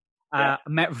 Yeah.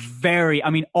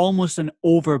 Almost an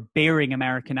overbearing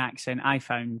American accent, I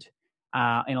found,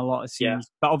 in a lot of scenes.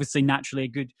 Yeah. But obviously naturally a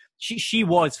good, she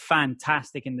was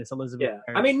fantastic in this, Elizabeth.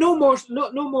 Yeah. No more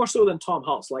so than Tom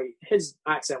Hulce. Like, his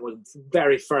accent was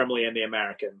very firmly in the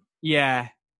American. Yeah.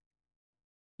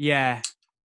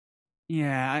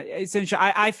 It's interesting.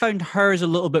 I found hers a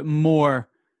little bit more.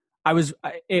 I was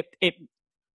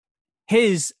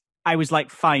like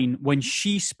fine when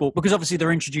she spoke, because obviously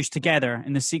they're introduced together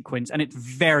in the sequence, and it's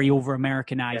very over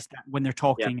Americanized when they're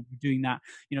talking and doing that,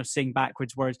 saying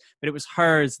backwards words. But it was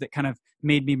hers that kind of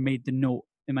made the note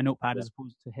in my notepad as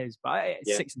opposed to his. But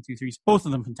 6 and 2 3s, both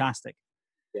of them fantastic.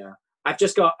 Yeah, I've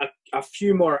just got a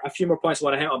few more points I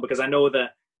want to hit on, because I know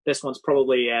that this one's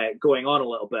probably going on a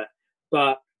little bit,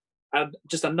 but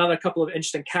just another couple of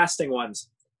interesting casting ones.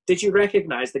 Did you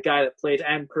recognize the guy that played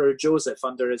Emperor Joseph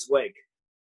under his wig?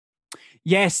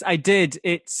 Yes, I did.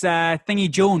 It's Thingy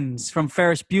Jones from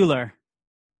Ferris Bueller.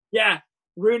 Yeah,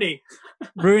 Rooney.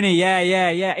 Rooney, yeah.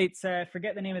 It's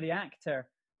forget the name of the actor.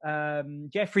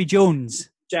 Jeffrey Jones.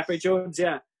 Jeffrey Jones,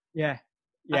 yeah. Yeah,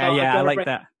 I like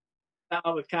that. That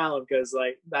one with Callum, because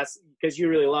you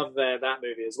really love that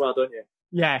movie as well, don't you?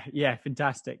 Yeah,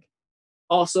 fantastic.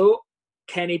 Also,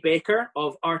 Kenny Baker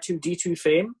of R2-D2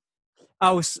 fame.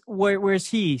 Oh, where's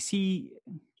he?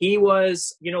 He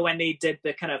was, when they did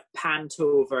the kind of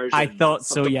panto version. I thought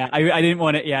so. Yeah, I didn't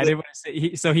want it. Yeah, I didn't want to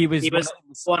say. So he was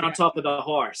one on top of the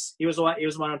horse. He was one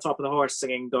on top of the horse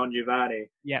singing Don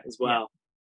Giovanni. Yeah, as well.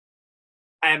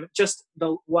 Yeah. Just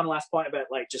the one last point about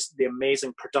like just the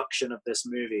amazing production of this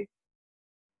movie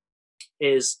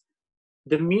is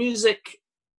the music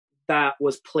that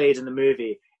was played in the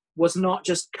movie was not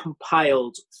just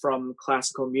compiled from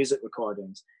classical music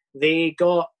recordings. They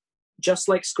got, just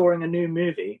like scoring a new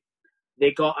movie,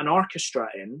 they got an orchestra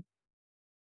in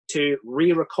to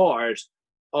re-record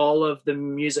all of the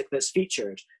music that's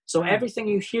featured. So everything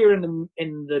you hear in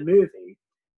the movie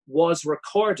was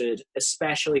recorded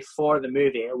especially for the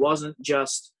movie. It wasn't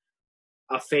just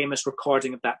a famous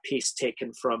recording of that piece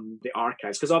taken from the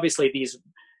archives, because obviously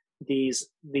these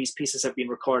pieces have been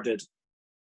recorded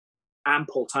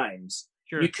ample times.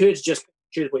 Sure. You could just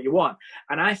choose what you want,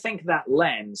 and I think that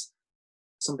lends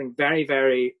something very,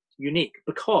 very unique,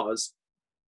 because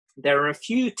there are a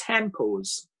few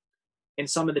tempos in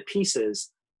some of the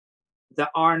pieces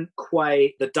that aren't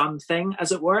quite the done thing,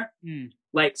 as it were.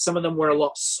 Like some of them were a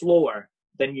lot slower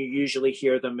than you usually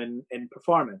hear them in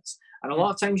performance, and a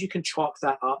lot of times you can chalk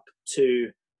that up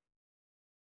to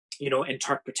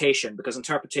interpretation, because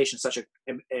interpretation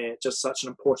is just such an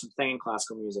important thing in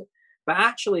classical music. But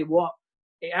actually,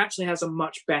 it actually has a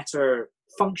much better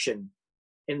function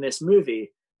in this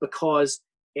movie, because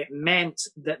it meant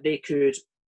that they could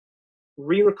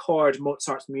re-record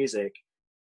Mozart's music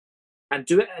and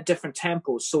do it at a different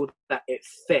tempo so that it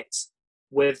fits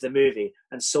with the movie,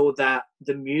 and so that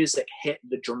the music hit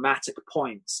the dramatic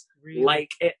points. Really?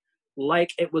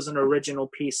 like it was an original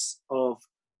piece of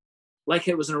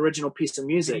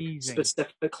music. Amazing.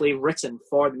 Specifically written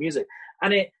for the music.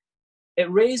 And it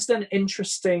raised an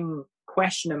interesting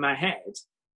question in my head,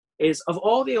 is of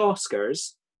all the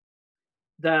Oscars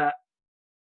that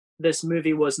this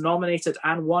movie was nominated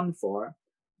and won for,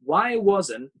 why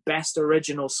wasn't Best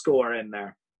Original Score in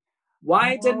there?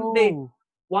 Why didn't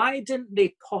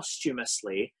they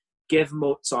posthumously give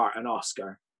Mozart an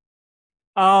Oscar?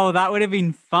 Oh, that would have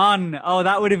been fun. Oh,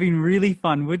 that would have been really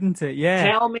fun, wouldn't it?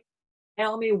 Yeah.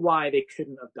 Tell me why they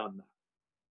couldn't have done that.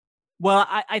 Well,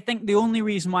 I think the only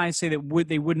reason why I say that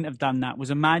they wouldn't have done that was,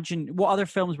 imagine what other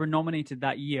films were nominated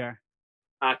that year.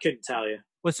 I couldn't tell you.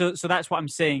 Well, so that's what I'm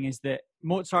saying, is that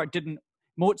Mozart didn't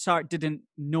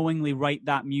knowingly write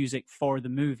that music for the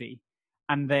movie,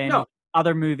 and then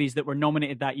other movies that were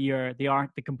nominated that year, the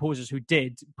composers who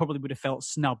did probably would have felt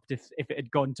snubbed if it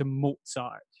had gone to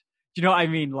Mozart. Do you know what I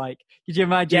mean? Like, could you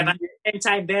imagine? Yeah, but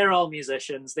anytime they're all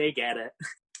musicians, they get it.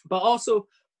 But also,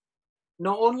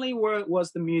 not only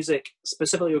was the music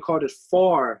specifically recorded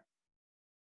for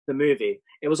the movie,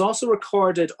 it was also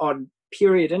recorded on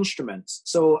period instruments.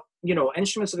 So,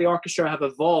 instruments of the orchestra have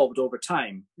evolved over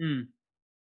time.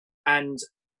 And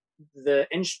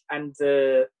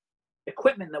the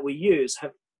equipment that we use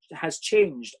has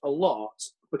changed a lot,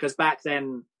 because back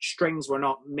then strings were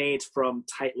not made from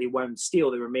tightly wound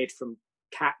steel; they were made from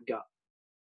catgut.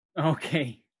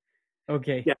 Okay.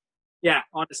 Yeah.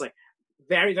 Honestly,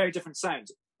 very, very different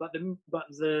sounds. But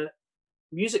the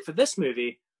music for this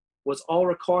movie was all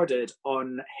recorded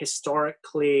on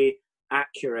historically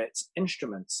accurate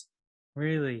instruments.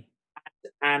 Really?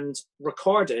 And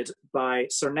recorded by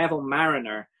Sir Neville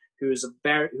Marriner, who's a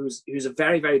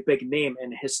very, very big name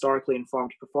in historically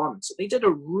informed performance. So they did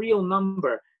a real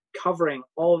number covering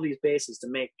all of these bases to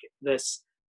make this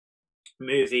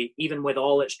movie, even with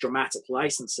all its dramatic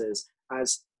licenses,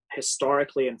 as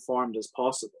historically informed as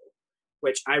possible,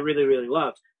 which I really, really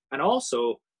loved. And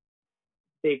also,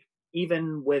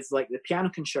 even with like the piano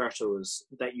concertos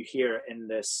that you hear in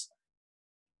this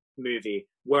movie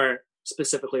were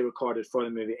specifically recorded for the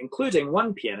movie, including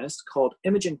one pianist called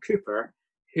Imogen Cooper,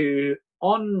 who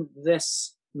on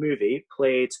this movie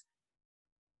played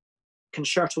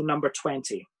Concerto Number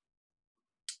 20,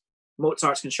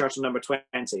 Mozart's Concerto Number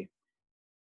 20.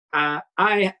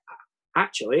 I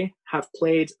actually have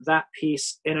played that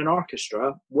piece in an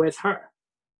orchestra with her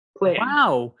playing.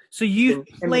 Wow! So you've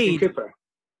played Cooper.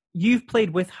 You've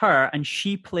played with her, and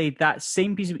she played that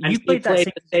same piece. You played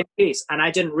the same piece, and I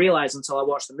didn't realize until I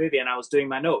watched the movie and I was doing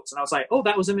my notes, and I was like, "Oh,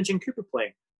 that was Imogen Cooper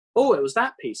playing. Oh, it was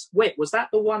that piece. Wait, was that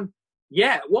the one?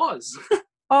 Yeah, it was."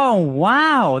 Oh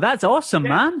wow, that's awesome,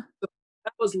 man!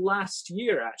 That was last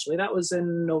year, actually. That was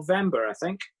in November, I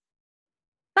think.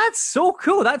 That's so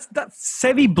cool. That's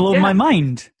heavy blown my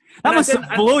mind. That must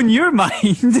have blown your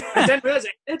mind. I didn't realize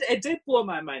it did blow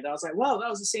my mind. I was like, "Wow, that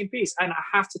was the same piece," and I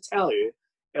have to tell you,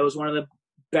 it was one of the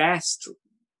best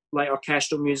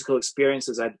orchestral musical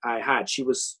experiences I had. She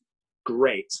was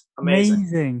great.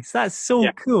 Amazing. That's so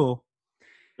cool.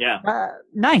 Yeah.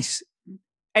 Nice.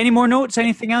 Any more notes?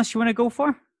 Anything else you want to go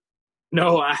for?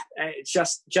 No,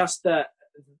 just that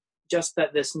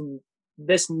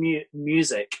this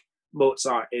music,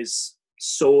 Mozart, is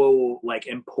so like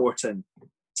important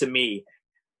to me.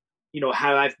 You know,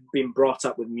 how I've been brought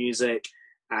up with music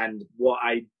and what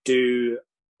I do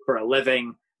for a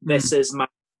living. This is my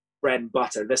bread and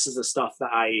butter. This is the stuff that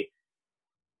I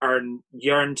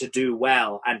yearn to do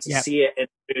well, and to see it in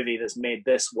a movie that's made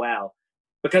this well.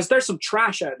 Because there's some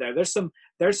trash out there. There's some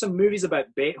movies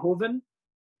about Beethoven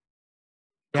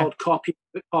called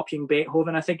Copying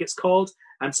Beethoven, I think it's called,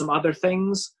 and some other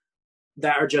things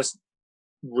that are just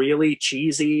really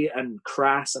cheesy and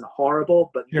crass and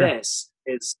horrible. But this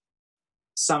is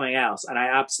something else, and I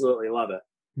absolutely love it.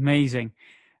 Amazing.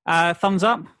 Thumbs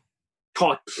up?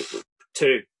 God,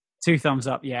 2. 2 thumbs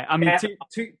up, yeah. I mean,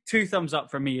 two thumbs up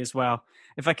for me as well.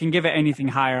 If I can give it anything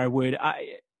higher, I would.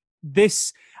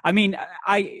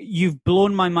 You've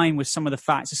blown my mind with some of the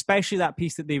facts, especially that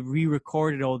piece that they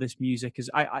re-recorded all this music. Because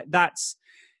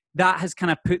that has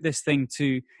kind of put this thing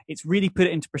to. It's really put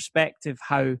it into perspective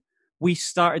how we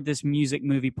started this music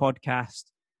movie podcast.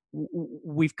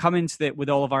 We've come into it with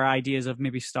all of our ideas of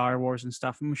maybe Star Wars and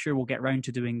stuff. I'm sure we'll get around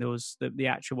to doing those, the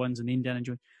actual ones and the Indiana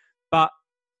Jones. But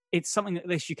it's something like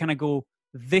this, you kind of go,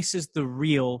 this is the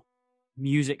real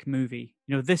music movie.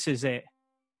 You know, this is it.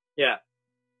 Yeah.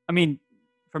 I mean,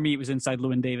 for me, it was Inside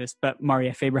Llewyn Davis, but Murray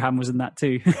F. Abraham was in that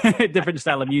too. Different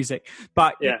style of music.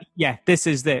 But yeah, this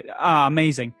is it.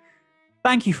 Amazing.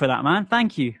 Thank you for that, man.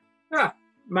 Thank you. Yeah,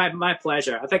 my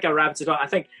pleasure. I think I wrapped it up. I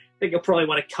think you'll probably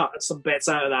want to cut some bits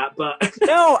out of that, but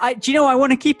no, do you know, I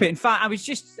want to keep it. In fact, I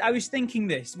was thinking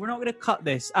this. We're not going to cut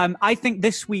this. I think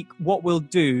this week what we'll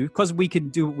do, because we can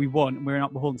do what we want and we're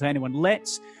not beholden to anyone,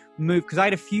 let's move, because I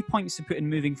had a few points to put in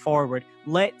moving forward.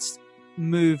 Let's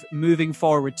moving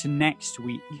forward to next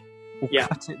week. We'll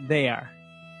cut it there.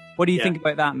 What do you think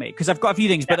about that, mate? Because I've got a few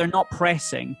things, but they're not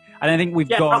pressing. And I think we've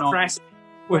gone on. Pressing.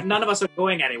 None of us are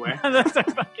going anywhere. None of us are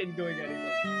fucking going anywhere.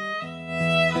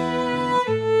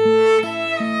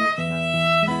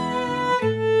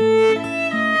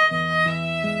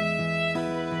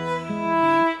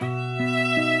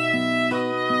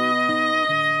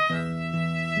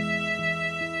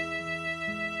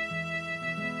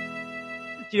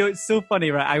 You know, it's so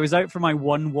funny, right? I was out for my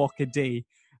one walk a day,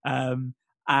 and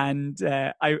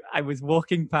I was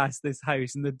walking past this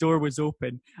house, and the door was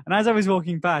open. And as I was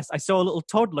walking past, I saw a little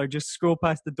toddler just scroll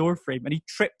past the door frame, and he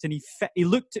tripped, and he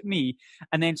looked at me,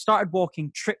 and then started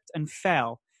walking, tripped, and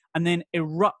fell, and then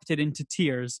erupted into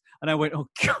tears. And I went, "Oh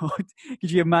God!"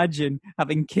 Could you imagine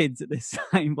having kids at this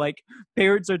time? Like,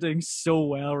 parents are doing so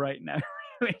well right now.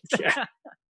 Yeah.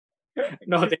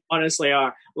 No, they honestly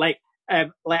are. Like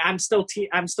I'm still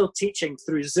teaching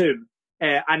through Zoom,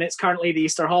 and it's currently the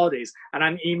Easter holidays, and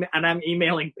I'm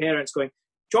emailing parents going,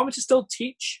 "Do you want me to still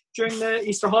teach during the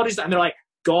Easter holidays?" And they're like,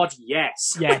 "God,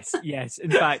 yes, yes. In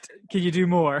fact, can you do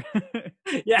more?"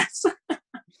 Yes,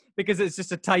 because it's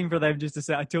just a time for them just to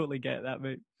say, "I totally get that,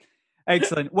 mate."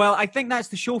 Excellent. Well, I think that's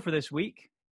the show for this week.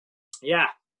 Yeah,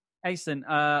 excellent.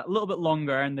 A little bit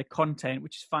longer in the content,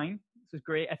 which is fine. Was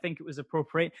great. I think it was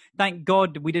appropriate. Thank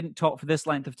God we didn't talk for this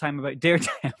length of time about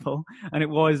Daredevil, and it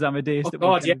was Amadeus that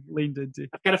we leaned into.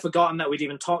 I've kind of forgotten that we'd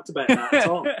even talked about that at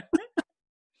all.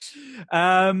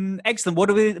 Excellent. What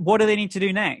do they need to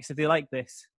do next if they like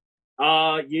this?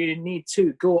 You need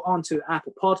to go onto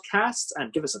Apple Podcasts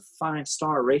and give us a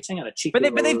 5-star rating and a cheeky. But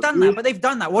they've done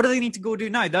that. What do they need to go do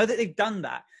now? Now that they've done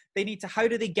that, they need to. How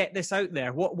do they get this out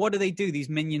there? What do they do? These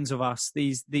minions of us.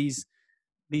 These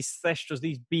thesters,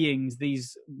 these beings,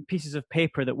 these pieces of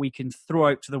paper that we can throw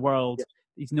out to the world,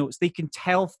 these notes, they can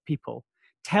tell people,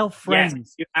 tell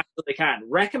friends. Yes, you absolutely can.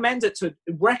 Recommend it to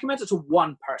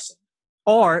one person.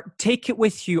 Or take it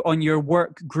with you on your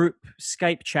work group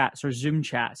Skype chats or Zoom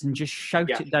chats and just shout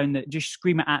it down, just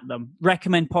scream it at them.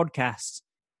 Recommend podcasts.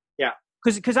 Yeah.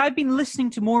 Because I've been listening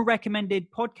to more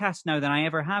recommended podcasts now than I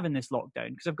ever have in this lockdown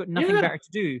because I've got nothing better to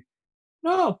do.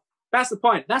 No. That's the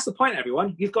point. That's the point,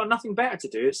 everyone. You've got nothing better to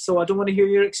do, so I don't want to hear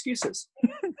your excuses.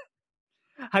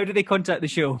 How do they contact the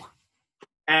show?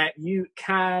 You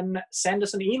can send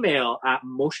us an email at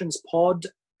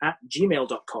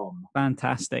motionspod@gmail.com.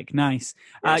 Fantastic. Nice.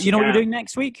 Yes, you know what you're doing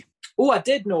next week? Oh, I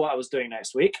did know what I was doing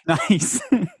next week. Nice.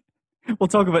 We'll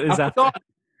talk about this after.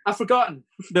 I've forgotten.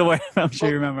 Don't worry, I'm sure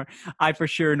you remember. I for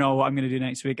sure know what I'm going to do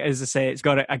next week. As I say, I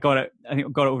got it. I think I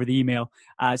got it over the email.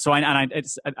 It's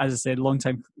as I said, long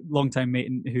time mate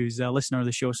who's a listener of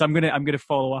the show. So I'm gonna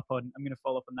follow up on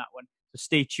that one. So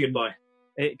stay tuned. Goodbye.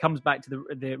 It comes back to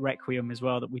the Requiem as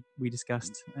well that we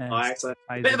discussed. Oh, excellent.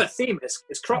 A bit of a theme.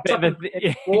 It's cropped A up bit of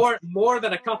in more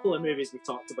than a couple of movies we've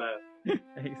talked about.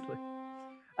 Excellent.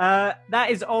 That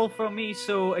is all from me.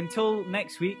 So until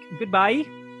next week, goodbye.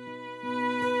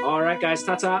 All right, guys.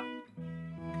 Ta-ta.